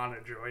me want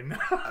to join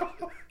now.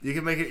 You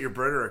can make it your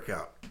burner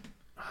account.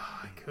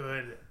 I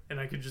could. And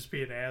I could just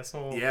be an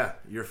asshole. Yeah,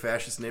 your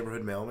fascist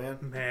neighborhood mailman.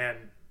 Man.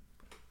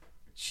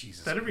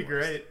 Jesus. That'd be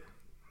Christ.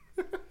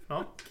 great.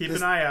 Well, keep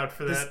This- an eye out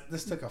for that.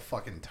 This took a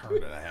fucking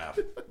turn and a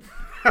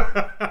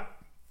half.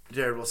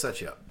 Jared, we'll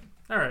set you up.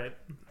 All right.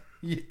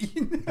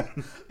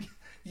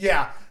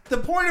 Yeah, the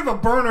point of a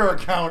burner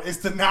account is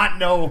to not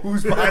know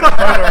who's behind the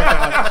burner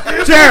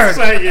account. Jared,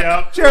 Set you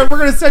up. Jared, we're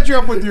gonna set you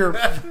up with your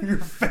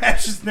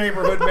fascist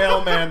neighborhood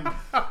mailman.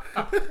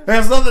 It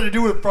has nothing to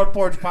do with Front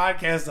Porch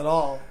Podcast at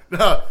all.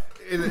 No,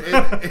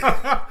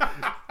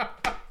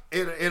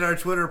 in our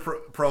Twitter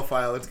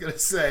profile, it's gonna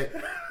say,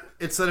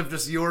 instead of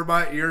just your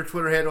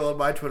Twitter handle and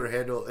my Twitter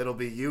handle, it'll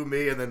be you,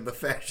 me, and then the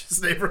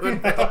fascist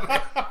neighborhood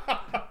mailman.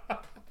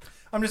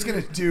 I'm just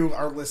gonna do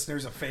our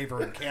listeners a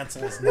favor and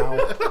cancel us now.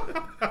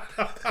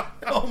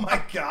 Oh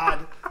my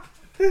god,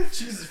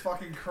 Jesus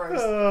fucking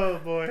Christ! Oh,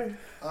 boy.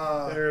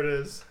 There it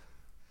is.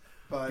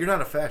 But You're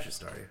not a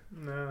fascist, are you?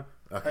 No.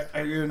 Okay.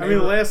 are you a I neighbor- mean,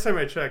 the last time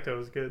I checked, I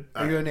was good.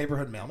 are you a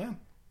neighborhood mailman?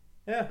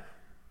 Yeah.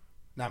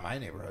 Not my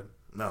neighborhood.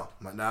 No,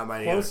 not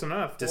my. Close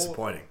enough.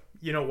 Disappointing.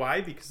 You know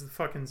why? Because the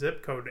fucking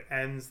zip code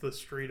ends the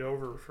street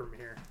over from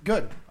here.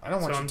 Good. I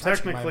don't want So you I'm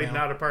touching my technically mail.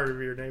 not a part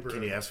of your neighborhood.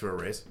 Can you ask for a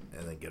raise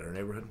and then get our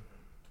neighborhood?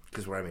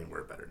 Because we're a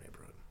better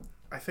neighborhood.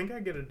 I think I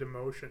get a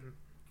demotion.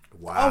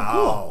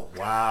 Wow!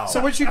 Wow!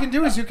 So what you can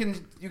do is you can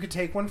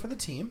take one for the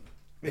team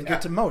and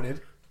get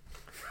demoted.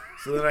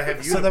 So that I have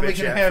you So to that we bitch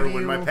can at have for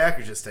when you my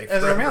packages take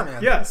as our forever.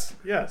 mailman.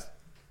 Yes.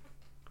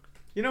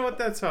 You know what?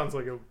 That sounds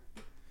like a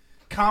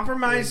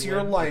Compromise your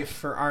Win-win. life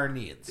for our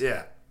needs.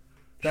 Yeah.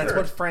 That's Sure.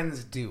 what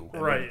friends do.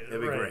 right. It'd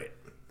be right. great.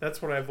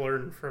 That's what I've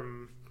learned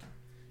from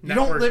You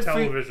don't network live for-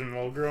 television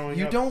while growing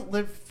You up. don't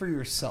live for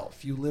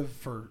yourself. You live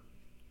for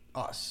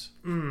us.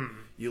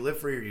 You live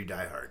for you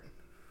die hard.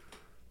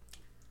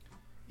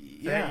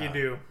 Yeah, That you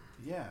do.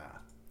 Yeah.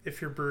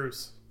 If you're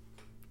Bruce.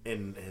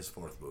 In his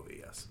fourth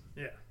movie, yes.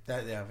 Yeah.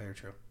 Yeah, very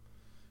true.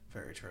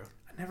 Very true.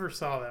 I never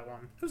saw that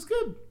one. It was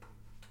good.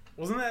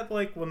 Wasn't that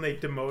like when they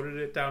demoted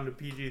it down to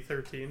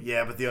PG-13?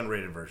 Yeah, but the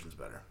unrated version's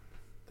better.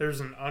 There's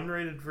an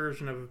unrated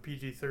version of a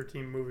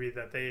PG-13 movie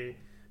that they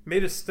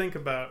made us think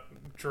about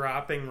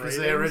dropping ratings. Because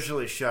they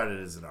originally shot it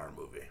as an R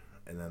movie.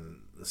 And then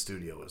the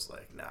studio was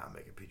like, nah,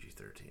 make it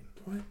PG-13.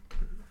 What?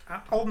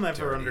 I'll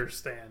never Dirty.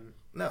 understand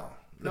No.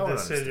 the No one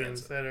decisions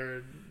understands it. that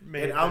are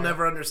made. And I'll there.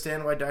 never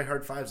understand why Die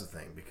Hard 5's a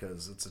thing,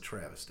 because it's a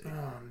travesty.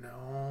 Oh,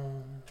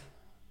 no.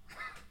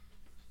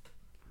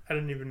 I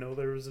didn't even know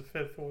there was a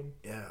fifth one.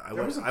 Yeah,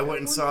 was a I went fifth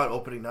and one? saw it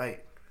opening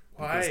night.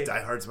 Why? Because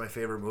Die Hard's my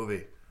favorite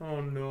movie. Oh,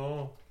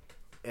 no.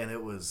 And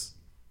it was...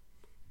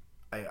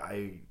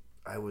 I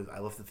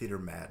left the theater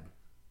mad.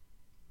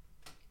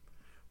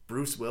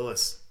 Bruce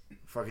Willis,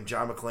 fucking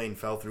John McClane,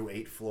 fell through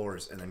 8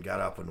 floors and then got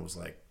up and was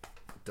like,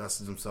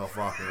 dusted himself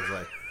off and was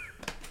like,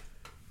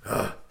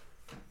 ugh.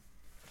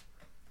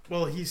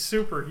 Well, he's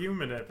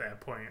superhuman at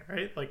that point,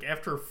 right? Like,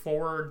 after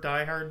 4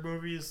 Die Hard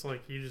movies,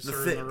 like, you just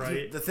earn the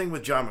right. The thing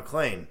with John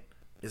McClane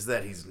is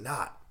that he's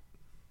not.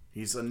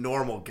 He's a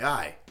normal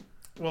guy.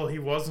 Well, he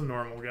was a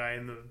normal guy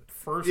in the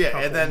first Yeah,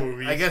 couple and then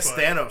movies. I guess but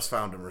Thanos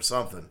found him or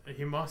something.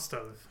 He must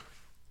have.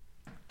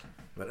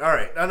 But all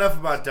right, enough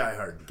about Die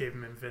Hard. Gave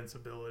him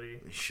invincibility.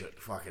 He should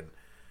fucking.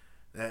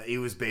 He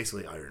was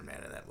basically Iron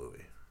Man in that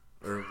movie,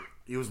 or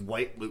he was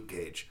white Luke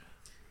Cage.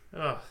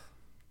 Ugh.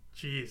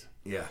 Jeez.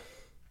 Yeah,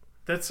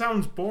 That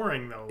sounds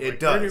boring, though. It Like,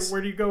 does.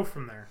 Where do you go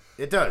from there?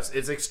 it does.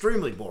 It's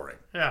extremely boring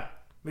Yeah.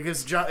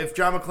 because if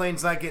John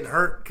McClane's not getting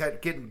hurt,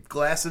 getting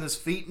glass in his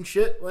feet and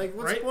shit, like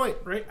what's Right? the point?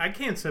 Right? I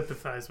can't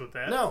sympathize with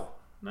that. No.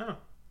 No.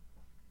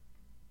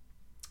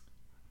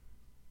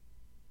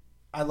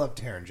 I love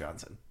Taron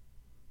Johnson.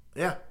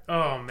 Yeah.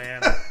 Oh,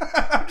 man.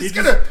 I'm just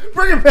gonna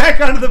bring it back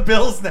onto the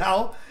Bills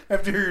now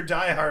after your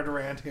Die Hard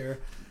rant here.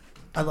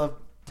 I love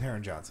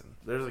Taron Johnson.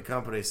 There's a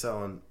company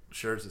selling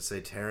shirts that say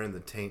Taron the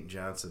Taint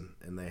Johnson,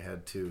 and they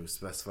had to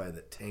specify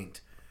that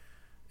taint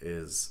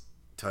is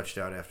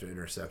touchdown after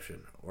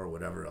interception or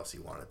whatever else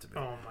you want it to be.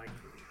 Oh, my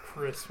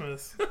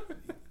Christmas.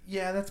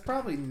 Yeah, that's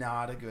probably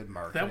not a good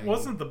marketing. That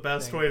wasn't the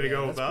best thing. way to Yeah,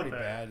 go that's about pretty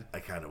that. bad. I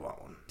kind of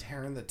want one.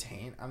 Taron the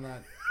Taint. I'm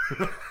not.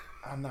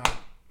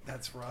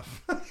 That's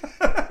rough.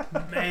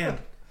 Man.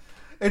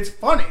 It's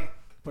funny,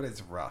 but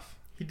it's rough.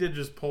 He did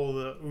just pull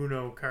the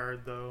Uno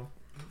card, though,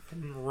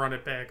 and run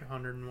it back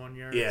 101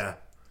 yards. Yeah.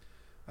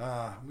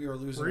 We were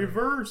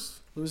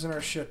losing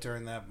our shit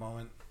during that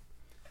moment.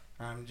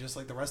 Just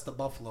like the rest of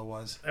Buffalo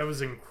was. That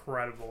was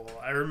incredible.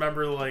 I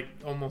remember, like,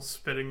 almost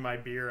spitting my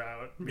beer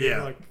out. Being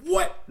Yeah. like,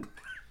 What?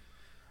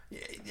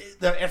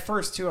 At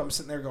first, too, I'm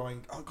sitting there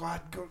going, "Oh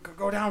God,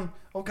 go down!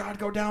 Oh God,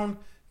 go down!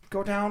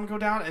 Go down! Go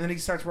down!" And then he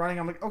starts running.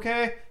 I'm like,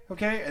 "Okay." And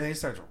then he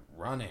starts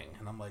running,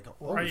 and I'm like,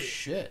 "Oh Right.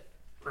 shit!"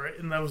 right?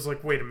 And that was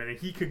like, wait a minute.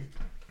 He could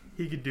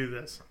do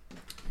this.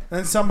 And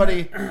then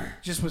somebody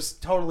just was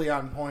totally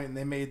on point, and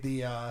they made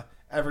the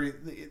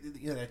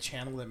that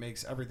channel that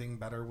makes everything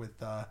better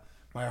with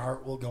 "My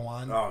Heart Will Go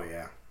On." Oh,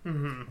 yeah.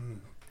 Mm-hmm.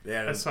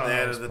 Yeah, I saw they that.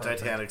 added was the perfect.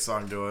 Titanic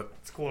song to it.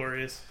 It's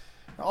glorious.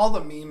 All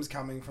the memes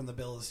coming from the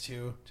Bills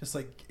too. Just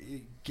like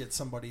get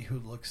somebody who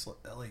looks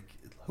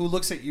who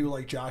looks at you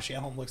like Josh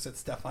Allen looks at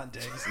Stephon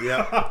Diggs.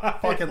 Yeah.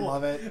 Fucking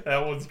love it.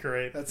 That one's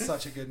great. That's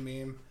such a good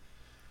meme.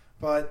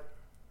 But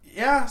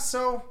yeah,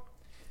 so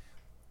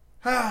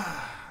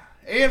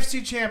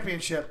AFC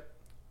Championship.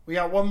 We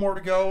got one more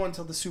to go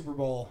until the Super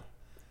Bowl.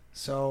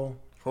 So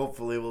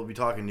Hopefully, we'll be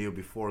talking to you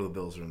before the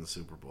Bills are in the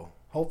Super Bowl.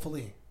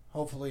 hopefully.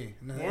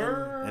 And then-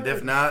 Word. And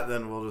if not,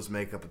 then we'll just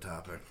make up a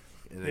topic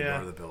and Yeah.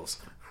 ignore the Bills.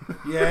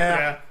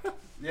 yeah. Yeah.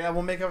 Yeah,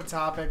 we'll make up a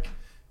topic.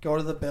 Go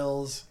to the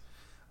Bills.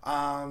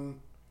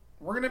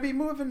 We're going to be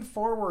moving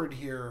forward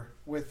here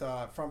with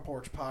Front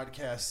Porch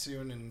Podcast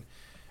soon and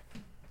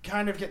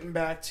kind of getting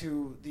back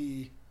to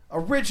the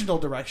original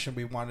direction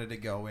we wanted to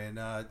go in,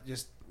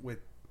 just with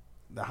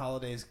the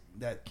holidays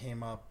that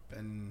came up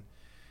and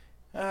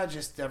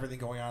just everything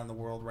going on in the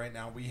world right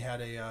now. We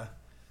had a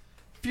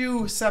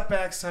few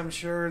setbacks, I'm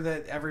sure,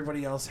 that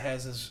everybody else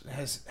has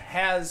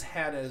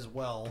had as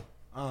well.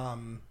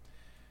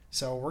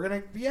 So we're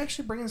going to be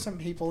actually bringing some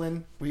people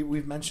in.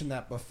 We've mentioned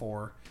that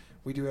before.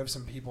 We do have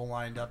some people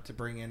lined up to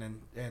bring in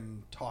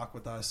and talk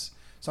with us.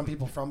 Some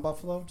people from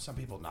Buffalo, some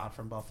people not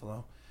from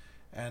Buffalo.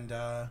 And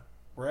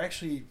we're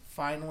actually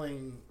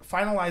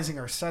finalizing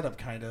our setup,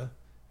 kind of.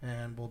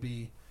 And we'll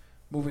be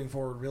moving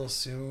forward real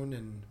soon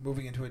and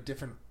moving into a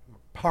different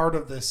part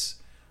of this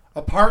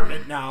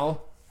apartment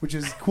now, which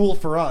is cool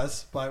for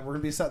us. But we're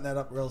going to be setting that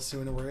up real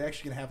soon. And we're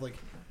actually going to have like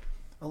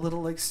a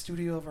little like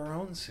studio of our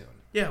own soon.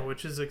 Yeah,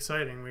 which is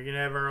exciting. We can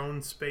have our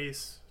own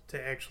space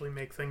to actually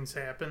make things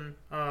happen.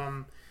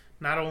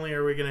 Not only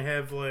are we going to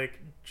have like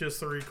just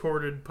the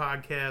recorded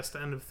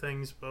podcast end of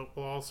things, but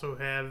we'll also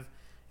have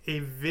a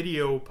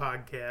video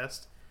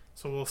podcast.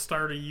 So we'll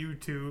start a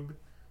YouTube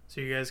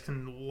so you guys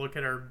can look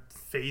at our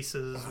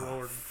faces while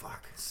we're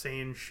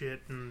saying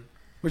shit. And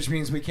Which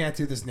means we can't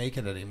do this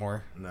naked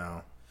anymore.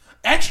 No.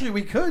 Actually,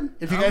 we could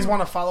if you guys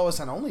want to follow us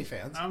on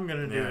OnlyFans. I'm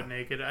gonna do it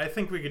naked. I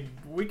think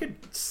we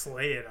could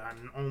slay it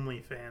on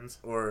OnlyFans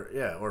Or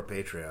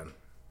Patreon.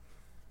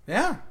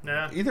 Yeah.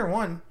 Yeah. Either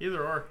one.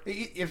 Either or.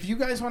 If you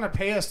guys want to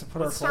pay us to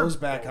put our clothes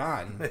back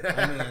on,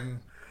 I mean,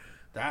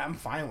 I'm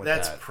fine with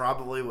that. That's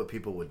probably what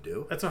people would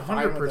do. That's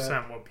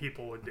 100% what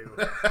people would do.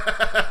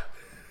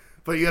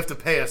 But you have to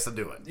pay us to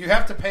do it. You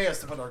have to pay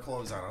us to put our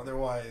clothes on.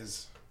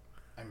 Otherwise,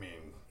 I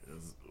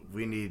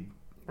mean...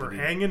 We're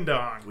hanging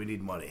dong. We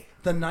need money.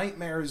 The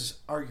nightmares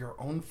are your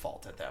own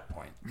fault at that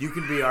point. You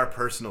can be our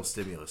personal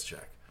stimulus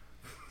check.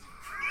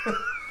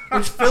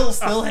 Which Phil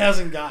still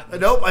hasn't gotten.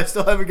 Nope, I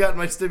still haven't gotten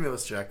my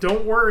stimulus check.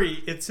 Don't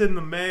worry, it's in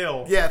the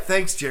mail. Yeah,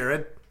 thanks,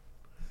 Jared.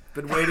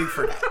 Been waiting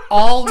for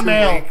all 2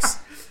 mail. weeks.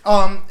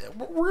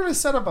 We're going to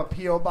set up a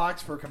P.O.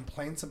 box for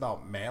complaints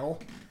about mail.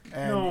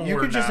 And you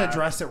can just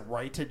address it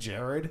right to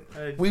Jared.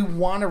 We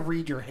want to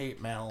read your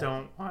hate mail.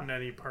 Don't want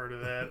any part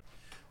of that.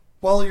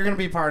 Well, you're going to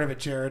be part of it,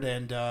 Jared,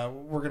 and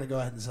we're going to go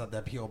ahead and set up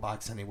that P.O.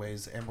 box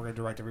anyways, and we're going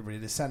to direct everybody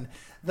to send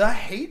the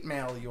hate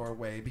mail your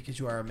way because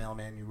you are a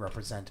mailman. You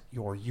represent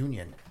your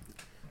union.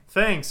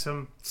 Thanks.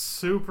 I'm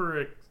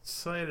super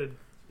excited.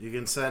 You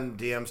can send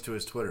DMs to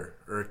his Twitter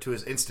or to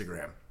his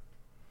Instagram.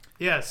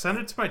 Yeah, send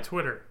it to my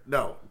Twitter.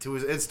 No, to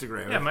his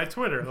Instagram. Yeah, my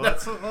Twitter.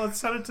 Let's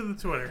send it to the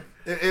Twitter.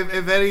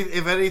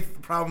 If any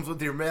problems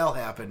with your mail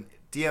happen,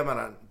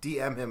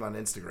 DM him on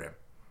Instagram.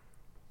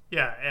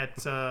 Yeah,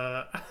 at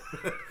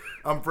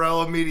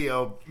Umbrella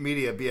Media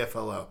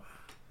BFLO.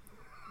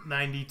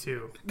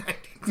 92.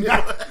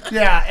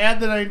 Yeah, add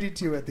the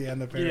 92 at the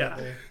end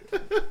apparently. Yeah.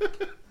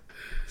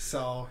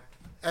 So,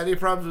 any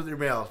problems with your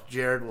mail,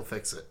 Jared will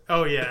fix it.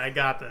 Oh yeah, I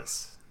got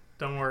this.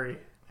 Don't worry.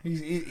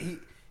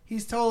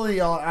 He's totally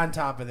on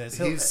top of this.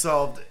 He's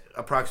solved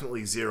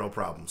approximately 0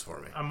 problems for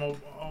me. I'm a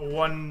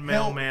one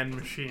mailman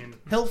machine.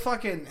 He'll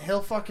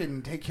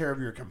fucking take care of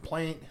your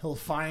complaint. He'll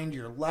find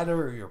your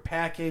letter or your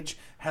package.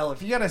 Hell,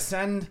 if you gotta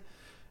send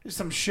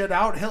some shit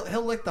out,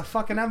 he'll lick the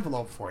fucking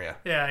envelope for you.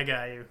 Yeah, I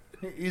got you.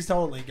 He's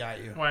totally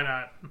got you. Why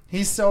not?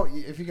 He's so...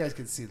 If you guys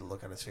could see the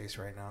look on his face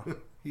right now,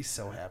 he's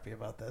so happy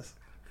about this.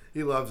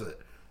 He loves it.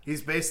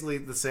 He's basically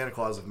the Santa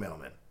Claus of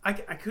mailmen. I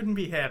couldn't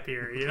be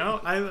happier, you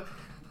know?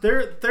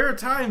 There are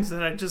times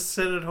that I just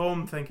sit at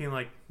home thinking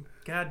like,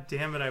 God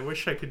damn it, I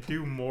wish I could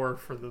do more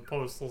for the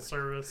Postal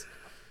Service.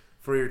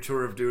 For your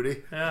tour of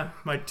duty? Yeah,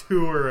 my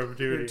tour of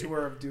duty. Your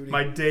tour of duty.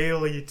 My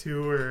daily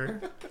tour.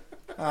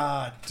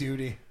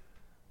 Duty.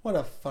 What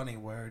a funny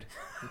word.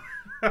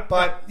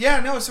 But,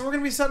 yeah, no, so we're going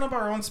to be setting up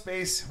our own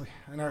space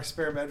in our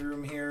spare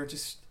bedroom here.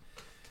 Just,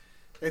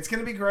 it's going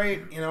to be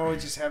great, you know, we're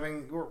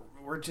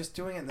just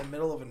doing it in the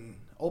middle of an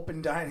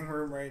open dining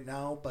room right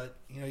now, but,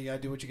 you know, you got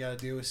to do what you got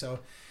to do, so...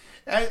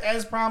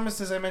 As promised,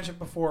 as I mentioned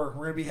before,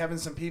 we're going to be having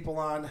some people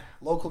on,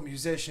 local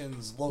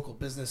musicians, local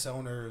business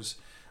owners,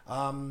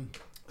 some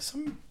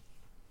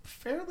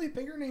fairly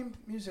bigger name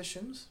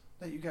musicians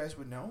that you guys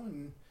would know,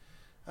 and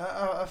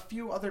a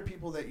few other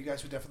people that you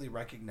guys would definitely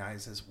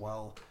recognize as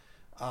well.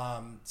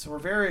 So we're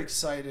very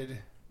excited,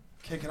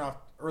 kicking off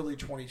early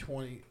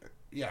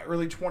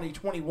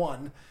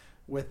 2021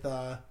 with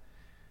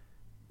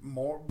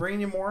bringing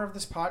you more of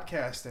this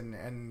podcast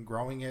and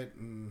growing it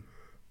and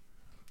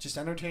just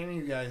entertaining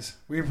you guys.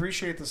 We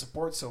appreciate the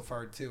support so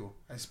far, too.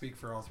 I speak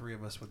for all 3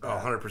 of us with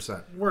that.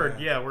 100%. Word,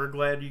 yeah, we're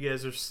glad you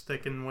guys are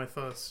sticking with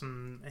us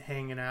and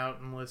hanging out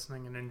and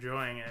listening and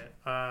enjoying it.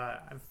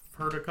 I've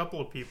heard a couple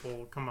of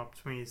people come up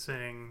to me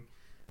saying,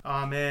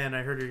 "Oh man,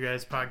 I heard your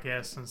guys'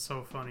 podcast and it's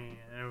so funny."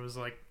 And it was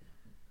like,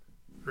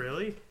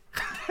 really?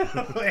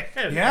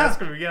 Yeah.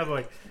 I'm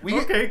like,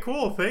 okay,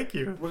 cool, thank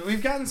you.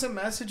 We've gotten some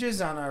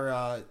messages on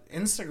our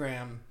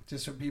Instagram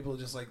just from people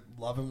just like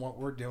loving what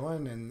we're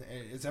doing, and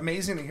it's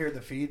amazing to hear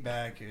the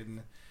feedback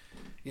and,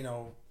 you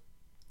know,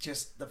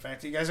 just the fact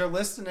that you guys are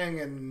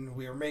listening and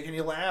we are making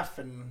you laugh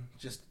and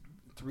just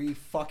 3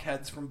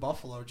 fuckheads from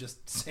Buffalo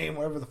just saying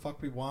whatever the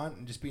fuck we want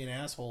and just being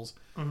assholes.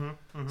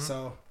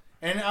 So,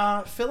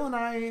 and Phil and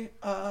I,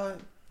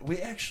 we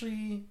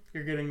actually...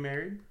 You're getting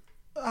married?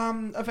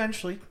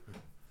 Eventually.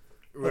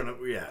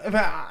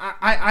 Yeah.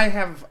 I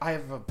have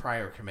a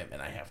prior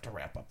commitment I have to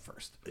wrap up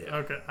first. Yeah.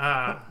 Okay.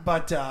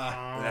 But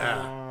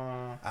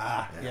Yeah.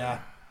 yeah.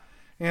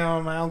 You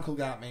know, my uncle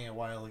got me a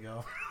while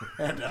ago.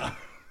 And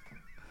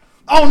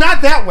oh,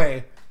 not that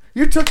way.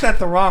 You took that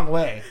the wrong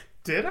way.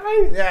 Did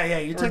I? Yeah,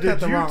 you took that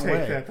the wrong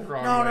way. That the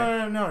wrong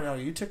way? way? No,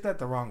 you took that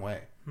the wrong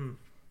way.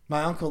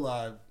 My uncle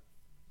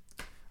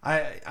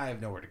I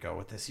have nowhere to go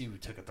with this. You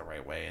took it the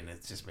right way, and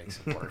it just makes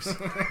it worse.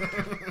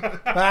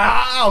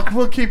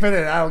 We'll keep it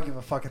in. I don't give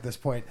a fuck at this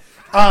point.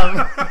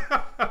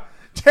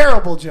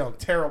 Terrible joke.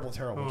 Terrible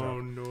joke. Oh,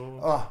 no.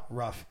 Oh,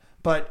 rough.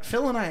 But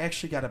Phil and I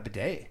actually got a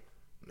bidet.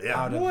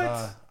 out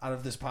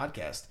of this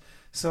podcast.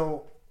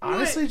 So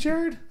honestly,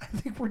 Jared, I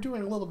think we're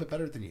doing a little bit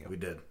better than you. We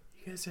did.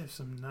 You guys have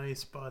some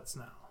nice butts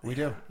now. We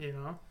do. You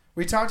know?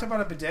 We talked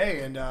about a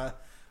bidet, and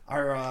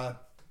our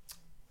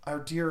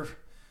dear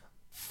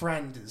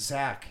friend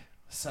Zach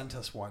sent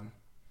us one.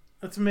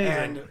 That's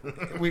amazing.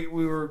 And we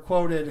were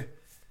quoted.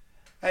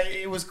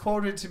 It was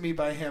quoted to me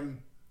by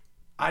him.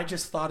 I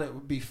just thought it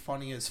would be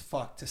funny as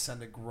fuck to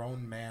send a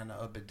grown man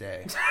a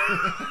bidet.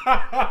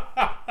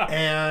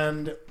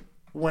 And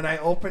when I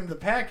opened the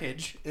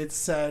package, it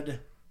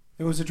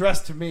was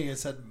addressed to me. It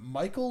said,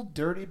 Michael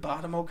Dirty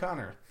Bottom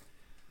O'Connor.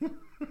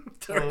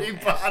 Dirty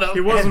Bottom. He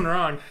wasn't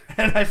wrong.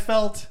 And I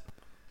felt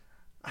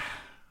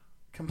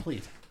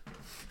complete.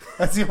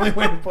 That's the only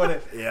way to put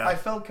it. Yeah. I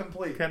felt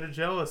complete. Kind of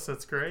jealous.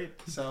 That's great.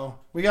 So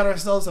we got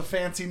ourselves a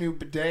fancy new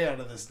bidet out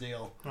of this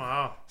deal.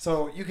 Wow.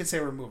 So you could say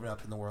we're moving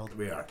up in the world.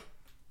 We are.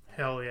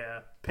 Hell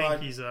yeah.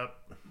 Pinkies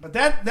up. But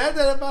that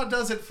about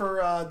does it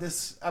for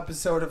this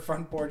episode of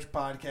Front Porch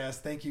Podcast.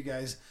 Thank you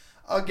guys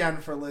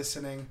again for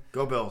listening.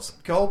 Go Bills.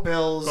 Go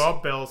Bills. Go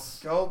up, Bills.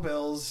 Go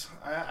Bills.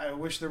 I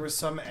wish there was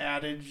some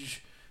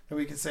adage that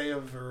we could say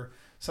or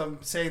some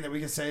saying that we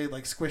could say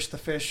like squish the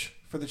fish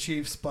for the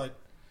Chiefs, but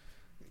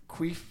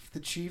queef the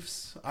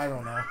Chiefs? I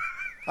don't know.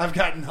 I've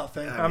got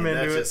nothing. I'm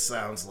into that it. just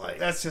sounds like...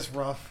 That's just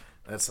rough.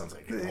 That sounds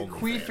like...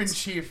 Queef and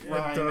Chief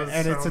rhyme, does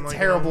and it's a sound like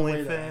terrible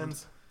way to end.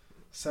 OnlyFans.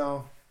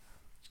 So,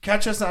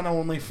 catch us on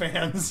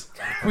OnlyFans.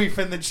 Queef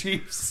and the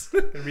Chiefs.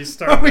 Gonna be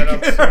starting we that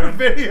up get our soon.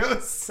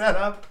 videos set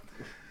up.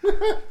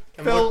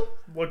 And Phil,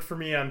 look for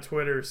me on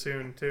Twitter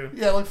soon, too.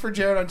 yeah, look for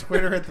Jared on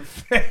Twitter at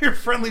your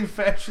friendly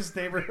fascist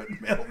neighborhood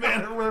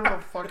mailman or whatever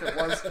the fuck it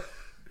was.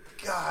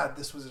 God,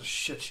 this was a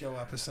shit show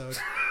episode.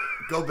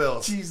 Go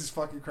Bills. Jesus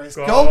fucking Christ.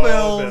 Go Go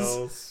Bills.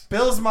 Bills.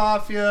 Bills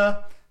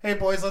Mafia. Hey,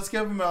 boys, let's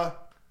give them a...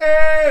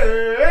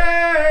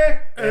 Hey.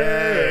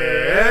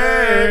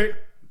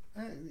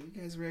 You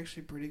guys were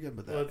actually pretty good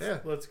with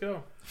that. Let's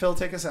go. Phil,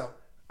 take us out.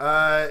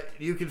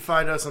 You can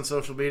find us on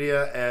social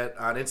media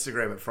on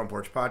Instagram at Front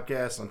Porch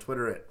Podcast, on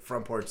Twitter at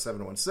Front Porch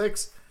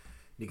 716.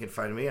 You can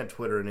find me on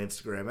Twitter and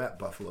Instagram at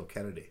Buffalo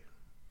Kennedy.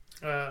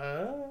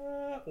 And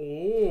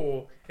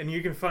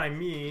you can find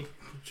me,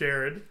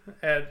 Jared,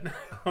 at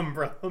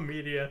Umbrella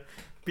Media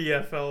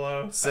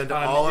BFLO. Send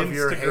on all of Instagram.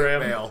 your hate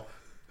mail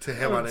to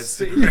him on You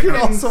Instagram. can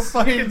also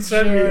find you can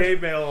send me Jared.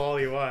 hate mail all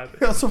you want.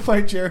 You also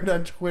find Jared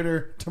on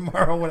Twitter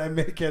tomorrow when I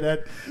make it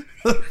at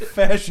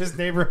Fascist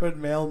Neighborhood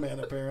Mailman,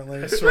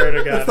 apparently. I swear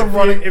to God. That's the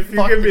running if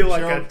you give me fucking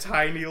like a joke.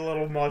 tany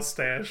little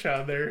mustache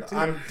on there, too.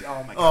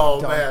 Oh my God.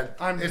 Oh, I'm man.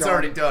 done. It's done.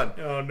 already done.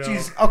 Oh, no.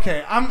 Jeez.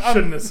 Okay.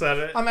 Shouldn't have said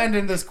it. I'm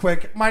ending this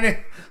quick. My name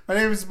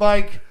is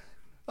Mike.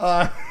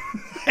 I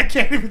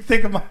can't even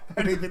think of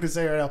anything to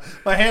say right now.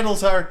 My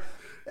handles are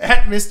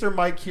at Mr.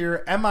 Mike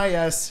here,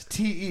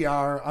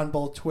 MISTER on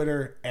both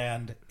Twitter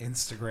and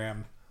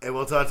Instagram. And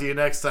we'll talk to you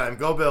next time.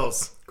 Go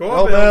Bills.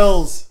 Go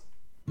Bills!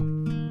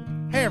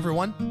 Hey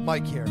everyone,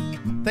 Mike here.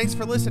 Thanks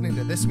for listening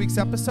to this week's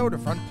episode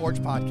of Front Porch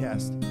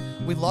Podcast.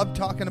 We love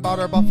talking about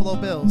our Buffalo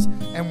Bills,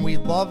 and we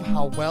love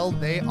how well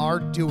they are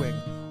doing.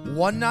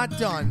 One not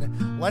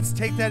done, let's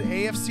take that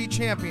AFC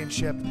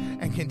championship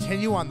and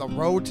continue on the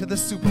road to the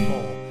Super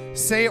Bowl.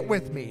 Say it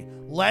with me.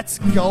 Let's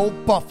go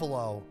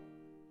Buffalo.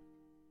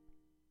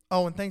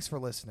 Oh, and thanks for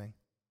listening.